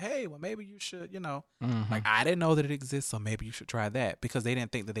feedback, like, hey, well, maybe you should, Mm-hmm. like, I didn't know that it exists, so maybe you should try that, because they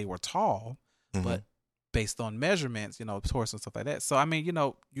didn't think that they were tall, Mm-hmm. but based on measurements, torso and stuff like that. So, I mean,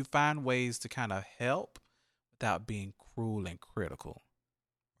 you find ways to kind of help without being cruel and critical.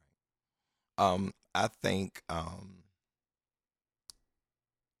 I think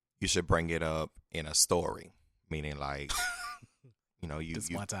you should bring it up in a story, meaning like, you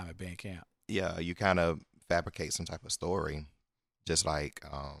Just one time at band camp. Yeah, you kind of fabricate some type of story, just like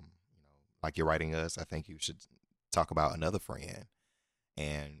like you're writing us. I think you should talk about another friend,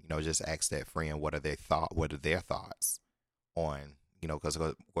 and just ask that friend what are their thoughts on because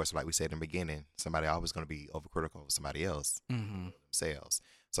of course, like we said in the beginning, somebody always going to be overcritical of somebody else themselves.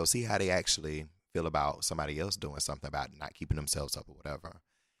 So see how they actually feel about somebody else doing something about not keeping themselves up or whatever.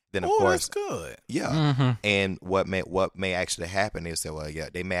 Then of course, that's good. Yeah. Mm-hmm. And what may actually happen is that, well, yeah,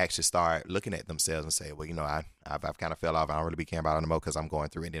 they may actually start looking at themselves and say, well, I've kind of fell off. I don't really be caring about it anymore because I'm going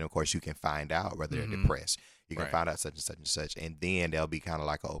through it. And then of course you can find out whether they're depressed. You can find out such and such and such, and then there'll be kind of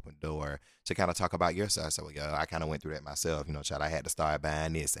like an open door to kind of talk about yourself. So, yeah, I kind of went through that myself. Child, I had to start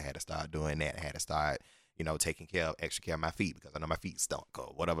buying this. I had to start doing that. I had to start, taking extra care of my feet because I know my feet stunk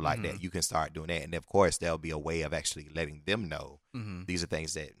or whatever like that. You can start doing that, and of course, there'll be a way of actually letting them know these are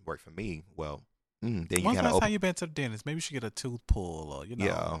things that work for me. Well, then you kind of. Last time you been to the dentist? Maybe you should get a tooth pull or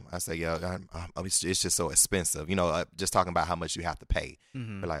Yeah, I say it's just so expensive. Just talking about how much you have to pay.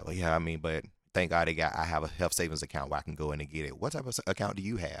 But like, well, yeah, I mean, but. Thank God I have a health savings account where I can go in and get it. What type of account do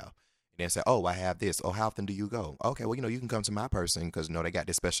you have? And then say, oh, I have this. Oh, how often do you go? Okay, well, you can come to my person because, they got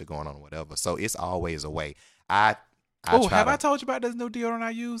this special going on or whatever. So it's always a way. I told you about this new deodorant I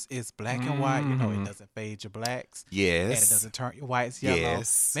use? It's black and white. It doesn't fade your blacks. Yes. And it doesn't turn your whites yellow.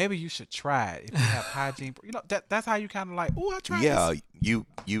 Yes. Maybe you should try it if you have hygiene. That's how you kind of like, oh, I tried this. Yeah,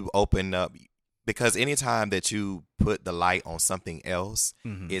 you open up. Because anytime that you put the light on something else,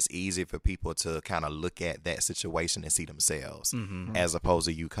 it's easy for people to kind of look at that situation and see themselves, as opposed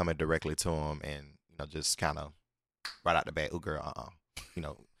to you coming directly to them and just kind of right out the bat, oh girl,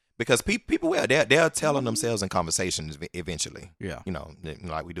 because people will they're telling themselves in conversations eventually,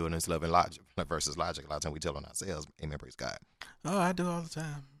 like we do in this Love and Logic versus Logic. A lot of time we telling ourselves, amen, praise God. Oh, I do all the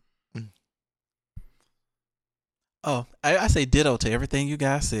time. Oh, I say ditto to everything you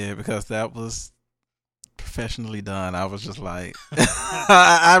guys said because that was professionally done. I was just like,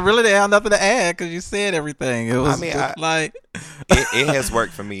 I really didn't have nothing to add because you said everything. It was it has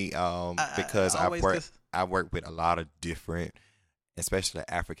worked for me because I've worked with a lot of different, especially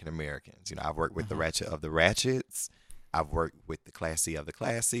African Americans. I've worked with the ratchet of the ratchets. I've worked with the classy of the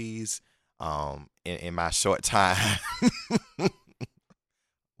classies. In my short time,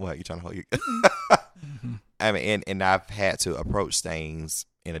 what you trying to hold you? I mean, and I've had to approach things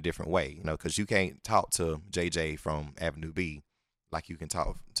in a different way, because you can't talk to JJ from Avenue B like you can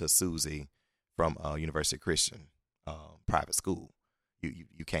talk to Susie from University Christian private school.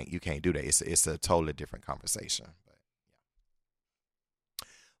 You can't do that. It's a totally different conversation. But yeah.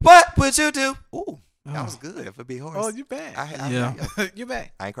 What would you do? Ooh, that was good for Big Horse. Oh, you back? You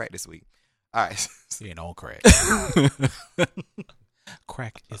back? I ain't cracked this week. All right, you ain't on crack.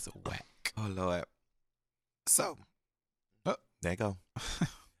 Crack is whack. Oh Lord. So, there you go.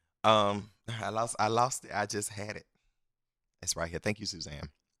 I lost it. I just had it. It's right here. Thank you, Suzanne.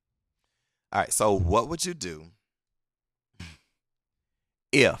 All right. So, what would you do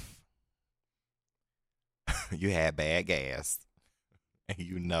if you had bad gas and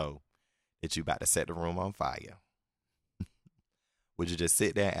that you about to set the room on fire? Would you just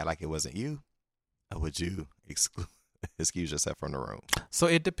sit there and act like it wasn't you, or would you excuse yourself from the room? So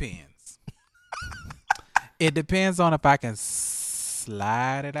it depends. It depends on if I can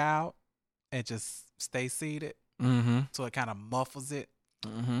slide it out and just stay seated so it kind of muffles it.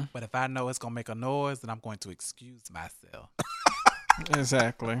 But if I know it's going to make a noise, then I'm going to excuse myself.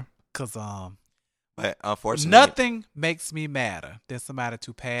 Exactly. Because but unfortunately, nothing makes me madder than somebody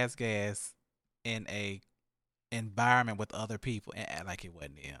to pass gas in a environment with other people and act like it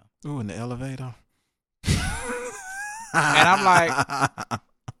wasn't him. Ooh, in the elevator. And I'm like,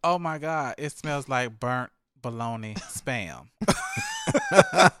 oh my God, it smells like burnt bologna spam.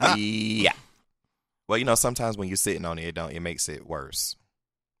 Yeah. Well, sometimes when you're sitting on it makes it worse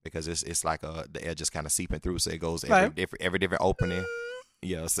because it's like the air just kind of seeping through, so it goes every different opening.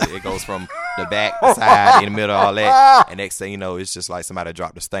 Yeah, so it goes from the back, the side, in the middle, all that. And next thing you know, it's just like somebody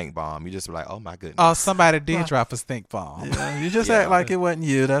dropped a stink bomb. You just be like, oh my goodness. Oh, somebody did drop a stink bomb. Yeah, you just Yeah. act like it wasn't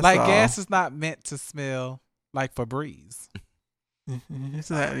you. That's Like all. gas is not meant to smell like Febreze. You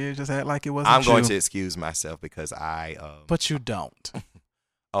just act like it wasn't. I'm going you. to excuse myself because But you don't.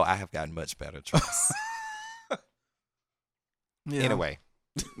 I have gotten much better, trust. Yeah. Anyway,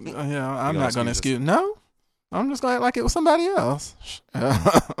 Yeah, I'm gonna not going excuse to us? excuse. No, I'm just going to act like it was somebody else.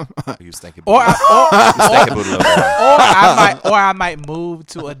 you stinking Or booty. You stinking booty little boy. I might move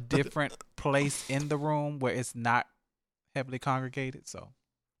to a different place in the room where it's not heavily congregated. So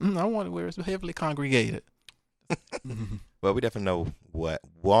I want where it's heavily congregated. Well, we definitely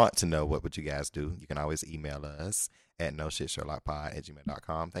want to know what would you guys do. You can always email us at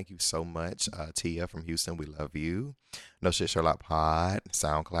noshitsherlockpod@gmail.com. Thank you so much, Tia from Houston. We love you. No Shit Sherlock Pod,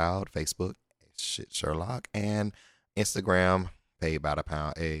 SoundCloud, Facebook, Shit Sherlock, and Instagram, paid by the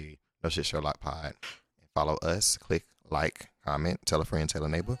pound, No Shit Sherlock Pod. Follow us, click like, comment, tell a friend, tell a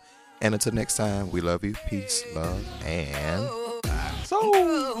neighbor. And until next time, we love you. Peace, love, and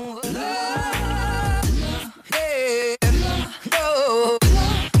so.